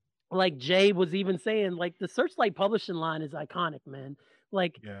too. like Jay was even saying, like the Searchlight publishing line is iconic, man.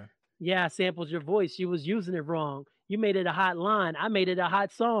 Like, Yeah. yeah, I sampled your voice. You was using it wrong. You made it a hot line. I made it a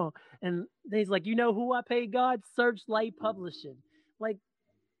hot song. And he's like, you know who I paid God? Searchlight Publishing. Like,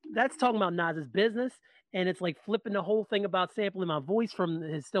 that's talking about Nas's business. And it's like flipping the whole thing about sampling my voice from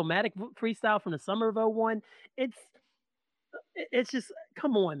his Stillmatic freestyle from the summer of '01. It's just,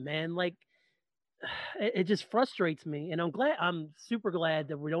 come on, man. Like, it just frustrates me. And I'm super glad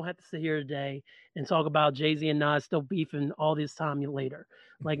that we don't have to sit here today and talk about Jay-Z and Nas still beefing all this time later.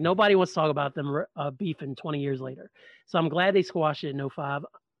 Like, nobody wants to talk about them beefing 20 years later. So I'm glad they squashed it in '05.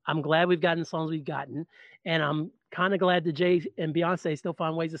 I'm glad we've gotten the songs we've gotten, and I'm kind of glad that Jay and Beyonce still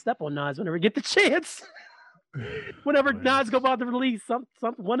find ways to step on Nas whenever we get the chance. Whenever Man, Nas go about to release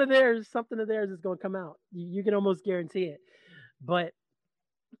one of theirs, something of theirs is going to come out. You can almost guarantee it. But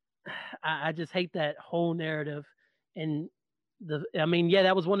I just hate that whole narrative. And I mean, yeah,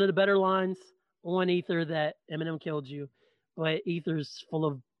 that was one of the better lines on Ether, that Eminem killed you, but Ether's full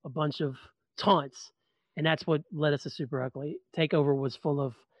of a bunch of taunts, and that's what led us to Super Ugly. Takeover was full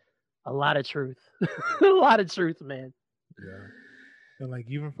of a lot of truth, a lot of truth, man. yeah. And like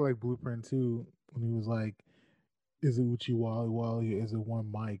even for like Blueprint 2, when he was like, is it Uchi Wally Wally? Is it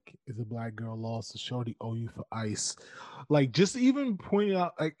one mic? Is a black girl lost? A shorty owe you for ice? Like just even pointing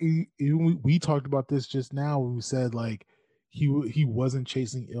out, like even we talked about this just now when we said like he wasn't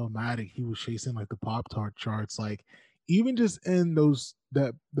chasing Illmatic, he was chasing like the Pop Tart charts. Like even just in those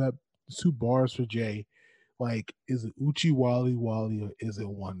that 2 bars for Jay, like is it Uchi Wally Wally or is it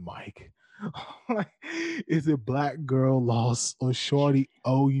one mic? Like, is it black girl lost or shorty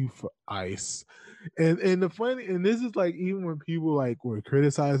owe you for ice? And the funny, and this is like even when people like were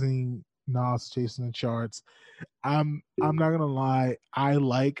criticizing Nas chasing the charts, I'm not gonna lie, I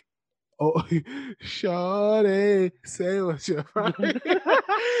like oh shorty say what you're right.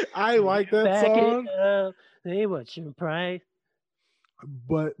 I like that Back it song, up, say what's your price.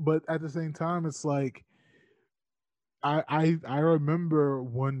 but at the same time, it's like I remember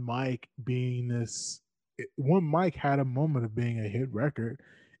one mic being this. One mic had a moment of being a hit record,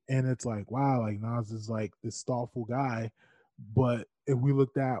 and it's like wow, like Nas is like this thoughtful guy, but if we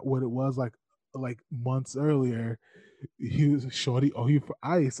looked at what it was like months earlier, he was shorty oh you for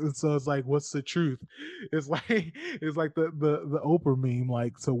ice, and so it's like what's the truth? It's like it's like the Oprah meme,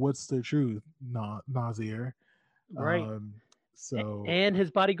 like so what's the truth? Nasir. Right. Um, so And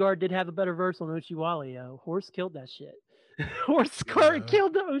his bodyguard did have a better verse on Uchiwali, yo. Horse killed that shit. Horse yeah.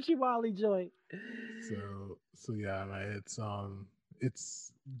 killed the Uchiwali joint. So yeah, man,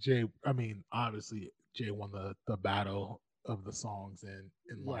 it's Jay. I mean, obviously Jay won the battle of the songs in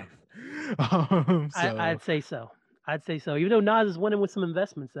Yeah. life. So I'd say so. I'd say so. Even though Nas is winning with some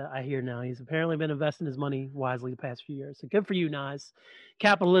investments that I hear now. He's apparently been investing his money wisely the past few years. So good for you, Nas.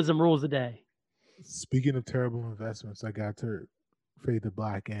 Capitalism rules the day. speaking of terrible investments, I got to Fade to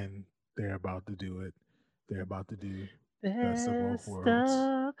Black, and they're about to do it. They're about to do Best of Both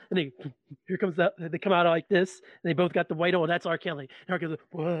Worlds. And here comes that. They come out like this, and they both got the white on. That's R. Kelly. And R. Kelly's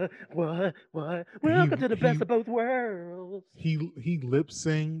like, what? Welcome to the best of both worlds. He lip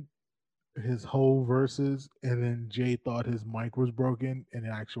synced his whole verses, and then Jay thought his mic was broken, and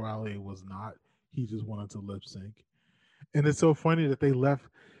in actuality it was not. He just wanted to lip sync. And it's so funny that they left.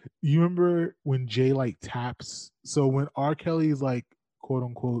 You remember when Jay like taps? So when R. Kelly's like quote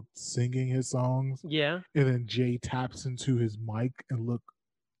unquote singing his songs, Yeah. and then Jay taps into his mic and look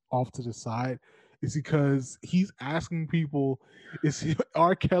off to the side, is because he's asking people, is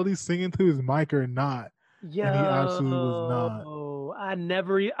R. Kelly singing to his mic or not? Yo, And he absolutely was not.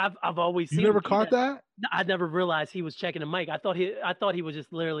 I've always You seen never him do caught that? I never realized he was checking the mic. I thought he was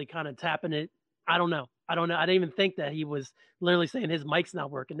just literally kind of tapping it. I don't know. I didn't even think that he was literally saying his mic's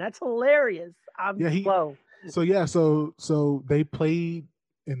not working. That's hilarious. I'm slow. So yeah, so they played,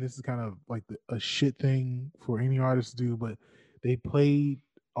 and this is kind of like a shit thing for any artist to do, but they played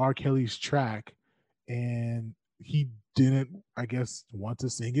R. Kelly's track, and he didn't, I guess, want to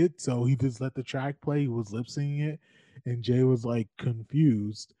sing it, so he just let the track play. He was lip singing it, and Jay was like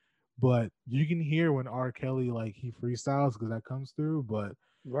confused. But you can hear when R. Kelly like he freestyles because that comes through. But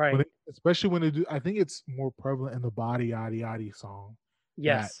Right. especially when they do, I think it's more prevalent in the Body Yaddy Yaddy song.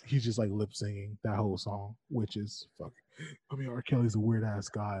 Yes. He's just like lip singing that whole song, which is fucking. I mean, R. Kelly's a weird ass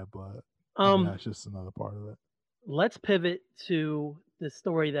guy, but that's just another part of it. Let's pivot to the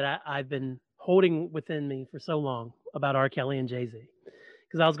story that I've been holding within me for so long about R. Kelly and Jay-Z.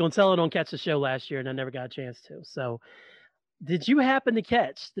 Because I was going to tell it on Catch the Show last year, and I never got a chance to. So, did you happen to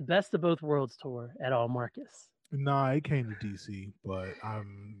catch the Best of Both Worlds tour at all, Marcus? Nah, it came to DC, but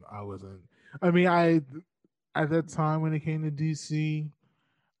I wasn't. I mean, at that time when it came to DC,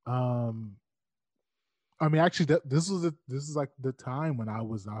 I mean, actually, this is like the time when I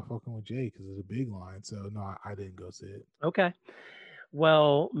was not fucking with Jay because of the big line. So no, I didn't go see it. Okay.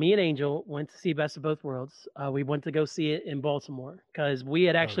 Well, me and Angel went to see Best of Both Worlds. We went to go see it in Baltimore because we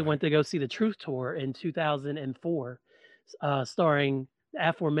had actually went to go see the Truth Tour in 2004, starring the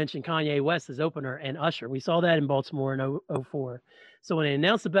aforementioned Kanye West as opener and Usher. We saw that in Baltimore in 2004. So when they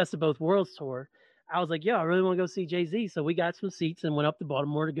announced the Best of Both Worlds tour, I was like, "Yo, I really want to go see Jay-Z." So we got some seats and went up to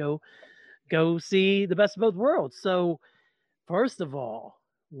Baltimore to go see the Best of Both Worlds. So first of all,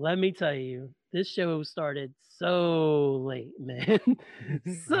 let me tell you, this show started so late, man.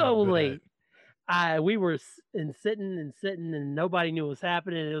 So I bet. late. We were sitting and nobody knew what was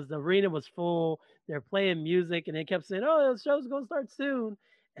happening. It was the arena was full. They're playing music and they kept saying, "Oh, the show's gonna start soon."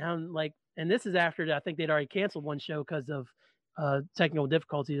 And I'm like, and this is after I think they'd already canceled one show because of technical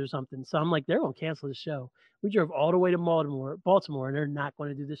difficulties or something. So I'm like, they're gonna cancel the show. We drove all the way to Baltimore, and they're not going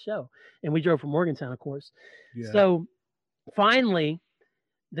to do the show. And we drove from Morgantown, of course. Yeah. So finally,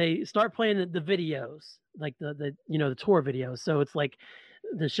 they start playing the videos, like the the tour videos. So it's like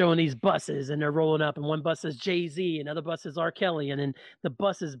they're showing these buses and they're rolling up, and one bus says Jay-Z, another bus says R. Kelly, and then the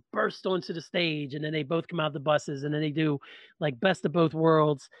buses burst onto the stage, and then they both come out of the buses, and then they do like Best of Both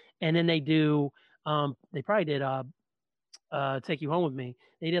Worlds, and then they do they probably did Take You Home With Me.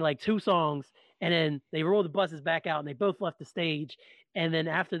 They did like two songs, and then they rolled the buses back out, and they both left the stage, and then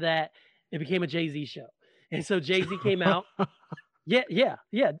after that, it became a Jay-Z show, and so Jay-Z came out. Yeah.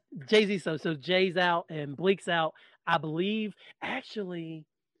 Jay-Z. So Jay's out and Bleak's out. I believe actually,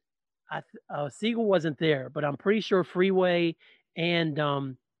 Siegel wasn't there, but I'm pretty sure Freeway and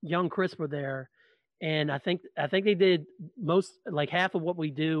Young Chris were there, and I think they did most like half of what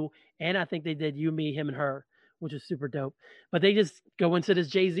we do, and I think they did You, Me, Him, and Her, which is super dope. But they just go into this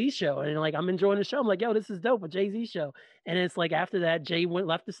Jay-Z show, and like I'm enjoying the show. I'm like, yo, this is dope, a Jay-Z show. And it's like after that, Jay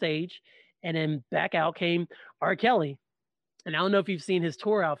left the stage, and then back out came R. Kelly. And I don't know if you've seen his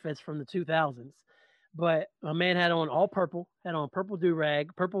tour outfits from the 2000s, but my man had on all purple, had on purple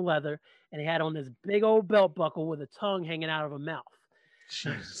do-rag, purple leather, and he had on this big old belt buckle with a tongue hanging out of a mouth.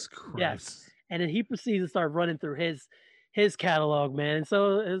 Jesus Christ. Yes. And then he proceeds to start running through his catalog, man. And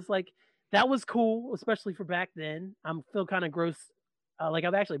so it's like that was cool, especially for back then. I'm feel kind of gross. Like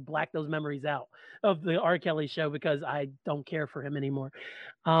I've actually blacked those memories out of the R. Kelly show because I don't care for him anymore.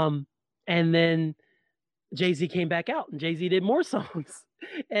 And then Jay-Z came back out and Jay-Z did more songs.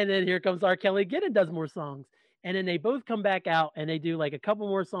 And then here comes R. Kelly again and does more songs. And then they both come back out and they do like a couple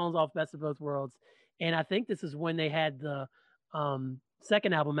more songs off Best of Both Worlds. And I think this is when they had the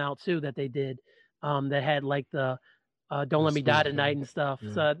second album out too that they did that had like the Don't Let Me Die Tonight and stuff.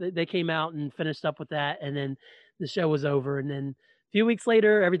 Yeah. So they came out and finished up with that. And then the show was over. And then a few weeks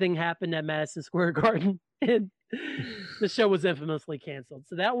later, everything happened at Madison Square Garden. And the show was infamously canceled.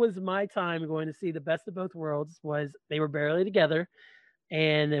 So that was my time going to see the Best of Both Worlds. Was they were barely together,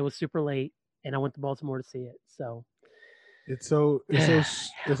 and it was super late, and I went to Baltimore to see it. So it's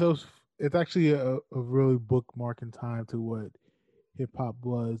actually a really bookmarking time to what hip hop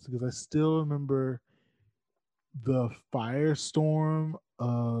was, because I still remember the firestorm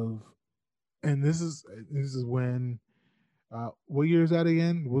of, and this is when what year is that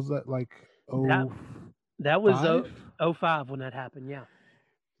again? Was that like that was 05? 05 when that happened, yeah.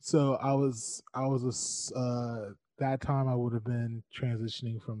 So I was that time I would have been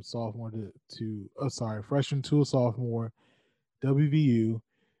transitioning from sophomore freshman to a sophomore, WVU.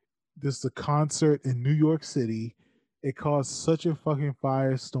 This is a concert in New York City. It caused such a fucking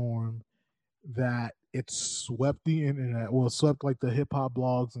firestorm that it swept the internet. Well, it swept like the hip hop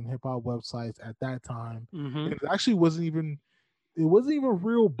blogs and hip hop websites at that time. Mm-hmm. It actually wasn't even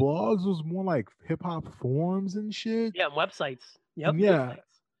real blogs. It was more like hip hop forums and shit. Yeah, websites. Yep. Yeah. Websites.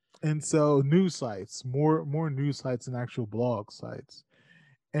 And so news sites, more news sites than actual blog sites.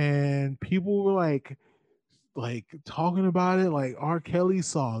 And people were like talking about it, like R. Kelly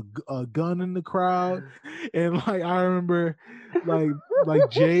saw a gun in the crowd. And like I remember like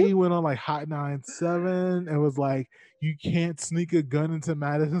Jay went on like Hot 97 and was like, you can't sneak a gun into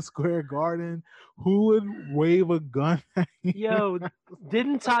Madison Square Garden. Who would wave a gun at you? Yo,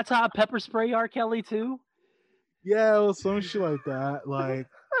 didn't Tata pepper spray R. Kelly too? Yeah, it was some shit like that. Like,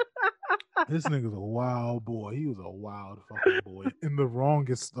 this nigga's a wild boy. He was a wild fucking boy in the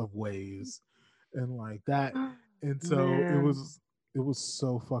wrongest of ways. And like that. And so Man. it was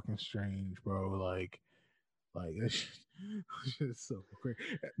so fucking strange, bro. Like that shit is so crazy.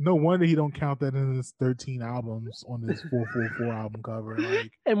 No wonder he don't count that in his 13 albums on his 444 album cover.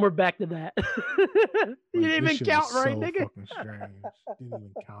 Like, and we're back to that. You didn't even count right, nigga. Fucking strange. Didn't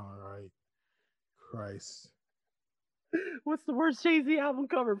even count right. Christ. What's the worst Jay-Z album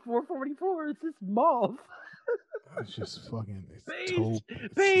cover? 444. It's this mauve. It's just fucking. It's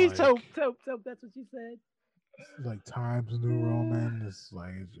beige taupe. Taupe. That's what you said. It's like Times New Roman. It's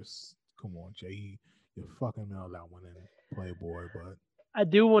like, it's just, come on, Jay. You fucking mailed that one in, Playboy. But I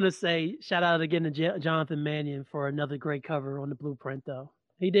do want to say shout out again to Jonathan Mannion for another great cover on the Blueprint, though.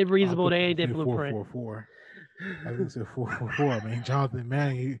 He did Reasonable Day, he did Blueprint. 444. I think it said 444. I mean, Jonathan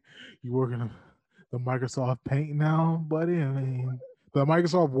Mannion, you working the Microsoft Paint now, buddy? I mean, the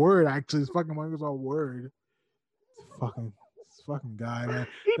Microsoft Word, actually. It's fucking Microsoft Word. It's fucking fucking guy, man.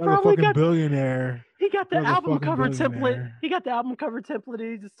 He That was a probably fucking got billionaire. he got the That was a album fucking cover template. billionaire. He got the album cover template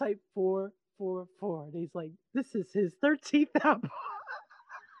and he just typed 444. And he's like, this is his 13th album.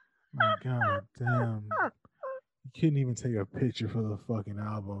 My god damn. You couldn't even take a picture for the fucking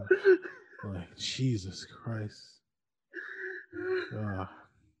album. Like, Jesus Christ.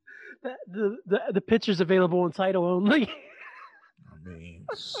 The picture's available in title only. I mean,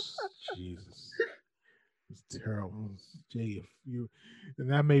 Jesus. It's terrible. Jay, if you, and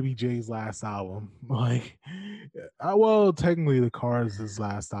that may be Jay's last album. Like, well, technically, the Car is his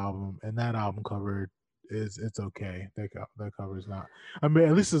last album, and that album cover it's okay. That cover is not. I mean,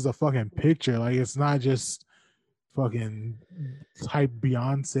 at least it's a fucking picture. Like, it's not just fucking type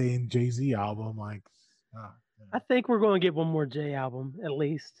Beyonce and Jay-Z album. Like, I think we're going to get one more Jay album at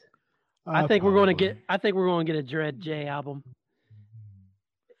least. I I think we're going to get a Dread J album.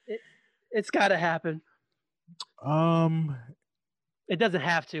 It's got to happen. It doesn't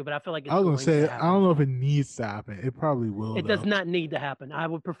have to, but I feel like it's I was going gonna say to happen. I don't know if it needs to happen. It probably will. It does not need to happen. I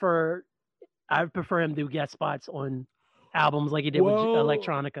would prefer him to do guest spots on albums like he did with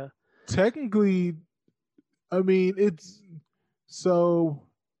Electronica. Technically, I mean, it's so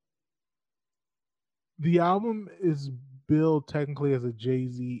the album is billed technically as a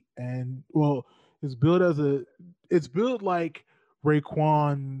Jay-Z and it's billed like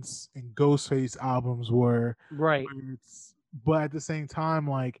Raekwon's and Ghostface albums were. Right. But at the same time,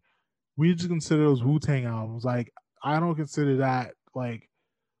 like, we just consider those Wu-Tang albums. Like, I don't consider that like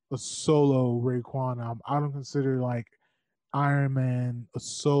a solo Raekwon album. I don't consider like Iron Man a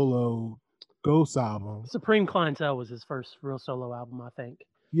solo Ghost album. Supreme Clientele was his first real solo album, I think.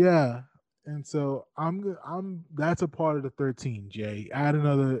 Yeah. And so that's a part of the 13, Jay. Add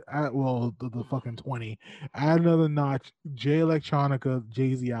another the fucking 20. Add another notch. Jay Electronica,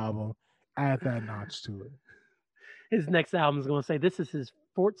 Jay-Z album. Add that notch to it. His next album is going to say this is his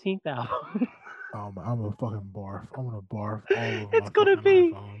 14th album. I'm a fucking barf. I'm gonna barf all over It's gonna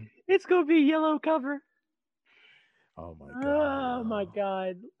be iPhone. It's gonna be yellow cover. Oh my god. Oh my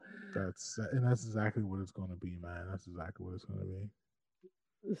god. That's exactly what it's gonna be, man. That's exactly what it's gonna be.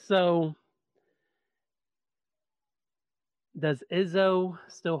 So does Izzo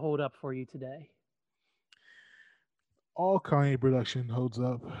still hold up for you today? All Kanye production holds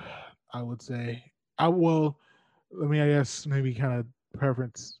up, I would say. Let me, I guess, maybe kind of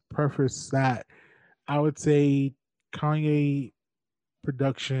preface that. I would say Kanye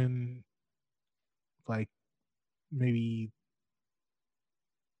production, like maybe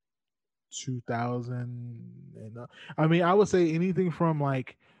 2000, and I mean, I would say anything from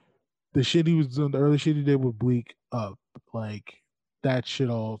like the shit he was doing, the early shit he did with Bleak up, like that shit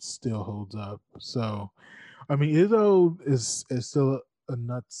all still holds up. So, I mean, Izzo is still a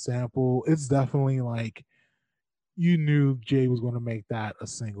nut sample. It's definitely like, you knew Jay was going to make that a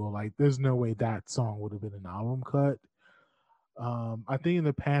single. Like, there's no way that song would have been an album cut. I think in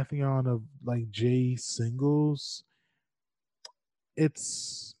the pantheon of like Jay singles,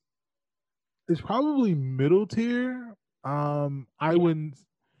 it's probably middle tier. I wouldn't,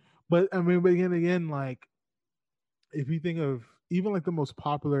 but I mean, but again, like, if you think of even like the most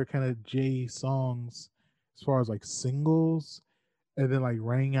popular kind of Jay songs as far as like singles, and then like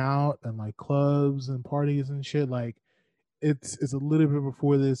Rang Out and like clubs and parties and shit, like it's a little bit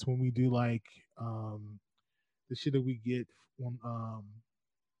before this when we do like the shit that we get from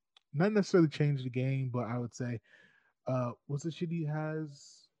not necessarily Change the Game, but I would say what's the shit he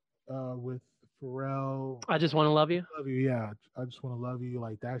has with Pharrell? I Just Want to Love You. Yeah, I Just Want to Love You.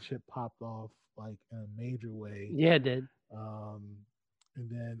 Like, that shit popped off like in a major way. Yeah, it did. And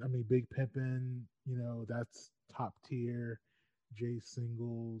then I mean, Big Pimpin', you know, that's top tier Jay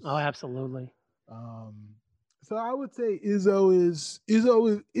singles. Oh, absolutely. So I would say Izzo is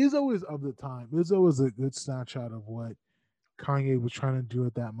of the time. Izzo is a good snapshot of what Kanye was trying to do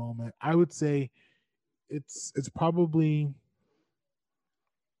at that moment. I would say it's probably,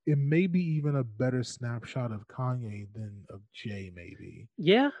 it may be even a better snapshot of Kanye than of Jay, maybe.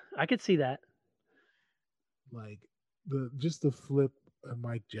 Yeah, I could see that. Like the flip of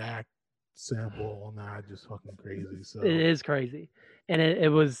Mike Jack sample on that, just fucking crazy. So it is crazy, and it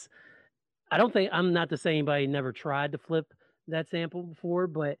was. I'm not to say anybody never tried to flip that sample before,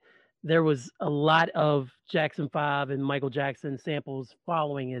 but there was a lot of Jackson 5 and Michael Jackson samples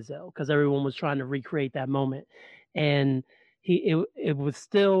following Izzo because everyone was trying to recreate that moment, and it was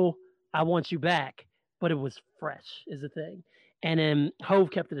still I Want You Back, but it was fresh is the thing. And then Hove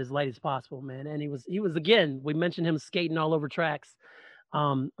kept it as light as possible, man. And he was again, we mentioned him skating all over tracks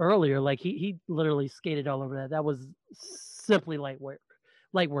earlier. Like he literally skated all over that. That was simply light work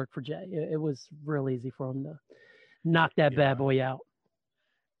for Jay. It was real easy for him knock that Yeah. bad boy out.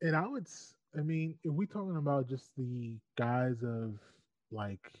 And I mean, if we talking about just the guys of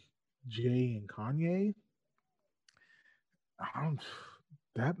like Jay and Kanye, I don't,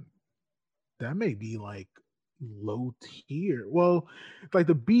 that that may be like low tier. Well, like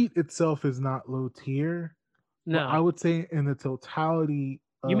the beat itself is not low tier, but I No, would say in the totality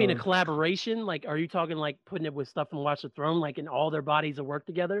you mean a of, collaboration? Like, are you talking like putting it with stuff from Watch the Throne, like in all their bodies of work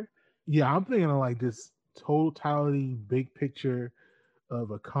together? yeah, I'm thinking of like this totality big picture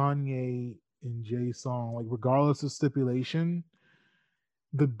of a Kanye and Jay song, like regardless of stipulation,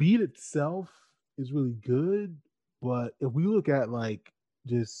 the beat itself is really good. But if we look at like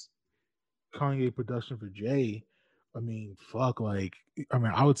just Kanye production for Jay, I mean, fuck, like, I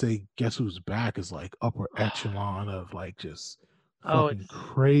mean, I would say Guess Who's Back is like upper echelon of like just Oh, fucking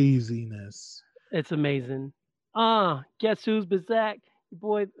craziness. it's amazing. Guess who's Bizak? Your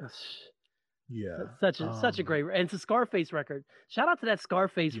boy. Yeah. Such a great, and it's a Scarface record. Shout out to that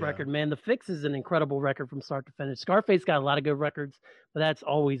Scarface Yeah. record, man. The Fix is an incredible record from start to finish. Scarface got a lot of good records, but that's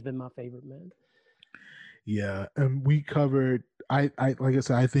always been my favorite, man. Yeah, and we covered. I like I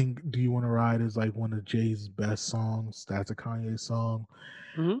said, I think "Do You Want to Ride" is like one of Jay's best songs. That's a Kanye song.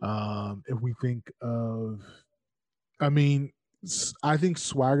 If we think of, I mean, I think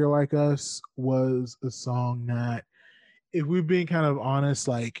 "Swagger Like Us" was a song that, if we're being kind of honest,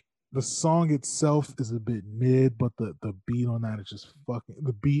 like the song itself is a bit mid, but the beat on that is just fucking.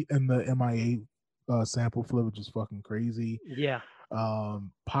 The beat and the MIA sample flip is just fucking crazy. Yeah,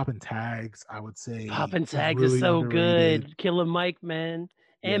 Poppin' Tags, I would say, Poppin' is Tags really is so underrated. good. Killer Mike, man,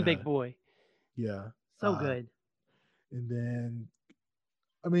 and Big Yeah. Boy, Yeah. so good. And then,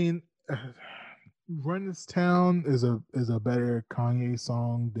 I mean, "Run This Town" is a better Kanye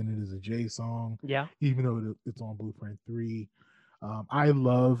song than it is a Jay song, Yeah, even though it's on Blueprint 3. I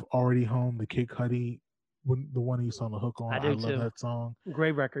love "Already Home," the Kid Cudi, the one he's on the hook on. I do I love too. that song.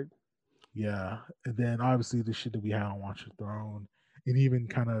 Great record. Yeah. And then obviously the shit that we had on Watch the Throne, and even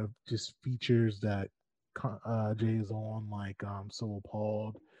kind of just features that Jay is on, like So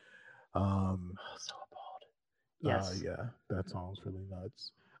Appalled. So appalled. Yes. Yeah, that song's really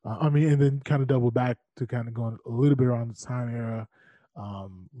nuts. I mean, and then kind of double back to kind of going a little bit around the time era.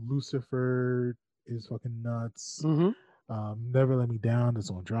 Lucifer is fucking nuts. Never Let Me Down is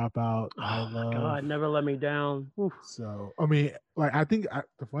on Dropout. I Oh my love. God, Never Let Me Down. Oof. So I mean, like I think I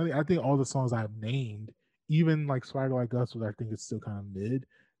think all the songs I've named, even like Swagger Like Us, which I think is still kind of mid,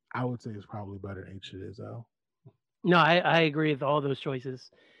 I would say it's probably better than H Shit Is though. No, I agree with all those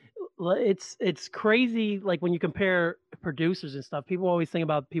choices. It's crazy. Like when you compare producers and stuff, people always think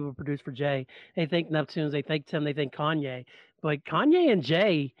about people who produce for Jay. They think Neptunes, they think Tim, they think Kanye. But Kanye and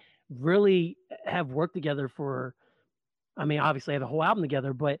Jay really have worked together for. I mean, obviously, they have a whole album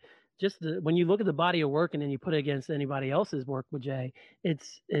together, but just when you look at the body of work and then you put it against anybody else's work with Jay,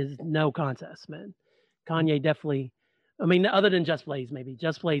 it's is no contest, man. Kanye definitely. I mean, other than Just Blaze, maybe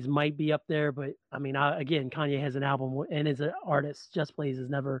Just Blaze might be up there, but I mean, again, Kanye has an album and is an artist. Just Blaze has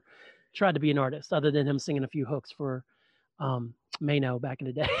never tried to be an artist, other than him singing a few hooks for Mano back in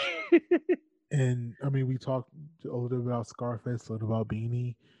the day. And I mean, we talked a little bit about Scarface, a little about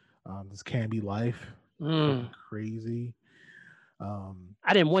Beanie. This Can't Be Life, fucking crazy.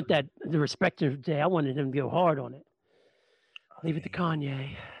 I didn't want that the respect to Jay. I wanted him to go hard on it. Leave it to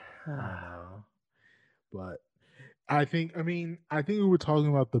Kanye. I know, but I think we were talking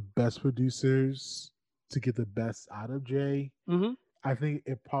about the best producers to get the best out of Jay. I think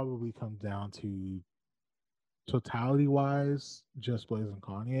it probably comes down to totality wise, Just Blaze and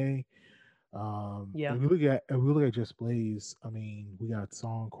Kanye. Yeah. If we look at Just Blaze, I mean, we got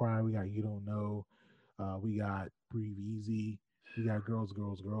Song Cry, we got You Don't Know, we got Breathe Easy, we got Girls,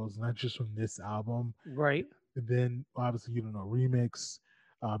 Girls, Girls, and that's just from this album. Right. And then obviously You Don't Know remix.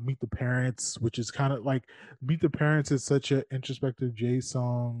 Meet the Parents, which is kind of like Meet the Parents is such an introspective Jay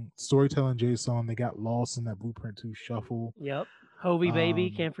song, storytelling Jay song. They got lost in that Blueprint 2 shuffle. Yep. Hovey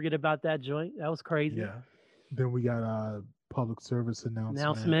Baby, can't forget about that joint. That was crazy. Yeah. Then we got Public Service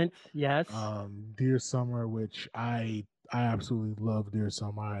Announcement. Yes. Dear Summer, which I absolutely love Dear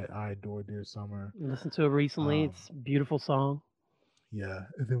Summer. I adore Dear Summer. Listened to it recently. It's a beautiful song. Yeah.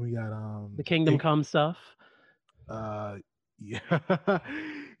 And then we got The Kingdom Come stuff. Yeah.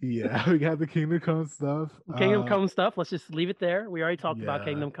 Yeah, we got the Kingdom Come stuff. Kingdom Come stuff. Let's just leave it there. We already talked about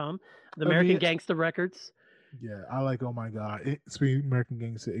Kingdom Come. The American Gangster Records. Yeah, I like Oh My God. Speaking American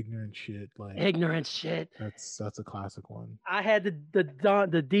Gangster, Ignorant Shit. Like Ignorant Shit. That's a classic one. I had the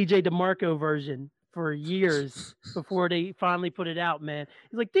DJ DeMarco version for years before they finally put it out, man.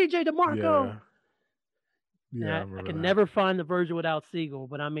 He's like, DJ DeMarco. Yeah. I can never find the version without Siegel,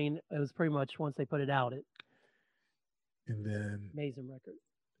 but I mean, it was pretty much once they put it out, and then Amazing record.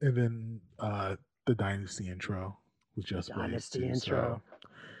 the Dynasty intro with Just Blaze Dynasty too. intro. So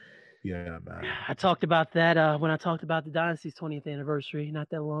yeah, man. I talked about that when I talked about the Dynasty's 20th anniversary not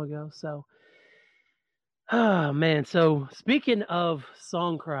that long ago. So, oh man. So speaking of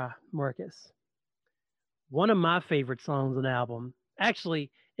Song Cry, Marcus, one of my favorite songs on the album.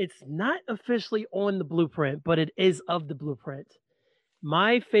 Actually, it's not officially on the Blueprint, but it is of the Blueprint.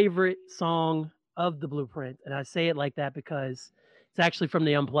 My favorite song of the Blueprint, and I say it like that because it's actually from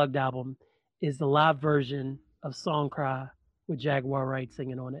the Unplugged album, is the live version of Song Cry with Jaguar Wright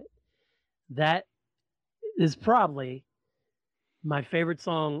singing on it. That is probably my favorite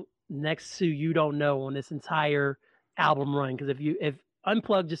song next to You Don't Know on this entire album run. Because if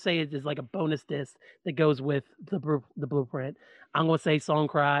Unplugged, just say it is like a bonus disc that goes with the Blueprint, I'm gonna say Song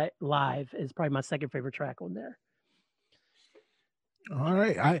Cry live is probably my second favorite track on there. All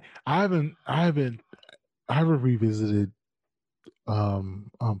right. I haven't revisited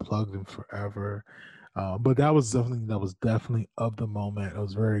Unplugged in forever. But that was definitely of the moment. It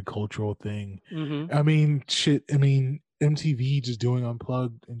was a very cultural thing. Mm-hmm. I mean, shit. I mean, MTV just doing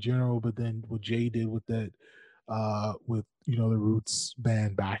Unplugged in general, but then what Jay did with that, with the Roots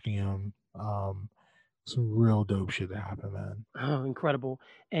band backing him, some real dope shit that happened, man. Oh, incredible.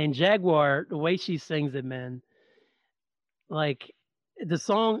 And Jaguar, the way she sings it, man, like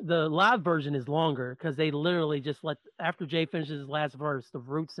the live version is longer because they literally just let, after Jay finishes his last verse, the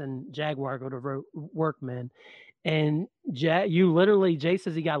Roots and Jaguar go to work, man. And Jay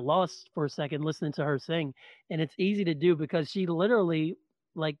says he got lost for a second listening to her sing. And it's easy to do because she literally,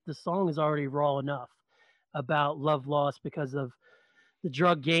 like, the song is already raw enough about love lost because of the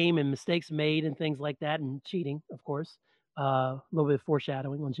drug game and mistakes made and things like that, and cheating, of course. A little bit of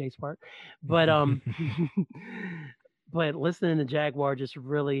foreshadowing on Jay's part, but but listening to Jaguar just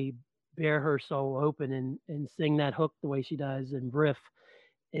really bare her soul open and sing that hook the way she does and riff,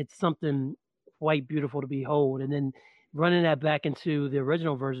 it's something quite beautiful to behold. And then running that back into the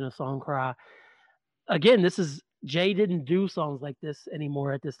original version of Song Cry, again, this is Jay didn't do songs like this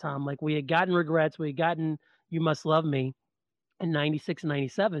anymore at this time. Like, we had gotten Regrets, we had gotten You Must Love Me in 96 and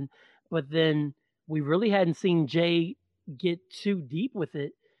 97, but then we really hadn't seen Jay get too deep with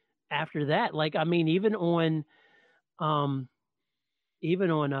it after that. Like, I mean, um even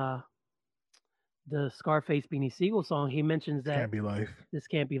on the Scarface Beanie Siegel song, he mentions that Can't be life. This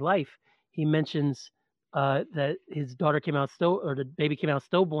Can't Be Life. He mentions that his daughter came out or the baby came out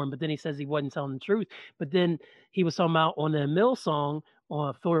stillborn, but then he says he wasn't telling the truth. But then he was talking about on the Mill song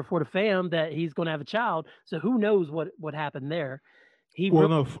on for the Fam that he's going to have a child. So who knows what happened there?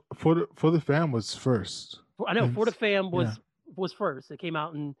 No, for the Fam was first. I know For the Fam yeah. was first. It came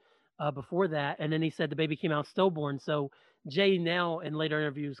out in before that, and then he said the baby came out stillborn. So Jay now in later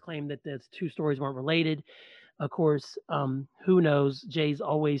interviews claimed that the two stories weren't related. Of course, who knows? Jay's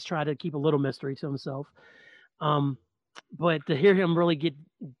always tried to keep a little mystery to himself. But to hear him really get,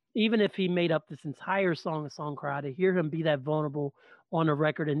 even if he made up this entire song of Song Cry, to hear him be that vulnerable on the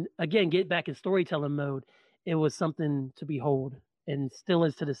record and again get back in storytelling mode, it was something to behold and still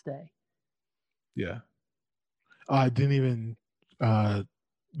is to this day. Yeah. I didn't even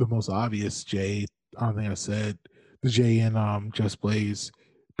the most obvious Jay, I don't think I said the Jay in Just Blaze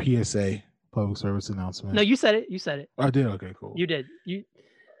PSA, public service announcement. No, you said it. You said it. I did. Okay, cool. You did.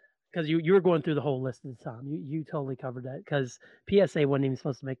 Because you were going through the whole list at the time. You totally covered that because PSA wasn't even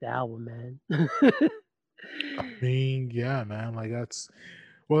supposed to make the album, man. I mean, yeah, man. Like that's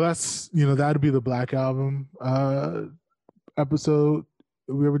that'd be the Black Album episode.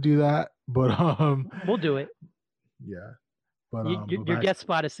 If we ever do that, but we'll do it. Yeah, but your guest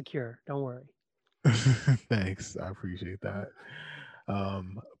spot is secure. Don't worry. Thanks, I appreciate that.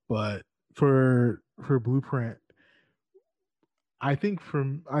 But for Blueprint, I think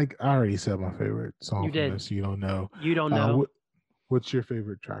I already said my favorite song from this. You Don't Know. You Don't Know. What's your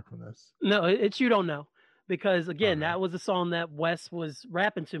favorite track from this? No, it's You Don't Know. Because again, that was a song that Wes was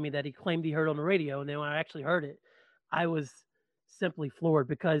rapping to me that he claimed he heard on the radio, and then when I actually heard it, I was simply floored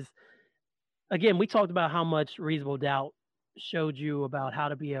because, again, we talked about how much Reasonable Doubt showed you about how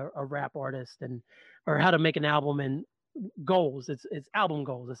to be a rap artist or how to make an album and goals. It's album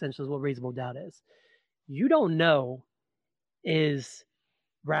goals essentially is what Reasonable Doubt is. You Don't Know is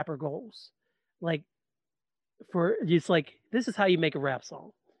rapper goals. Like it's like this is how you make a rap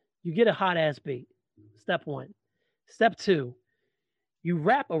song. You get a hot ass beat. Step one. Step two, you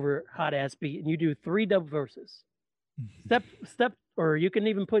rap over hot ass beat and you do 3 dope verses. Step, or you can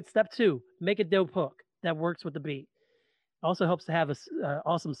even put step 2, make a dope hook that works with the beat. Also helps to have a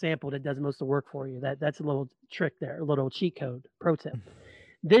awesome sample that does most of the work for you. That's a little trick there, a little cheat code, pro tip.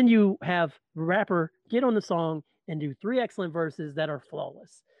 Then you have rapper get on the song and do 3 excellent verses that are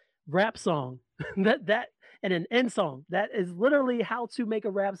flawless. Rap song, that and an end song. That is literally how to make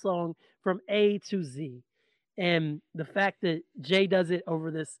a rap song from A to Z. And the fact that Jay does it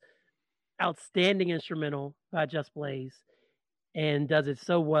over this outstanding instrumental by Just Blaze and does it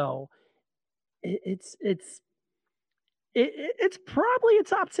so well, it's probably a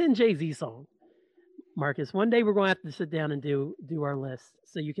top 10 Jay-Z song. Marcus, one day we're going to have to sit down and do our list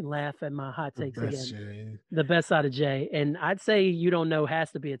so you can laugh at my hot takes again. Jay. The best side of Jay. And I'd say You Don't Know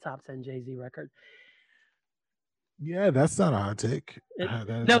has to be a top 10 Jay-Z record. Yeah, that's not a hot take.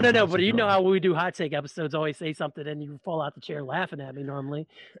 No. But you know how we do hot take episodes, always say something and you fall out the chair laughing at me normally.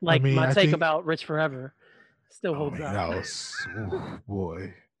 Like I take about Rich Forever still holds up. That was,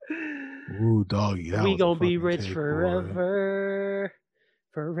 boy. Ooh, doggy. We gonna be rich forever.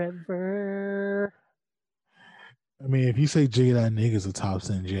 Forever. I mean, if you say Jay that nigga's a top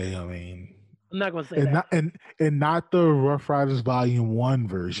 10 Jay, I mean, I'm not gonna say that. And not the Rough Riders Volume 1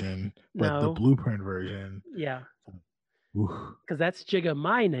 version, but the Blueprint version. Yeah. Because that's Jigga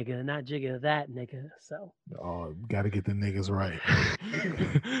my nigga, not Jigga that nigga. So gotta get the niggas right.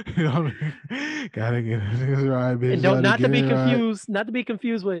 You know what I mean? Gotta get the niggas right, bitch. And not to be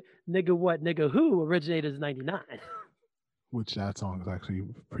confused with Nigga What Nigga Who originated as 99. Which that song is actually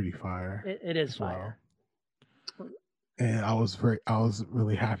pretty fire. It is fire. Well. And I was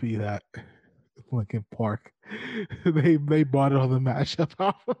really happy that Linkin Park they bought it on the mashup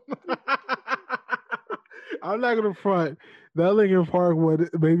album. I'm not gonna front. That Linkin Park one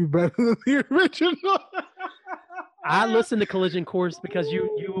may be better than the original. I listened to Collision Course because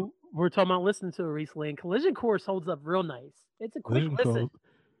you were talking about listening to it recently, and Collision Course holds up real nice. It's a quick listen,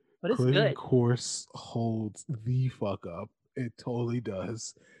 but it's Collision good. Course holds the fuck up. It totally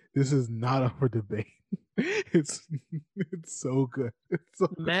does. This is not up for debate. It's so good. It's so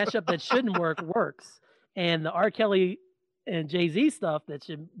the mashup that shouldn't works, and the R. Kelly and Jay-Z stuff that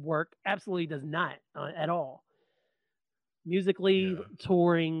should work absolutely does not at all. Musically,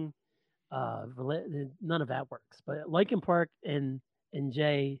 touring, none of that works. But Linkin Park and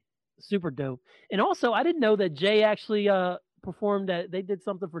Jay, super dope. And also, I didn't know that Jay actually performed at. They did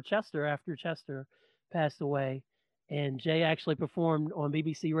something for Chester after Chester passed away, and Jay actually performed on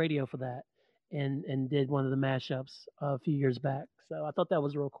BBC Radio for that, and did one of the mashups a few years back. So I thought that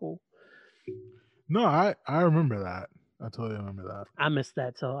was real cool. No, I remember that. I totally remember that. I missed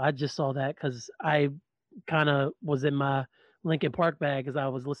that, so I just saw that because I kind of was in my Linkin Park bag because I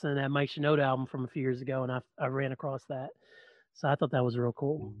was listening to that Mike Shinoda album from a few years ago, and I ran across that. So I thought that was real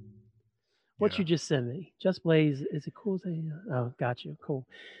cool. What you just sent me, Just Blaze, is it cool? Oh, got you. Cool.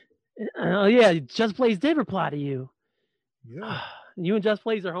 Oh yeah, Just Blaze did reply to you. Yeah. You and Just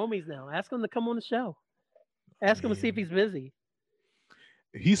Blaze are homies now. Ask him to come on the show. Ask him to see if he's busy.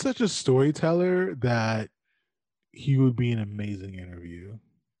 He's such a storyteller that he would be an amazing interview.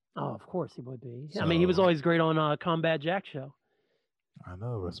 Oh, of course he would be. I mean, he was always great on Combat Jack show. I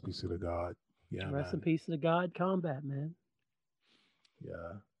know. Rest in peace to the God. Yeah. Rest in peace to the God. Combat, man.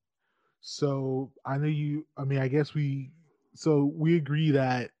 Yeah. So I know you. I mean, I guess we agree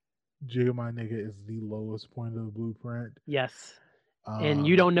that Jigga My Nigga is the lowest point of the Blueprint. Yes. And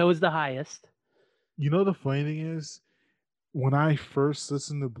You Don't Know is the highest. You know, the funny thing is, when I first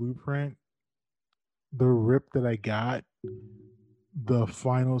listened to Blueprint, the rip that I got, the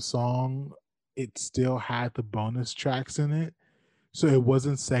final song, it still had the bonus tracks in it. So it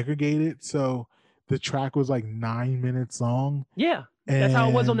wasn't segregated. So the track was like 9 minutes long. Yeah. That's how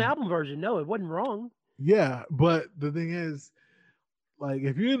it was on the album version. No, it wasn't wrong. Yeah. But the thing is, like,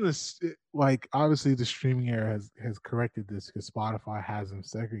 if you're in this, like, obviously the streaming era has corrected this because Spotify has them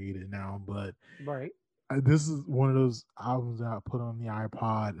segregated now. But right. This is one of those albums that I put on the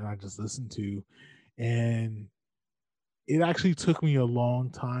iPod and I just listened to. And it actually took me a long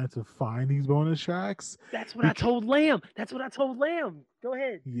time to find these bonus tracks. That's what I told Lamb. Go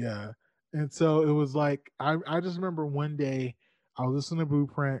ahead. Yeah. And so it was like, I just remember one day I was listening to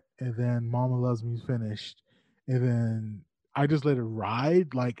Blueprint and then Mama Loves Me finished. And then I just let it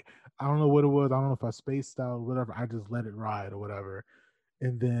ride. Like, I don't know what it was. I don't know if I spaced out or whatever. I just let it ride or whatever.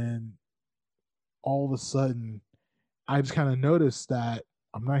 And then all of a sudden, I just kind of noticed that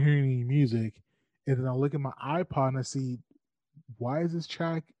I'm not hearing any music. And then I look at my iPod and I see, why is this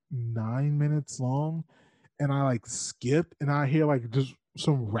track 9 minutes long? And I like skipped and I hear like just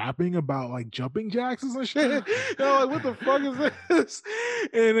some rapping about like jumping jacks and shit. And I'm like, what the fuck is this?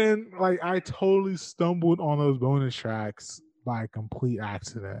 And then like I totally stumbled on those bonus tracks by complete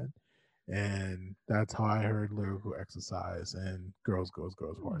accident. And that's how I heard Lyrical Exercise and Girls Part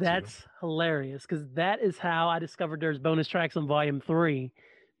 2. That's hilarious because that is how I discovered there's bonus tracks on Volume 3.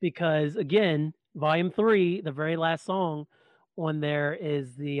 Because again, Volume 3, the very last song on there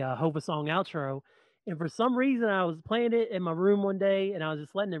is the Hova song outro. And for some reason, I was playing it in my room one day and I was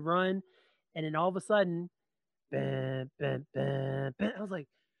just letting it run. And then all of a sudden, bam, bam, bam, bam, I was like,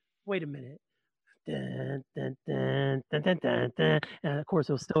 wait a minute. Dun, dun, dun, dun, dun, dun, dun. And of course,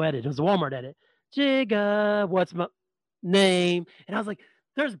 it was still edited. It was a Walmart edit. Jigga, what's my name? And I was like,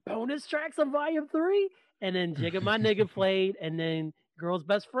 there's bonus tracks on volume 3. And then Jigga My Nigga played, and then Girl's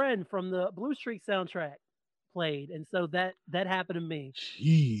Best Friend from the Blue Streak soundtrack played. And so that happened to me.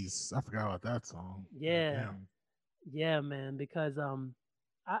 Jeez, I forgot about that song. Yeah. Damn. Yeah, man. Because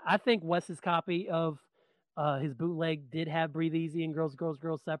I think Wes's copy of his bootleg did have Breathe Easy and Girls, Girls,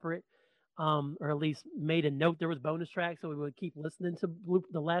 Girls separate. Or at least made a note there was bonus tracks, so we would keep listening to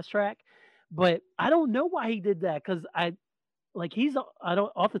the last track. But I don't know why he did that, because I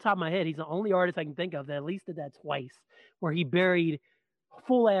don't, off the top of my head, he's the only artist I can think of that at least did that twice, where he buried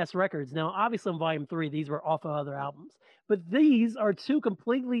full ass records. Now, obviously, in Volume 3, these were off of other albums, but these are two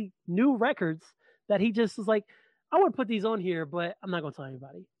completely new records that he just was like, I want to put these on here, but I'm not going to tell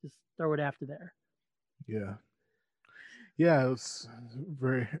anybody. Just throw it after there. Yeah. Yeah, it was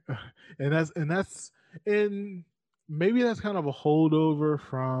very, and maybe that's kind of a holdover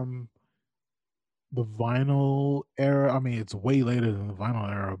from the vinyl era. I mean, it's way later than the vinyl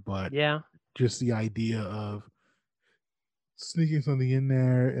era, but Yeah. just the idea of sneaking something in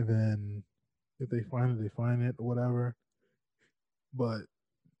there, and then if they find it, they find it or whatever. But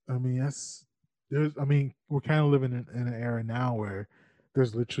I mean, we're kind of living in an era now where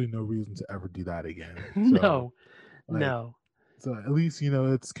there's literally no reason to ever do that again. So, No. So at least,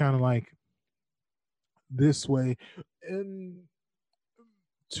 it's kind of like this way, and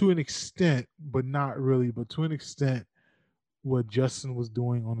to an extent, but not really, but to an extent, what Justin was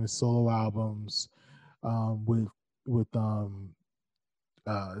doing on his solo albums, with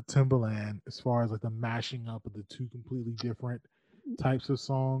Timbaland, as far as like the mashing up of the two completely different types of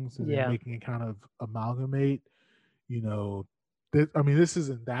songs and then making it kind of amalgamate. This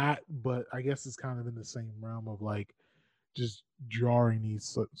isn't that, but I guess it's kind of in the same realm of like just drawing these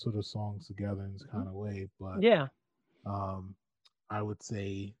sort of songs together in this kind of way. But yeah, I would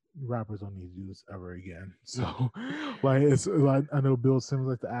say rappers don't need to do this ever again. So, like, it's like, I know Bill Simmons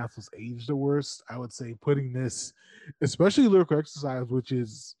like the ass was aged the worst. I would say putting this, especially Lyrical Exercise, which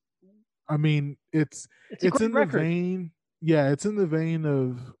is, I mean, it's in the vein. Yeah, it's in the vein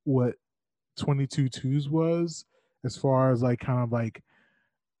of what 22 Twos was, as far as like kind of like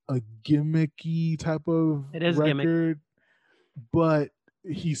a gimmicky type of record. But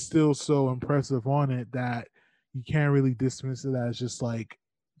he's still so impressive on it that you can't really dismiss it as just like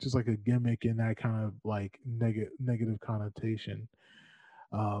a gimmick in that kind of like negative connotation.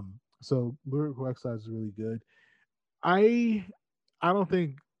 So Lyrical Exercise is really good. I don't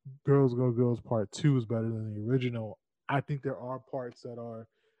think Girls Go Girls Part 2 is better than the original. I think there are parts that are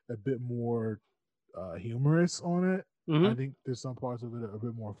a bit more humorous on it. Mm-hmm. I think there's some parts of it that are a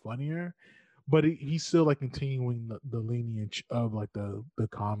bit more funnier, but he's still like continuing the lineage of like the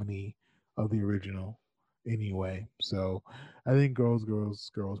comedy of the original anyway. So I think Girls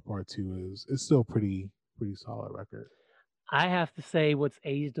Part 2 is still pretty solid record. I have to say what's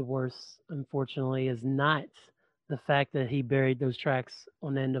aged the worst, unfortunately, is not the fact that he buried those tracks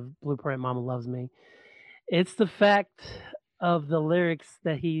on the end of Blueprint Mama Loves Me. It's the fact of the lyrics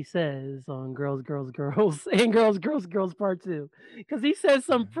that he says on Girls, Girls, Girls and Girls, Girls, Girls Part 2. Because he says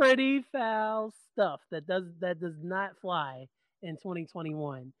some pretty foul stuff that does not fly in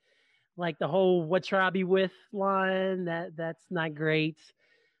 2021. Like the whole "What tribe you with" line, that's not great.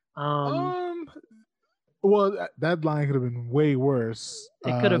 Well, that line could have been way worse.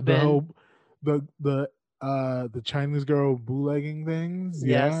 It could have been the Chinese girl bootlegging things.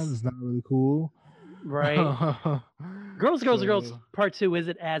 Yes. Yeah, it's not really cool. Right. Girls, Girls, Girls Part 2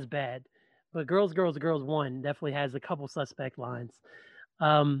 isn't as bad, but Girls, Girls, Girls 1 definitely has a couple suspect lines.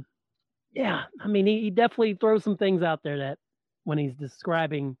 Yeah, I mean, he definitely throws some things out there that when he's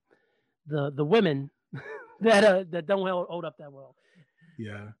describing the women that don't hold up that well.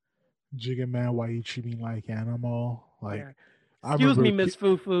 Yeah. Jigga Man, why you treat me like animal? Like, yeah. Excuse me, Miss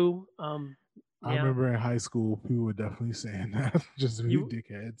Fufu. I remember in high school, people were definitely saying that, just to be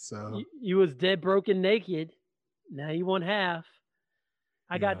dickheads. So you was dead, broken, naked. Now you want half.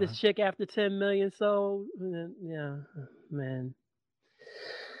 I got this chick after 10 million. So yeah, man.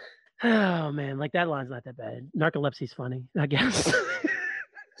 Oh man, like that line's not that bad. Narcolepsy's funny, I guess.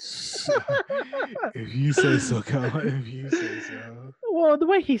 If you say so, Colin. If you say so. Well, the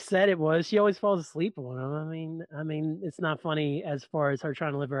way he said it was, she always falls asleep on him. I mean, it's not funny as far as her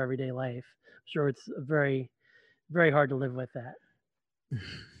trying to live her everyday life. I'm sure it's very, very hard to live with that.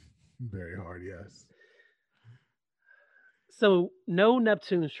 Very hard, yes. So no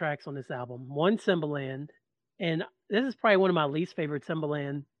Neptune's tracks on this album. One Timbaland, and this is probably one of my least favorite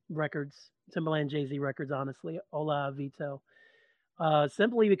Timbaland records. Timbaland Jay Z records, honestly. Ola Vito.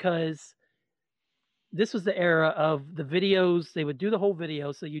 Simply because this was the era of the videos. They would do the whole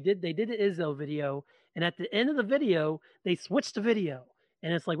video. So they did the Izzo video, and at the end of the video, they switched the video,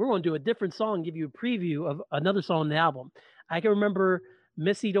 and it's like we're going to do a different song, give you a preview of another song on the album. I can remember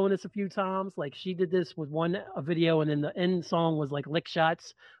Missy doing this a few times. Like she did this with one a video, and then the end song was like lick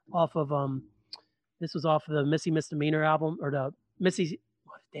shots off of This was off of the Missy Misdemeanor album or the Missy.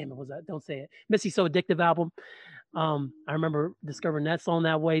 What damn it was that? Don't say it. Missy So Addictive album. I remember discovering that song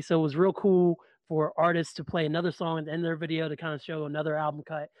that way. So it was real cool for artists to play another song at the end of their video to kind of show another album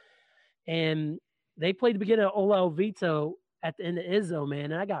cut. And they played the beginning of Ola Vito at the end of Izzo,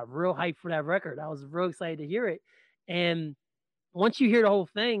 man. And I got real hyped for that record. I was real excited to hear it. And once you hear the whole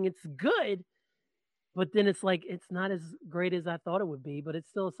thing, it's good. But then it's like it's not as great as I thought it would be, but it's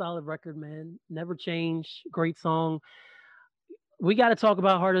still a solid record, man. Never change. Great song. We got to talk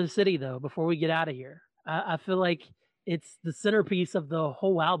about Heart of the City though before we get out of here. I feel like it's the centerpiece of the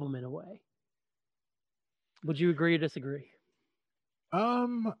whole album in a way. Would you agree or disagree?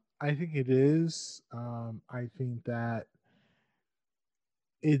 I think it is. I think that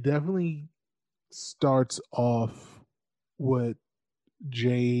it definitely starts off what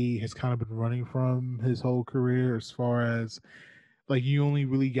Jay has kind of been running from his whole career, as far as like you only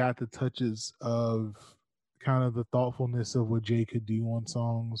really got the touches of kind of the thoughtfulness of what Jay could do on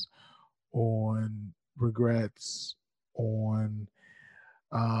songs, on Regrets, on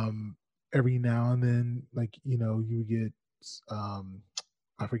every now and then, like, you know, you would get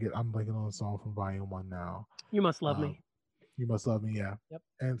I forget, I'm blanking on the song from Volume 1 now. You Must Love Me. You Must Love Me, yeah. Yep.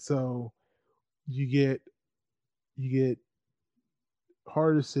 And so you get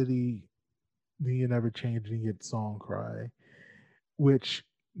Heart of the City, then You Never Change, and you get Song Cry, which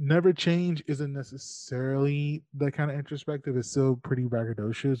Never Change isn't necessarily that kind of introspective. It's still pretty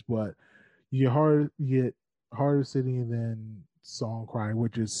braggadocious, but you get Heart of the City and then Song Cry,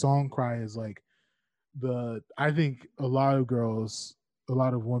 which is Song Cry is like I think a lot of girls, a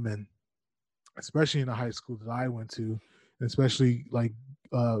lot of women, especially in the high school that I went to, especially like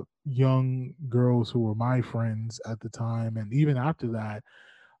young girls who were my friends at the time, and even after that,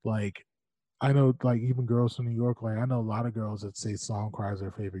 like I know, like even girls from New York, like I know a lot of girls that say "Song Cry" is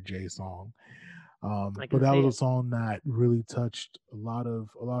their favorite Jay song. But that was a song that really touched a lot of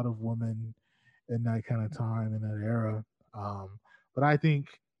women in that kind of time, in that era. But I think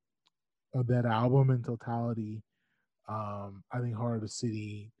of that album in totality, I think Heart of the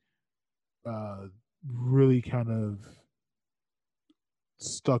City really kind of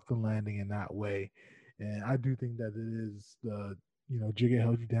stuck the landing in that way. And I do think that it is the, you know, Jigga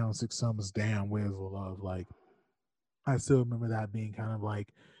Held You Down 6 Summers, Damn, Where's the Love? Like, I still remember that being kind of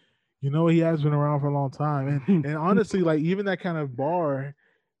like, you know, he has been around for a long time. And honestly, like even that kind of bar,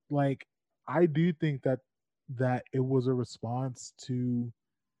 like I do think that it was a response to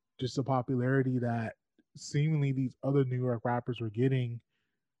just the popularity that seemingly these other New York rappers were getting,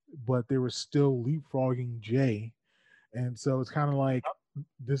 but they were still leapfrogging Jay. And so it's kind of like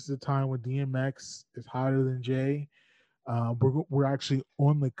this is a time when DMX is hotter than Jay. We're actually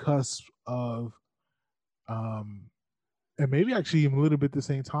on the cusp of, and maybe actually even a little bit at the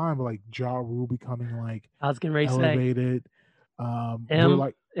same time, but like Ja Rule becoming like I was getting ready to elevated.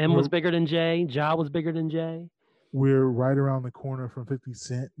 M was bigger than Jay. Ja was bigger than Jay. We're right around the corner from 50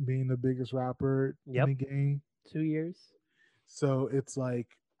 Cent being the biggest rapper in the game. 2 years. So it's like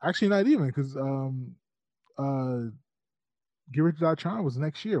actually not even, because Get Rich or Die Trying was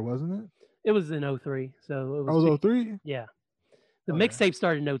next year, wasn't it? It was in 03. So it was 03? Yeah. The mixtape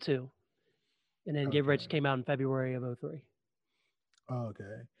started in 02. And then Get Rich came out in February of 03. Oh, okay.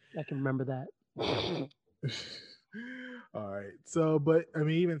 I can remember that. All right. So, but I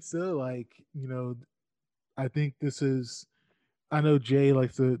mean, even still, like, you know, I think this is, I know Jay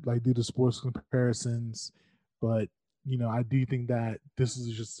likes to like do the sports comparisons, but you know, I do think that this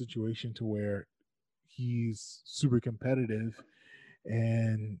is just a situation to where he's super competitive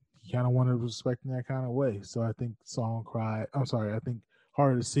and he kind of wanted to respect in that kind of way. So I think I think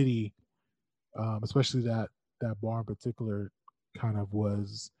Heart of the City, especially that bar in particular, kind of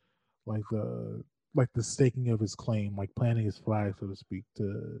was like the staking of his claim, like planting his flag, so to speak,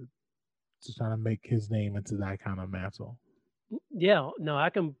 to try to make his name into that kind of mantle. Yeah, no,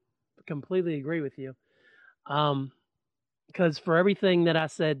 I can completely agree with you. Because for everything that I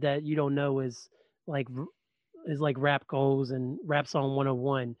said that you don't know is like rap goals and rap song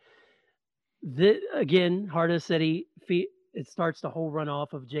 101. Again, Heart of the City it starts the whole run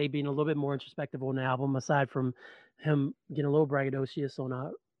off of Jay being a little bit more introspective on the album, aside from him getting a little braggadocious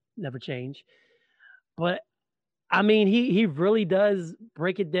on Never Change. But I mean, he really does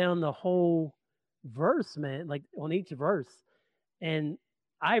break it down the whole verse, man, like on each verse. And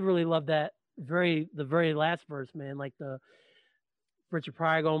I really love the very last verse, man, like the Richard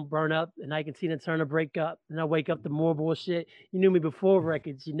Pryor gonna burn up, and I can see the Turner break up, and I wake up to more bullshit. You knew me before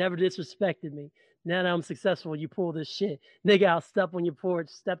records. You never disrespected me. Now that I'm successful, you pull this shit. Nigga, I'll step on your porch,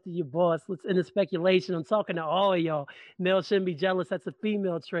 step to your boss. Let's end the speculation. I'm talking to all of y'all. Male shouldn't be jealous. That's a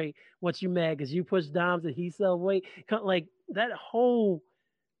female trait. What you mad? Because you push dimes and he sell weight. Like that whole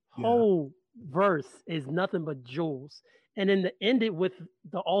verse is nothing but jewels. And then to end it with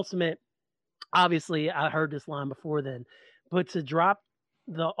the ultimate, obviously I heard this line before then, but to drop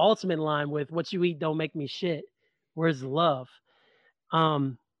the ultimate line with "What you eat don't make me shit," where's the love?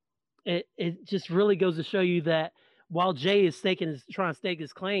 Um, it just really goes to show you that while Jay is trying to stake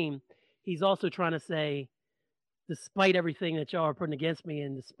his claim, he's also trying to say, despite everything that y'all are putting against me,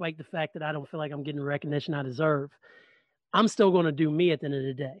 and despite the fact that I don't feel like I'm getting the recognition I deserve, I'm still going to do me at the end of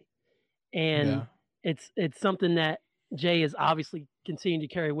the day. And it's something that Jay is obviously continuing to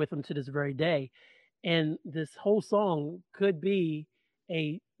carry with him to this very day. And this whole song could be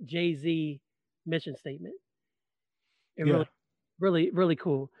a Jay-Z mission statement. It really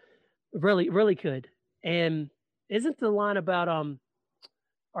cool. Really could. And isn't the line about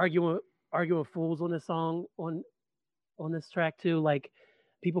arguing fools on this song on this track too? Like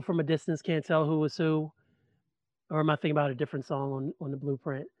people from a distance can't tell who was who. Or am I thinking about a different song on the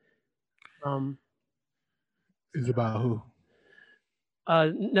Blueprint? Is about who?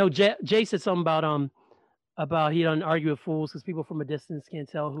 No, Jay said something about he doesn't argue with fools because people from a distance can't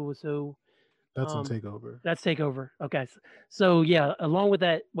tell who was who. That's on Takeover. That's Takeover. Okay, so yeah, along with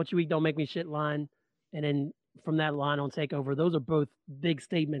that, "What you eat don't make me shit" line, and then from that line on Takeover, those are both big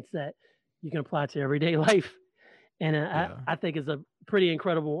statements that you can apply to everyday life, and I think is a pretty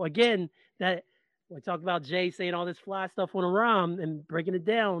incredible. Again, that we talked about Jay saying all this fly stuff on a rhyme and breaking it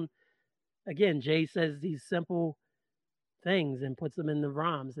down. Again, Jay says these simple things and puts them in the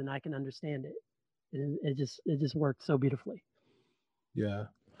rhymes, and I can understand it. And it just worked so beautifully. Yeah.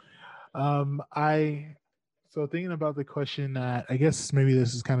 So thinking about the question that I guess maybe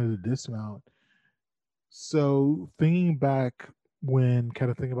this is kind of the dismount. So thinking back when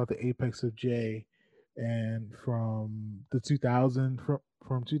kind of thinking about the apex of Jay and from the 2000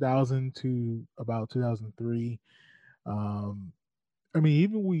 to about 2003, I mean,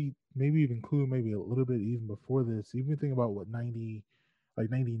 even we maybe even include maybe a little bit even before this, even think about what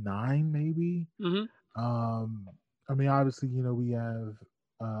 99 maybe. I mean, obviously, we have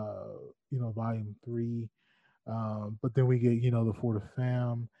volume 3, but then we get the For the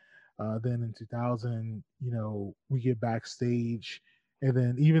Fam. Then in 2000, we get Backstage, and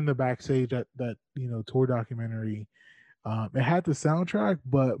then even the Backstage that tour documentary. It had the soundtrack,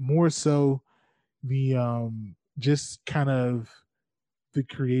 but more so the just kind of the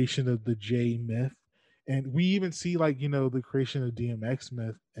creation of the J myth. And we even see the creation of DMX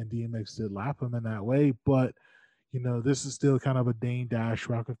myth, and DMX did lap him in that way. But, this is still kind of a Dane Dash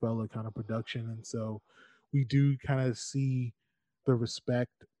Rockefeller kind of production. And so we do kind of see the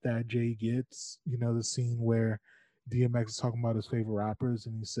respect that Jay gets, the scene where DMX is talking about his favorite rappers,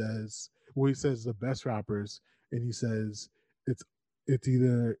 and he says the best rappers, and he says it's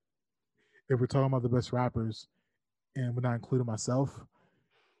either, if we're talking about the best rappers and we're not including myself,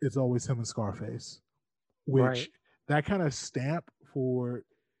 it's always him and Scarface, which that kind of stamp for,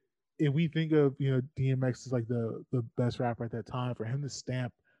 if we think of, DMX is like the best rapper at that time, for him to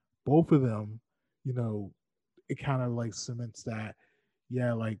stamp both of them, it kind of like cements that,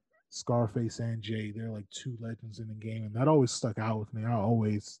 like Scarface and Jay, they're like two legends in the game. And that always stuck out with me. I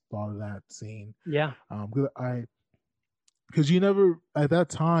always thought of that scene. Yeah. Because you never, at that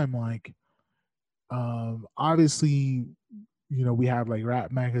time, like, obviously, we have like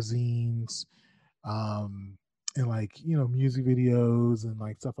rap magazines, and like, music videos and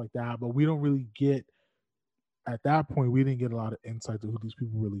like stuff like that. But we don't really get, at that point, we didn't get a lot of insight to who these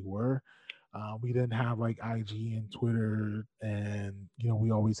people really were. We didn't have like IG and Twitter, and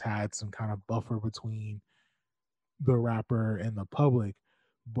we always had some kind of buffer between the rapper and the public.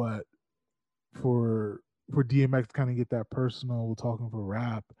 But for DMX to kind of get that personal talking for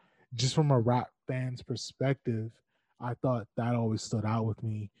rap, just from a rap fan's perspective, I thought that always stood out with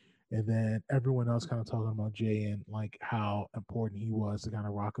me. And then everyone else kind of talking about Jay and like how important he was to kind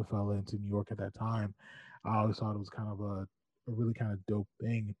of Rockefeller into New York at that time. I always thought it was kind of a really kind of dope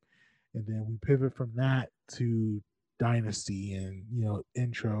thing. And then we pivot from that to Dynasty and,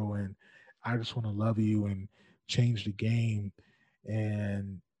 Intro and I Just Want to Love You, and changed the game.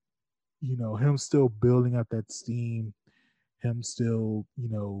 And him still building up that steam, him still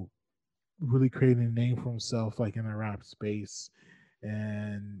really creating a name for himself like in the rap space.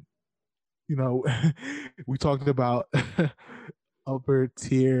 And we talked about upper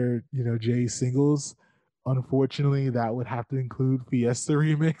tier, Jay singles. Unfortunately, that would have to include Fiesta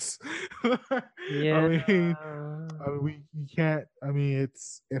remix. Yeah, we you can't.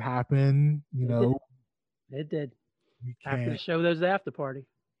 It happened. it did. We After the can't. show, there's the after party.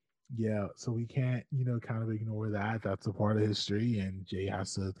 Yeah, so we can't, kind of ignore that. That's a part of history, and Jay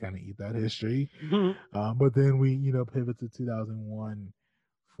has to kind of eat that history. But then we, pivot to 2001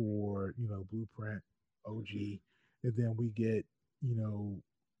 for, Blueprint, OG, and then we get,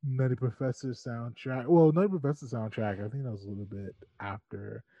 Nutty Professor soundtrack. Well, Nutty Professor soundtrack, I think that was a little bit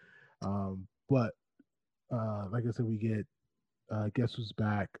after. But like I said, we get Guess Who's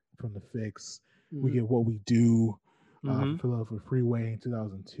Back from The Fix. We get What We Do. Philadelphia Freeway in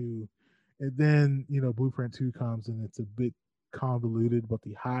 2002. And then, Blueprint 2 comes and it's a bit convoluted, but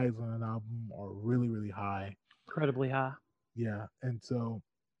the highs on an album are really, really high. Incredibly high. Yeah. And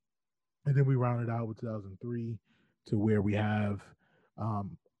then we round it out with 2003 to where we have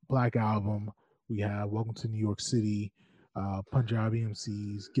Black Album. We have Welcome to New York City, Punjabi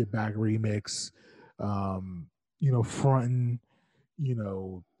MCs, Get Back Remix, Frontin',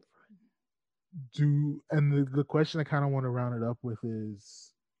 the question I kind of want to round it up with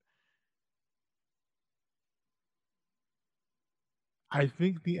is, I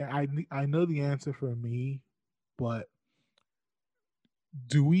think I know the answer for me, but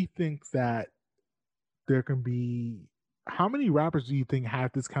do we think that there can be, how many rappers do you think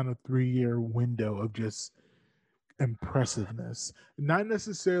have this kind of 3-year window of just impressiveness? Not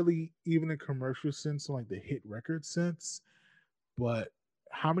necessarily even a commercial sense, like the hit record sense, but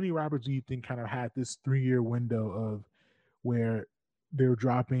how many rappers do you think kind of had this 3-year window of where they're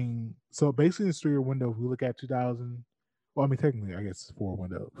dropping? So basically, this 3-year window, if we look at 2000, well, technically, I guess it's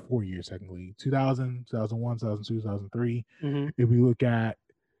 4 years technically. 2000, 2001, 2002, 2003. If we look at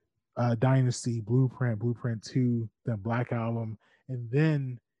Dynasty, Blueprint 2, then Black Album, and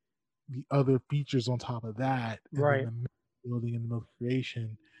then the other features on top of that, and right? Then the building and the milk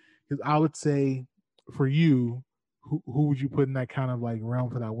creation. Because I would say, for you, who would you put in that kind of like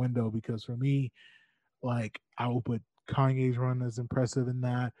realm for that window? Because for me, like, I will put Kanye's run as impressive in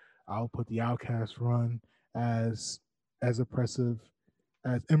that. I'll put the Outkast run as impressive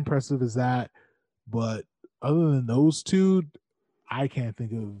as that. But other than those two, I can't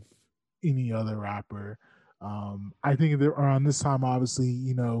think of any other rapper. I think there around this time,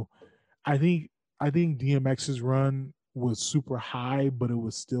 obviously, I think DMX's run was super high, but it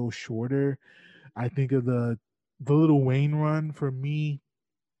was still shorter. I think of the Lil Wayne run. For me,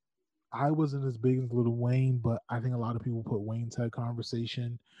 I wasn't as big as Lil Wayne, but I think a lot of people put Wayne's Head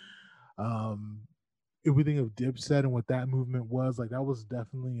Conversation. If we think of Dipset and what that movement was, like, that was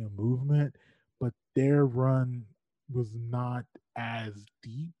definitely a movement, but their run was not as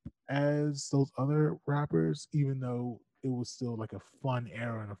deep as those other rappers, even though it was still like a fun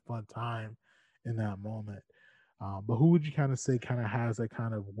era and a fun time in that moment. But who would you kind of say kind of has that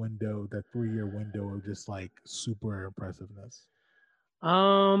kind of window, that 3-year window of just like super impressiveness?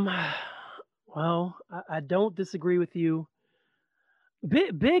 Well, I don't disagree with you.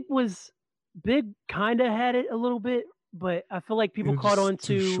 Big kind of had it a little bit, but I feel like people caught on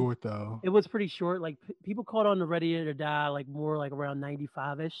too to short though. It was pretty short. Like people caught on to Ready to Die like more like around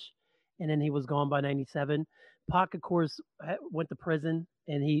 95ish, and then he was gone by 97. Pac, of course, went to prison,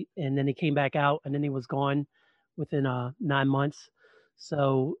 and then he came back out, and then he was gone within 9 months.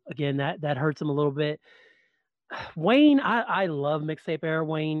 So again, that hurts him a little bit. Wayne, I love mixtape era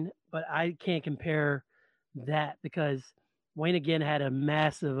Wayne, but I can't compare that because Wayne again had a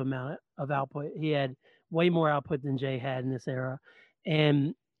massive amount of output. He had way more output than Jay had in this era,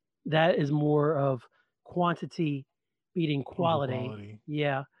 and that is more of quantity beating quality.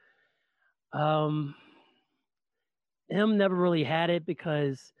 Yeah. Him never really had it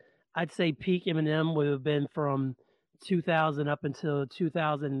because I'd say peak Eminem would have been from 2000 up until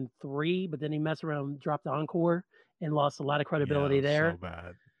 2003, but then he messed around, dropped the Encore, and lost a lot of credibility there. So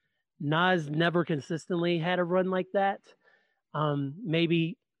bad. Nas never consistently had a run like that.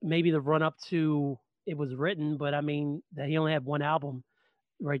 Maybe the run up to It Was Written, but I mean that he only had one album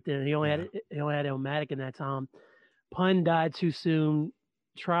right there. He only had Illmatic in that time. Pun died too soon.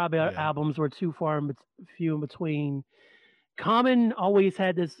 Tribe albums were too few in between. Common always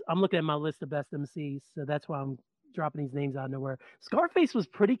had this. I'm looking at my list of best MCs, so that's why I'm dropping these names out of nowhere. Scarface was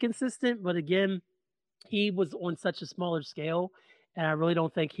pretty consistent, but again, he was on such a smaller scale, and I really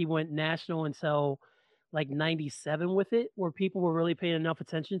don't think he went national until like 97 with it, where people were really paying enough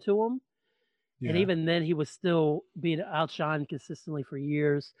attention to him. And Yeah. even then, he was still being outshined consistently for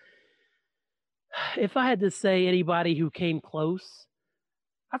years. If I had to say anybody who came close,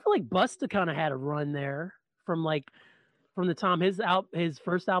 I feel like Busta kind of had a run there from the time his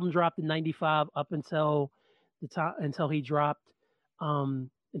first album dropped in '95 up until the time until he dropped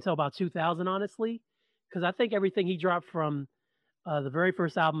until about 2000, honestly, because I think everything he dropped from the very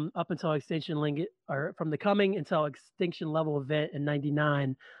first album up until Extinction Link, or from the Coming until Extinction Level Event in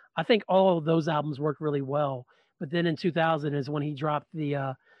 '99, I think all of those albums worked really well. But then in 2000 is when he dropped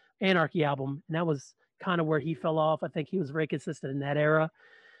the Anarchy album, and that was kind of where he fell off. I think he was very consistent in that era.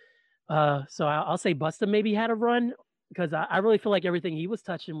 So I'll say Busta maybe had a run because I really feel like everything he was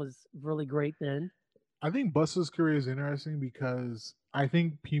touching was really great then. I think Busta's career is interesting because I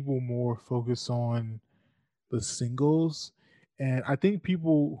think people more focus on the singles, and I think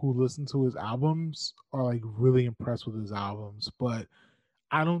people who listen to his albums are like really impressed with his albums. But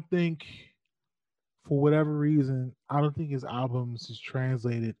I don't think, for whatever reason, I don't think his albums is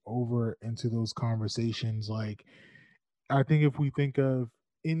translated over into those conversations. Like, I think if we think of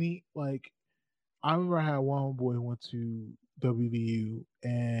any, like, I remember I had one boy who went to WVU,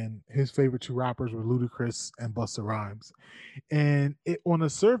 and his favorite two rappers were Ludacris and Busta Rhymes. And on the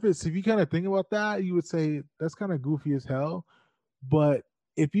surface, if you kind of think about that, you would say that's kind of goofy as hell. But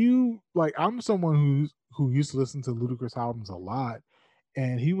if you like, I'm someone who used to listen to Ludacris albums a lot,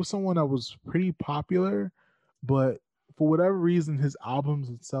 and he was someone that was pretty popular, but for whatever reason, his albums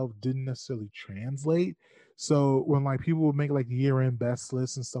itself didn't necessarily translate. So when like people would make like year-end best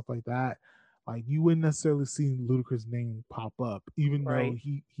lists and stuff like that, like you wouldn't necessarily see Ludacris' name pop up, even though Right.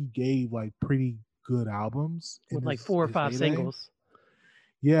 he gave like pretty good albums in With like his, 4 or 5 heyday. singles.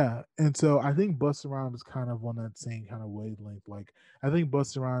 Yeah, and so I think Busta Rhymes is kind of on that same kind of wavelength. Like I think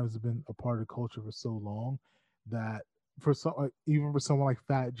Busta Rhymes has been a part of culture for so long that for some, like, even for someone like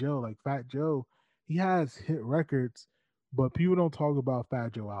Fat Joe, he has hit records, but people don't talk about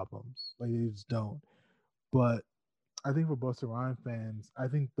Fat Joe albums. Like they just don't. But I think for Busta Rhymes fans, I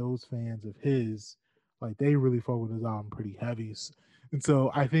think those fans of his, like they really fuck with his album pretty heavy. And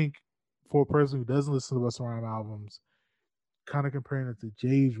so I think for a person who doesn't listen to Busta Rhymes albums, kind of comparing it to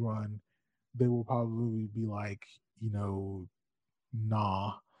Jay's run, they will probably be like,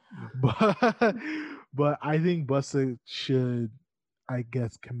 nah. But I think Busta should, I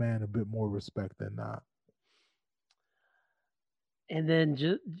guess, command a bit more respect than that. And then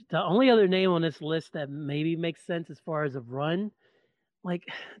the only other name on this list that maybe makes sense as far as a run, like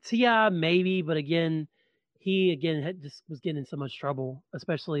Ti, maybe, but again, he again had just was getting in so much trouble,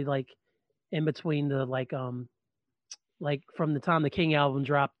 especially like in between the like from the time the King album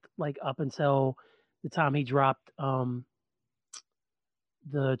dropped, like up until the time he dropped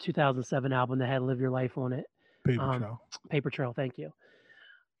the 2007 album that had "Live Your Life" on it. Paper Trail. Paper Trail, thank you.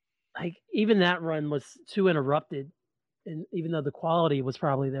 Like even that run was too interrupted, and even though the quality was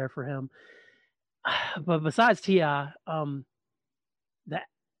probably there for him, but besides Ti, that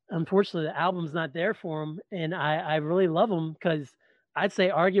unfortunately the album's not there for him, and I really love him because I'd say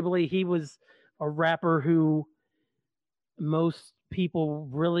arguably he was a rapper who most people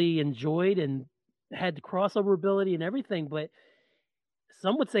really enjoyed and had the crossover ability and everything, but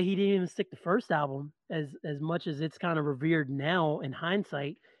some would say he didn't even stick the first album as much as it's kind of revered now in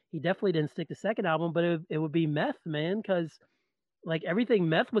hindsight. He definitely didn't stick the second album, but it would be Meth, man, because like everything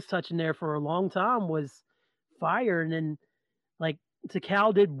Meth was touching there for a long time was fire, and then like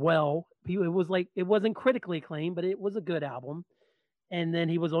Tikal did well. It was like it wasn't critically acclaimed, but it was a good album. And then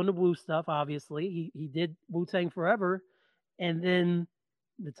he was on the Wu stuff. Obviously, he did Wu Tang Forever, and then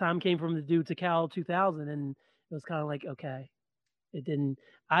the time came from the dude Tikal 2000, and it was kind of like okay, it didn't.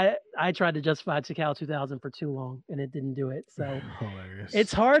 I tried to justify Tikal 2000 for too long, and it didn't do it. So Hilarious.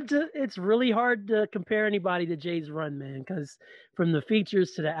 it's really hard to compare anybody to Jay's run, man, because from the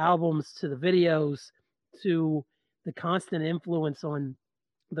features to the albums to the videos to the constant influence on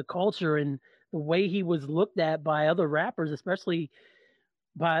the culture and the way he was looked at by other rappers, especially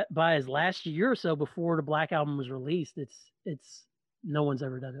by his last year or so before the Black Album was released, it's no one's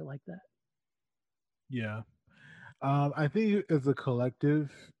ever done it like that. Yeah. I think as a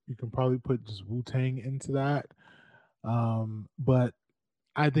collective, you can probably put just Wu Tang into that. But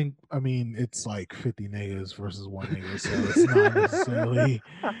I mean, it's like 50 niggas versus one nigga, so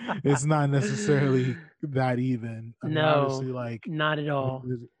it's not necessarily that even. I mean, No, obviously, like not at all.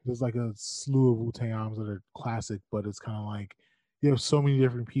 there's like a slew of Wu Tang albums that are classic, but it's kind of like you have so many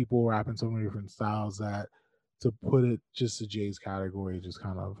different people rapping so many different styles that to put it just to Jay's category is just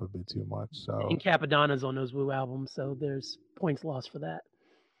kind of a bit too much. So And Capadonna's on those Wu albums, so there's points lost for that.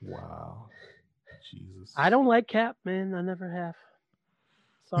 wow. Jesus. I don't like Cap, man. I never have.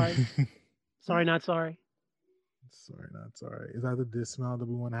 Sorry. Sorry, not sorry. Sorry, not sorry. Is that the dismount that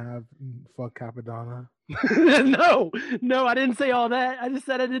we want to have? Fuck Capadonna. No, I didn't say all that. I just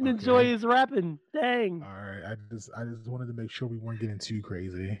said I didn't enjoy his rapping. Dang. All right, I just wanted to make sure we weren't getting too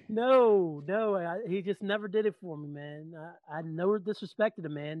crazy. No, he just never did it for me, man. I never disrespected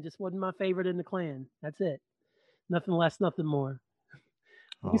him, man. Just wasn't my favorite in the clan. That's it. Nothing less, nothing more.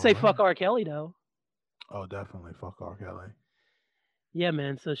 You say fuck R. Kelly, though. Oh, definitely fuck R. Kelly. Yeah,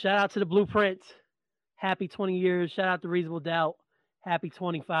 man. So shout out to the Blueprint. Happy 20 years. Shout out to Reasonable Doubt. Happy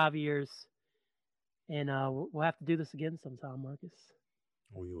 25 years. And we'll have to do this again sometime, Marcus.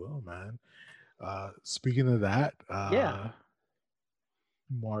 We will, man. Speaking of that,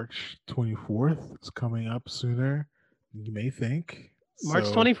 March 24th is coming up sooner than you may think. March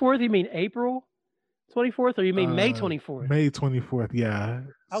 24th? You mean April 24th, or you mean May 24th? May 24th, yeah.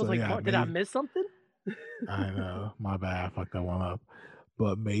 I was did I miss something? I know, my bad. I fucked that one up.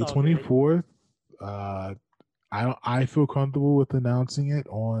 But May 24th, I feel comfortable with announcing it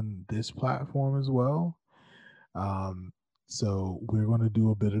on this platform as well. So we're going to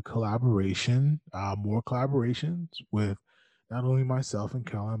do a bit of collaboration, more collaborations with not only myself and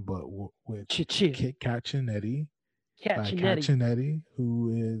Kellen, but with Kit Kat Chinetti. Kat Chinetti,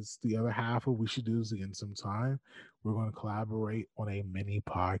 who is the other half of We Should Do This Again Sometime. We're going to collaborate on a mini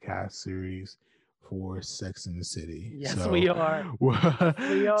podcast series for Sex in the City. Yes, we are.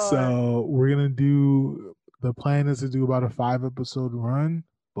 We are. So we're going to do, the plan is to do about a 5-episode run,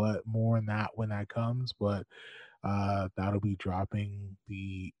 but more on that when that comes. But that'll be dropping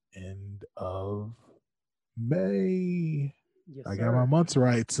the end of May. Yes, I got my months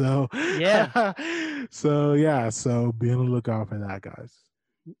right. So yeah. So be on the lookout for that, guys.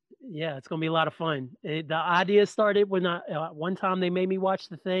 Yeah, it's gonna be a lot of fun. The idea started when one time they made me watch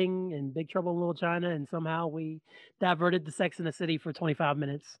The Thing and Big Trouble in Little China, and somehow we diverted to Sex in the City for 25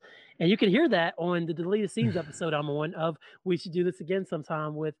 minutes. And you can hear that on the deleted scenes episode I'm on of We Should Do This Again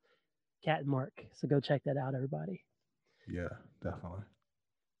Sometime with Kat and Mark. So go check that out, everybody. Yeah, definitely.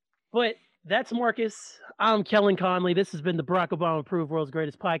 But that's Marcus. I'm Kellen Conley. This has been the Barack Obama Approved World's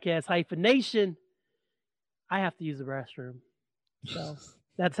Greatest Podcast, Hyphenation. I have to use the restroom. So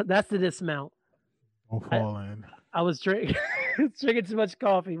that's the dismount. Don't fall in. I was drinking too much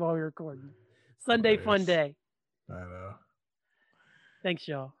coffee while we were recording. Sunday fun day. I know. Thanks,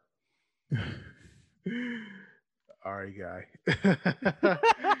 y'all. All right, guy.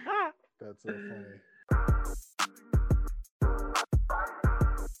 That's so funny.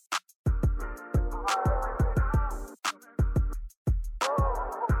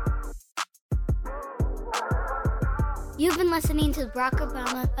 You've been listening to the Barack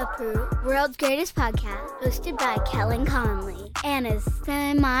Obama Approved World's Greatest Podcast, hosted by Kellen Conley and his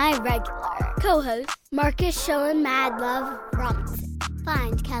semi-regular co-host, Marcus Showin' Mad Love Robinson.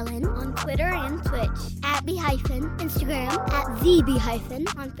 Find Kellen on Twitter and Twitch at B-, Instagram at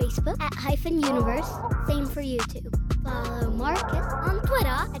ZB-, on Facebook at -universe, same for YouTube. Follow Marcus on Twitter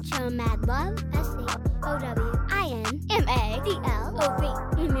at ShowMadLove, ShowInmadlov.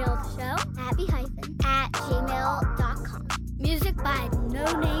 Email the show at B- at gmail.com. Music by No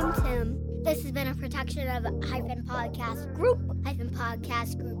Name Tim. This has been a production of Podcast Group,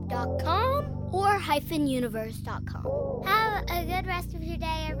 podcastgroup.com, or -universe.com. Have a good rest of your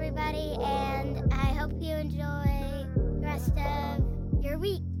day, everybody, and I hope you enjoy the rest of your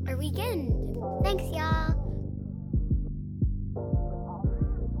week or weekend. Thanks, y'all.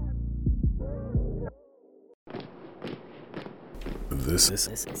 This is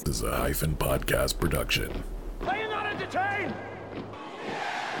a Podcast production. Are you not entertained?